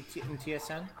CBC and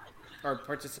TSN or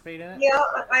participate in it? Yeah,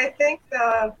 I think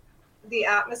the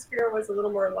atmosphere was a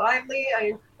little more lively.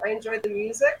 I enjoyed the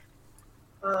music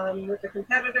with the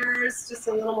competitors, just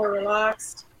a little more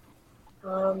relaxed.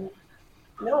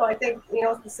 No, I think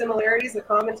the similarities. The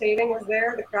commentating was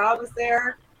there, the crowd was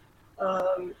there.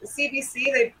 The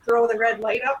CBC, they throw the red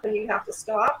light up and you have to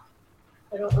stop.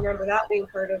 I don't remember that being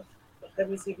part of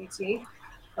WCBT.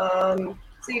 So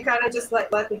you kind of just let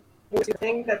them do the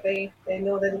thing that they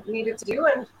know they needed to do,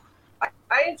 and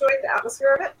I enjoyed the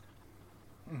atmosphere of it.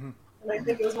 Mm-hmm. And I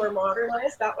think it was more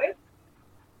modernized that way.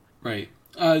 Right.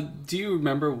 Do you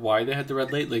remember why they had the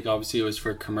red light? Like, obviously it was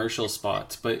for commercial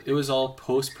spots, but it was all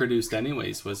post-produced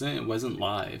anyways, wasn't it? It wasn't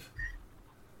live.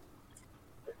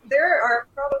 There are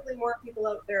probably more people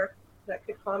out there that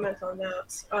could comment on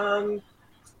that.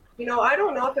 I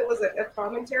don't know if it was a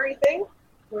commentary thing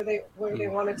where they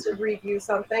wanted to review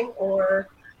something, or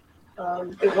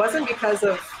it wasn't because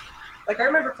of, like, I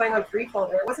remember playing on Freefall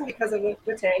there. It wasn't because of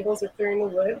the tangles or clearing the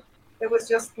wood. It was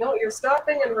just, no, you're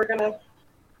stopping and we're going to,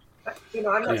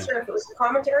 I'm not sure if it was the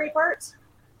commentary part.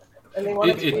 And they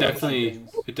wanted It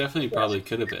definitely probably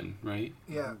could have been, right?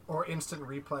 Yeah, or instant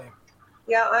replay.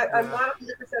 Yeah, I'm not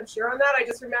 100% sure on that. I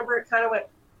just remember it kind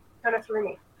of threw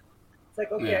me. It's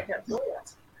like, okay, I can't do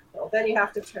that. Well, then you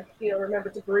have to, remember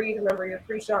to breathe, remember your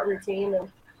pre-shot routine,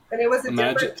 and it was a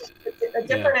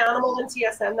different animal than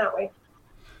TSN that way.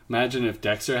 Imagine if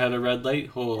Dexter had a red light.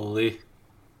 Holy.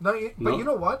 No, but you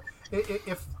know what?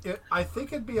 If I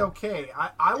think it'd be okay.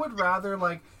 I would rather,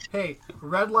 like, hey,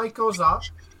 red light goes up.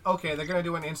 Okay, they're gonna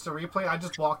do an instant replay. I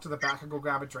just walk to the back and go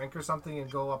grab a drink or something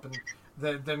and go up and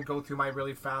then go through my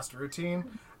really fast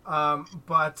routine.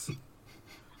 But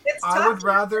I would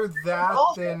rather that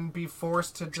than be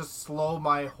forced to just slow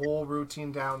my whole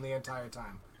routine down the entire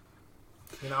time.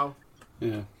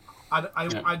 Yeah.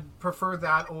 I'd prefer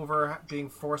that over being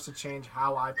forced to change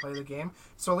how I play the game.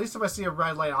 So at least if I see a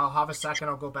red light, I'll have a second,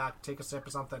 I'll go back, take a sip or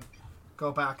something,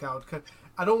 go back out. 'Cause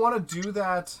I don't want to do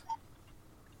that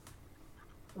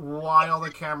while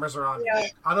the cameras are on. Yeah.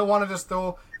 I don't want to just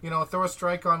throw a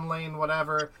strike on lane,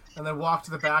 whatever, and then walk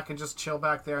to the back and just chill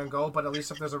back there and go. But at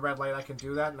least if there's a red light, I can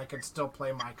do that and I can still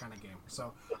play my kind of game.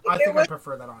 So I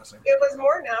prefer that, honestly. It was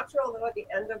more natural though at the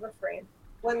end of a frame.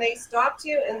 When they stopped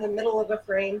you in the middle of a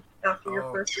frame after your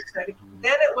first excited,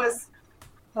 then it was,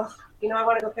 I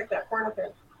want to go pick that corner pin,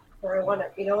 or I want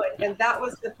to, and that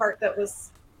was the part that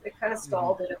was, it kind of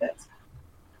stalled it a bit.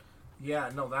 Yeah,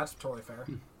 no, that's totally fair.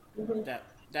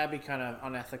 That'd be kind of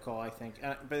unethical, I think.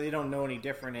 But they don't know any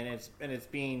different, and it's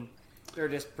being they're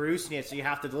just producing it, so you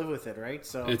have to live with it, right?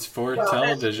 So It's for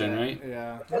television, right?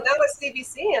 yeah. And that was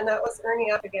CBC, and that was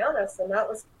Ernie Apiganis, and that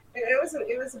was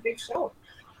it was a big show.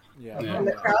 Yeah. And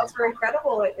the crowds were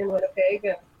incredible in Winnipeg,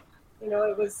 and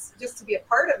it was just to be a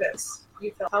part of it.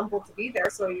 You felt humbled to be there,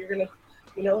 so you're gonna,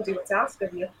 do what's asked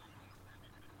of you.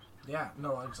 Yeah,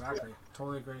 no, exactly.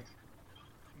 Totally agree.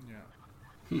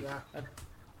 Yeah. Yeah.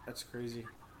 That's crazy.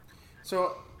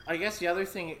 So I guess the other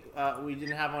thing we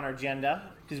didn't have on our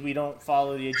agenda, because we don't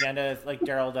follow the agenda like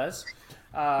Daryl does,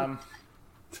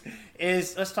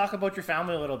 is let's talk about your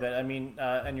family a little bit. I mean,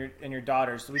 and your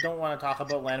daughters. So we don't want to talk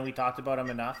about Len. We talked about him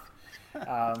enough.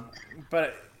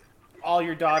 But all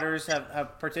your daughters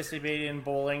have participated in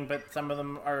bowling, but some of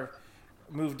them are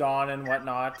moved on and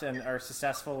whatnot, and are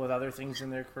successful with other things in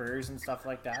their careers and stuff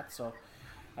like that. So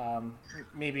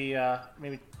maybe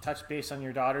touch base on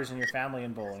your daughters and your family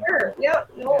in bowling. Sure. Yeah.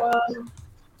 No.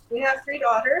 We have 3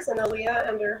 daughters, and Aaliyah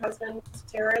and her husband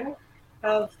Taryn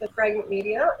have the Fragment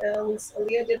Media, and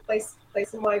Aaliyah did place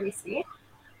in YBC,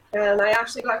 and I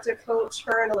actually got to coach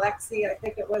her and Alexi. I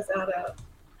think it was at a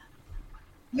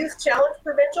Youth Challenge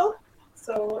Provincial.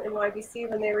 So in YBC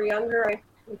when they were younger,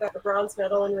 we got the bronze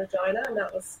medal in Regina, and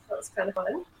that was kind of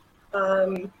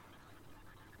fun.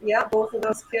 Yeah, both of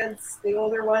those kids, the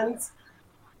older ones,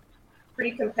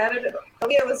 pretty competitive.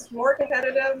 Aaliyah was more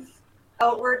competitive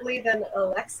outwardly than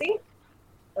Alexi,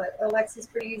 but Alexi's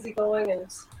pretty easygoing,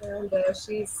 and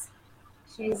she's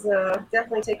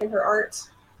definitely taken her art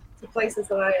to places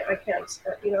that I can't.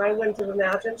 I wouldn't have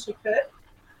imagined she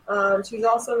could. She's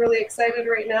also really excited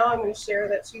right now. I'm going to share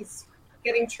that she's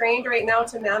getting trained right now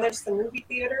to manage some movie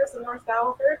theaters in North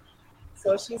Battleford.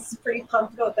 So she's pretty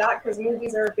pumped about that, because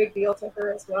movies are a big deal to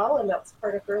her as well, and that's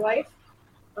part of her life.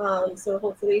 So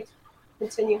hopefully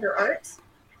continue her art.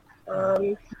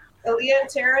 Aaliyah and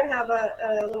Taryn have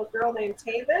a little girl named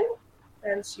Taven,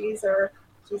 and she's our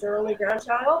only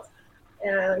grandchild.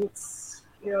 And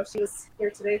she was here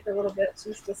today for a little bit.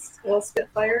 She's just a little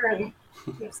spitfire and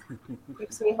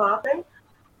keeps me hopping.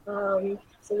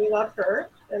 So we love her.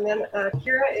 And then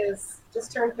Kira is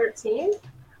just turned 13,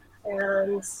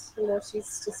 and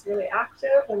she's just really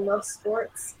active and loves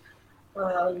sports.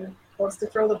 Wants to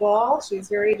throw the ball. She's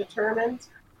very determined.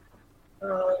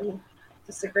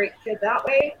 Just a great kid that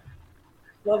way.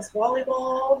 Loves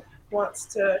volleyball. Wants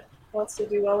to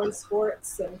do well in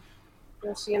sports, and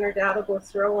she and her dad will go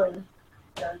throw, and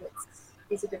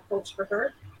he's a good coach for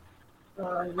her.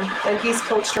 And he's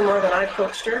coached her more than I've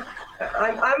coached her.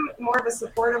 I'm more of a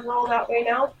supportive role that way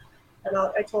now, and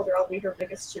I told her I'll be her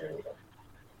biggest cheerleader.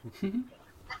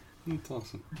 That's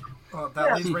awesome. Well,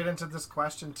 that leads right into this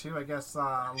question too. I guess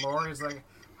Lori's like,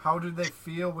 how did they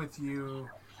feel with you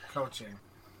coaching?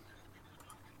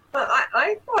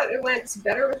 I thought it went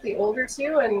better with the older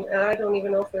two, and I don't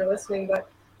even know if they're listening, but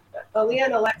Aaliyah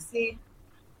and Alexi,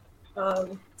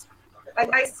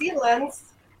 I see Len's,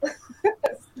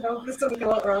 no, this doesn't come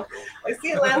out wrong. I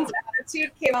see Len's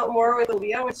attitude came out more with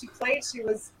Aaliyah. When she played, she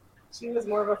was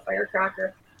more of a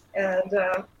firecracker, and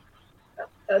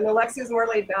Alexi was more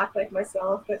laid back like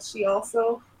myself, but she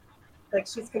also,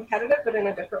 she's competitive, but in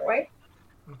a different way.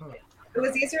 Mm-hmm. It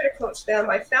was easier to coach them.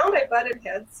 I found I butted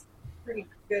heads pretty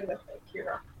good with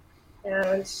Kira,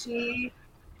 and she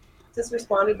just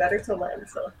responded better to Len.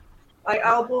 So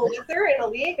I'll bowl with her in a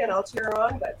league, and I'll cheer her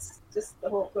on, but just the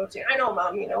whole coaching. I know,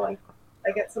 Mom, and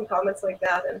I get some comments like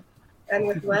that, and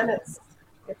with Len, it's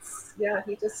he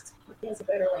has a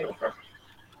better way with her.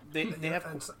 They have.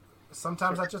 And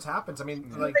sometimes that just happens. I mean,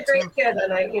 He's a great kid,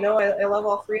 and I love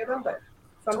all 3 of them, but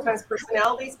sometimes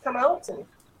personalities come out, and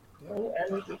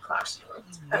we do clash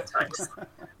at times.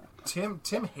 Tim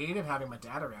hated having my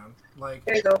dad around.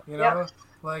 There you go.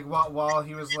 While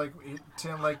he was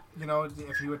Tim,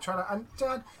 if he would try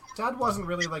to, Dad wasn't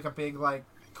really a big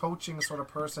coaching sort of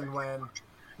person when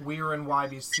we were in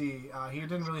YBC. He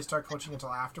didn't really start coaching until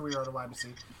after we were at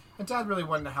YBC, and Dad really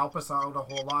wanted to help us out a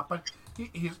whole lot. But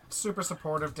he's super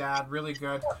supportive, Dad, really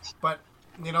good. But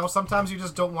sometimes you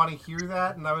just don't want to hear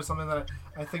that, and that was something that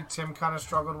I think Tim kind of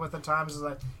struggled with at times, is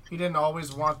that he didn't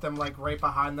always want them right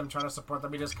behind them trying to support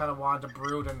them. He just kind of wanted to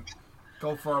brood and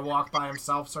go for a walk by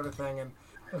himself sort of thing, and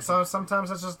so sometimes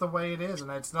that's just the way it is, and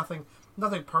it's nothing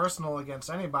personal against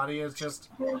anybody. It's just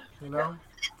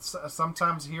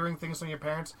sometimes hearing things from your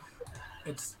parents,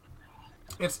 it's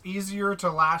easier to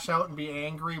lash out and be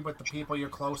angry with the people you're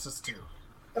closest to.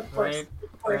 Of course, right?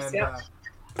 Of course, And, yeah.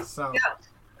 So. Yeah,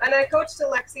 and I coached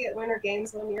Alexi at Winter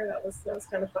Games one year. That was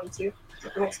kind of fun too,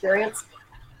 an experience.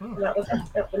 And that was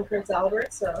up in Prince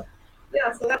Albert. So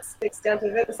yeah, so that's the extent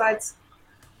of it. Besides,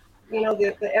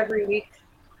 the every week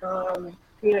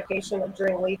communication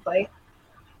during league play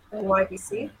and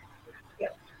YBC. Yeah.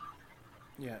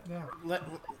 Yeah. Yeah.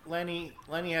 Lenny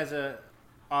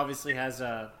obviously has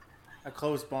a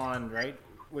close bond, right,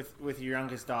 with your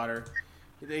youngest daughter.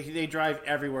 They drive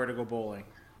everywhere to go bowling.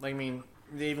 Like, I mean,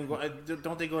 they even go.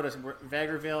 Don't they go to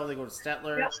Vagerville? They go to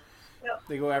Stettler. Yeah. Yeah.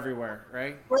 They go everywhere,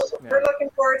 right? We're looking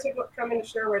forward to coming to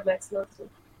Sherwood next month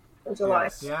in July.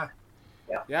 Yes. Yeah.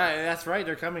 Yeah, that's right.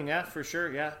 They're coming. Yeah, for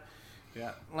sure. Yeah.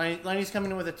 Yeah, Lenny's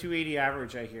coming in with a 280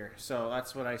 average, I hear. So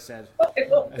that's what I said. I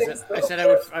said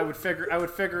I would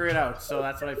figure it out. So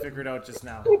that's what I figured out just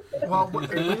now. Well, we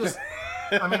just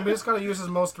got to use his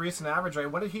most recent average, right?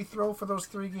 What did he throw for those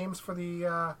 3 games for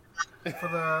the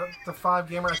 5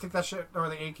 gamer? I think that should, or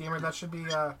the 8 gamer. That should be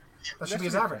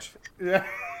his average. Yeah.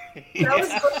 That was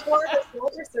before the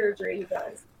shoulder surgery, you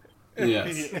guys.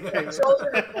 Yes.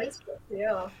 Shoulder replacement.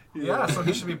 Yeah. Yeah, so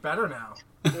he should be better now.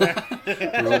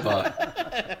 Robot.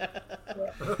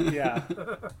 Yeah.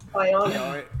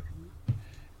 Bionic.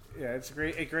 Yeah, it's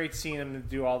great seeing him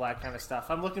do all that kind of stuff.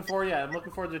 I'm looking forward to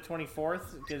the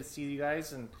 24th. Good to see you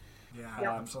guys, and Yeah,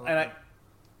 absolutely. and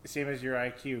same as your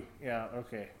IQ. Yeah,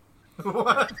 okay.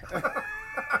 What?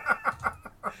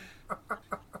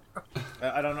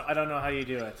 I don't know how you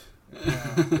do it.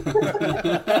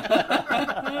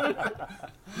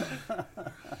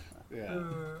 Yeah.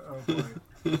 Oh boy.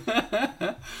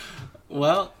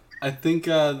 Well, I think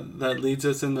that leads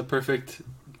us in the perfect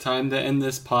time to end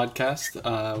this podcast.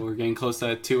 We're getting close to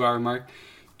that 2-hour mark.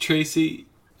 Tracy,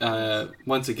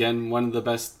 once again, one of the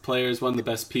best players, one of the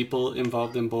best people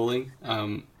involved in bowling.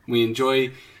 We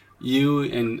enjoy you,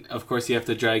 and of course you have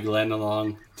to drag Len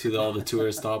along to all the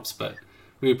tour stops, but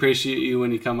we appreciate you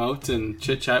when you come out and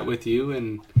chit-chat with you,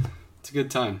 and it's a good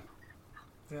time.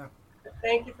 Yeah.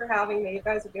 Thank you for having me. You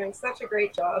guys are doing such a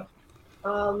great job.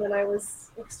 And I was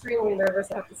extremely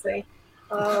nervous, I have to say.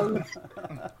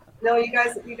 No, you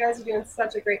guys are doing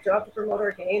such a great job to promote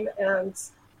our game, and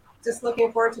just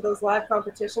looking forward to those live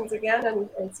competitions again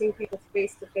and seeing people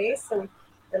face to face and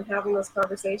having those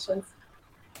conversations.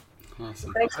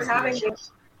 Awesome. Thanks for having me.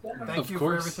 Yeah. Thank Of you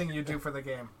course. for everything you do for the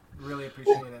game. Really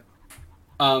appreciate it.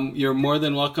 You're more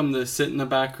than welcome to sit in the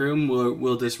back room.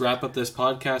 We'll just wrap up this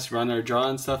podcast, run our draw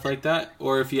and stuff like that.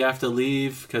 Or if you have to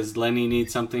leave because Lenny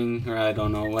needs something, or I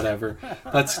don't know, whatever.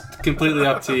 That's completely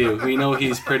up to you. We know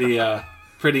he's pretty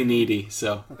needy,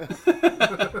 so.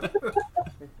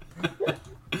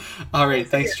 All right,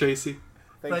 thanks, Tracy.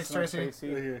 Thanks, so much,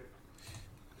 Tracy.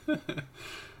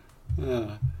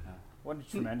 What a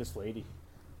tremendous lady.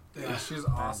 Yeah, she's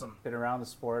awesome. Been around the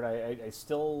sport. I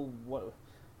still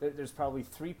there's probably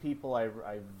 3 people I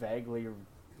vaguely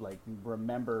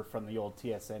remember from the old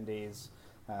TSN days,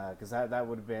 because that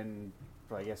would have been,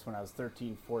 I guess, when I was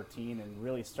 13, 14, and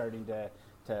really starting to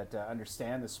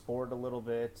understand the sport a little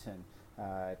bit. And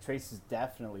Trace is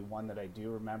definitely one that I do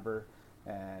remember,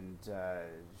 and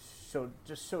showed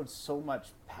so much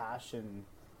passion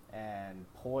and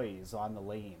poise on the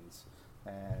lanes,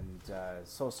 and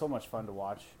so much fun to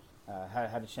watch.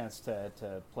 Had a chance to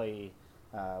play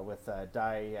with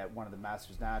Di at one of the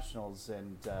Masters Nationals,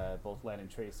 and both Len and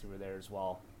Tracy were there as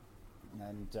well.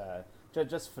 And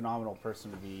just a phenomenal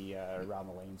person to be around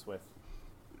the lanes with.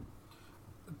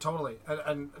 Totally.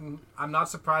 And I'm not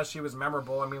surprised she was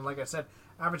memorable. I mean, like I said,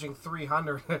 averaging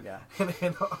 300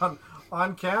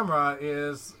 on camera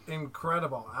is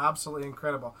incredible. Absolutely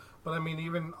incredible. But I mean,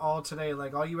 even all today,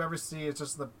 all you ever see is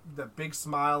just the big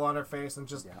smile on her face, and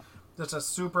just a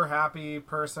super happy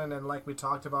person. And like we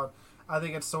talked about, I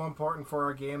think it's so important for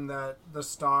our game that the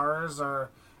stars are,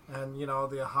 and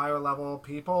the higher level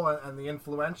people and the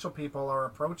influential people are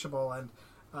approachable. And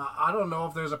I don't know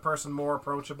if there's a person more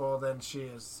approachable than she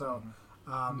is. So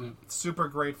super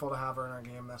grateful to have her in our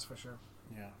game, that's for sure.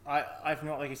 Yeah, I've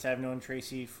known, like I said, I've known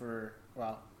Tracy for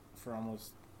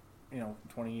almost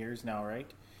 20 years now,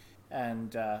 right?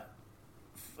 And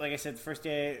like I said, the first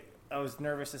day I was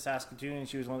nervous at Saskatoon, and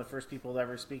she was one of the first people to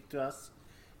ever speak to us.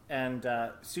 And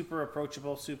super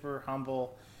approachable, super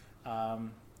humble.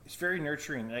 She's very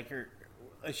nurturing.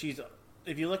 If you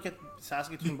look at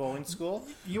Saskatoon Bowling School,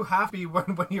 you have to be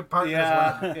when your partner's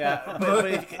yeah, yeah.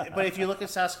 But if you look at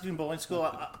Saskatoon Bowling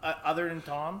School, other than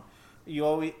Tom,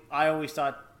 I always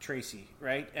thought Tracy,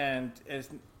 right? And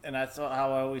that's how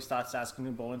I always thought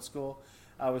Saskatoon Bowling School.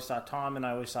 I always thought Tom, and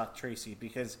I always thought Tracy,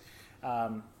 because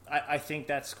I think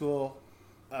that school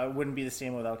wouldn't be the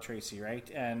same without Tracy, right?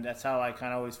 And that's how I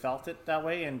kind of always felt it that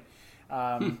way. And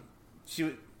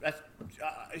she's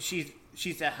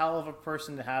a hell of a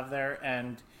person to have there,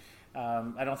 and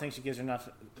I don't think she gives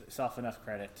herself enough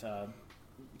credit.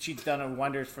 she's done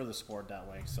wonders for the sport that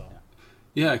way. So.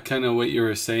 Yeah, kind of what you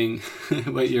were saying,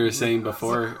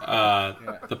 before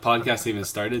the podcast even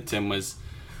started, Tim, was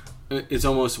it's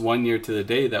almost 1 year to the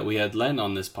day that we had Len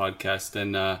on this podcast,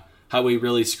 and how we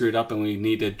really screwed up and we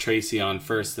needed Tracy on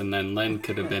first, and then Len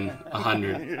could have been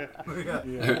 100,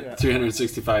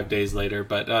 365 days later.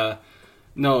 But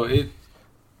no,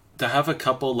 to have a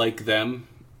couple like them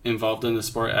involved in the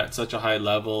sport at such a high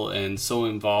level and so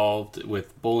involved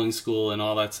with bowling school and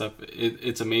all that stuff,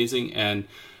 it's amazing, and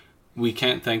we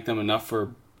can't thank them enough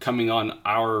for coming on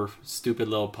our stupid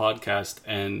little podcast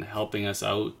and helping us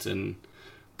out and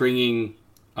bringing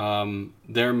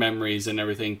their memories and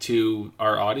everything to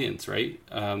our audience, right?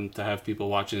 To have people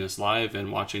watching us live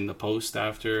and watching the post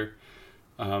after.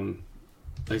 Like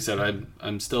I said,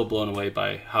 I'm still blown away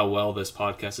by how well this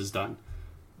podcast is done.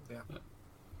 Yeah.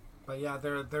 But yeah,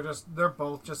 they're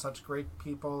both just such great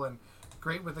people and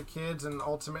great with the kids, and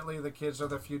ultimately the kids are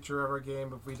the future of our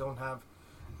game. If we don't have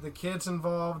the kids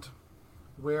involved,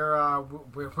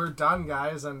 we're done,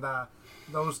 guys. And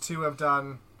those two have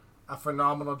done a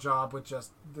phenomenal job with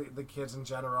just the kids in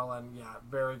general, and yeah,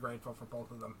 very grateful for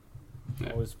both of them.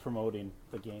 Yeah. Always promoting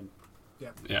the game.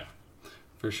 Yeah,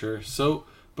 for sure. So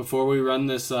before we run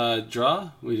this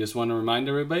draw, we just want to remind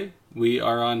everybody we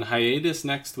are on hiatus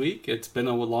next week. It's been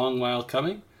a long while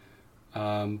coming,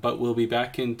 but we'll be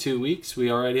back in 2 weeks. We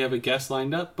already have a guest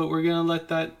lined up, but we're gonna let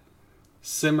that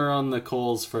simmer on the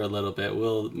coals for a little bit.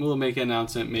 We'll make an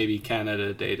announcement, maybe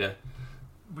Canada Day to.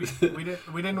 We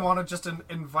didn't want to just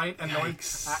invite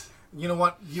you know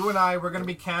what? You and I, we're going to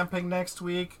be camping next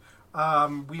week.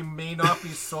 We may not be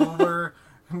sober.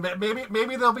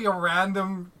 Maybe there'll be a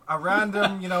random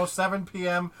 7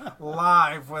 p.m.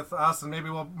 live with us, and maybe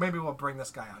we'll bring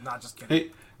this guy on. Not just kidding.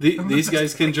 Hey, these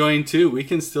guys can join too. We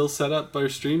can still set up our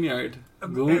StreamYard. It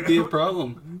won't be a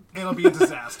problem. It'll be a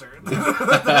disaster.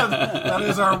 That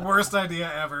is our worst idea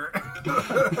ever.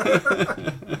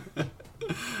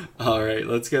 All right,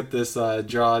 let's get this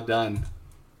draw done.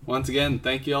 Once again,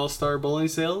 thank you, All Star Bowling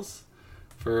Sales,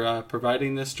 for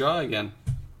providing this draw again.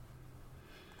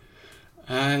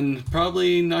 And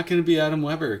probably not going to be Adam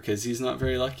Weber because he's not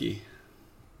very lucky.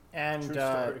 And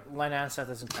Len Anseth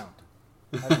doesn't count.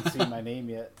 I haven't seen my name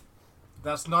yet.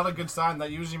 That's not a good sign.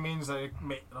 That usually means that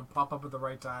it'll pop up at the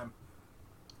right time.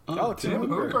 Oh, Tim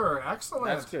Hooper. Excellent.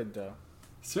 That's good, though.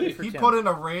 Sweet. He put in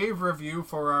a rave review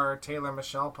for our Taylor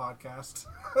Michelle podcast.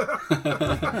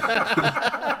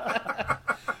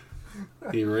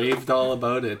 He raved all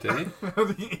about it, eh?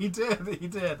 He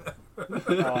did.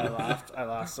 Oh, I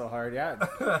laughed so hard, yeah.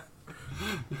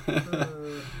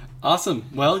 Awesome.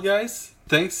 Well, guys,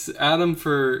 thanks, Adam,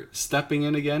 for stepping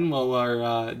in again while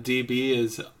our DB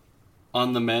is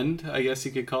on the mend, I guess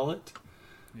you could call it.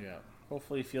 Yeah.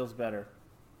 Hopefully he feels better.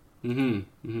 Agreed.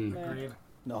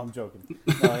 No, I'm joking.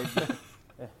 No,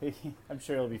 I'm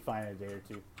sure he'll be fine in a day or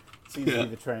two. Seems to be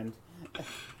the trend.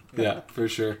 Yeah, for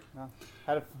sure. No,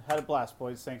 had a blast,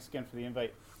 boys. Thanks again for the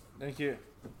invite. Thank you.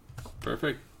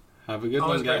 Perfect. Have a good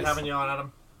Always one, guys. great having you on,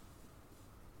 Adam.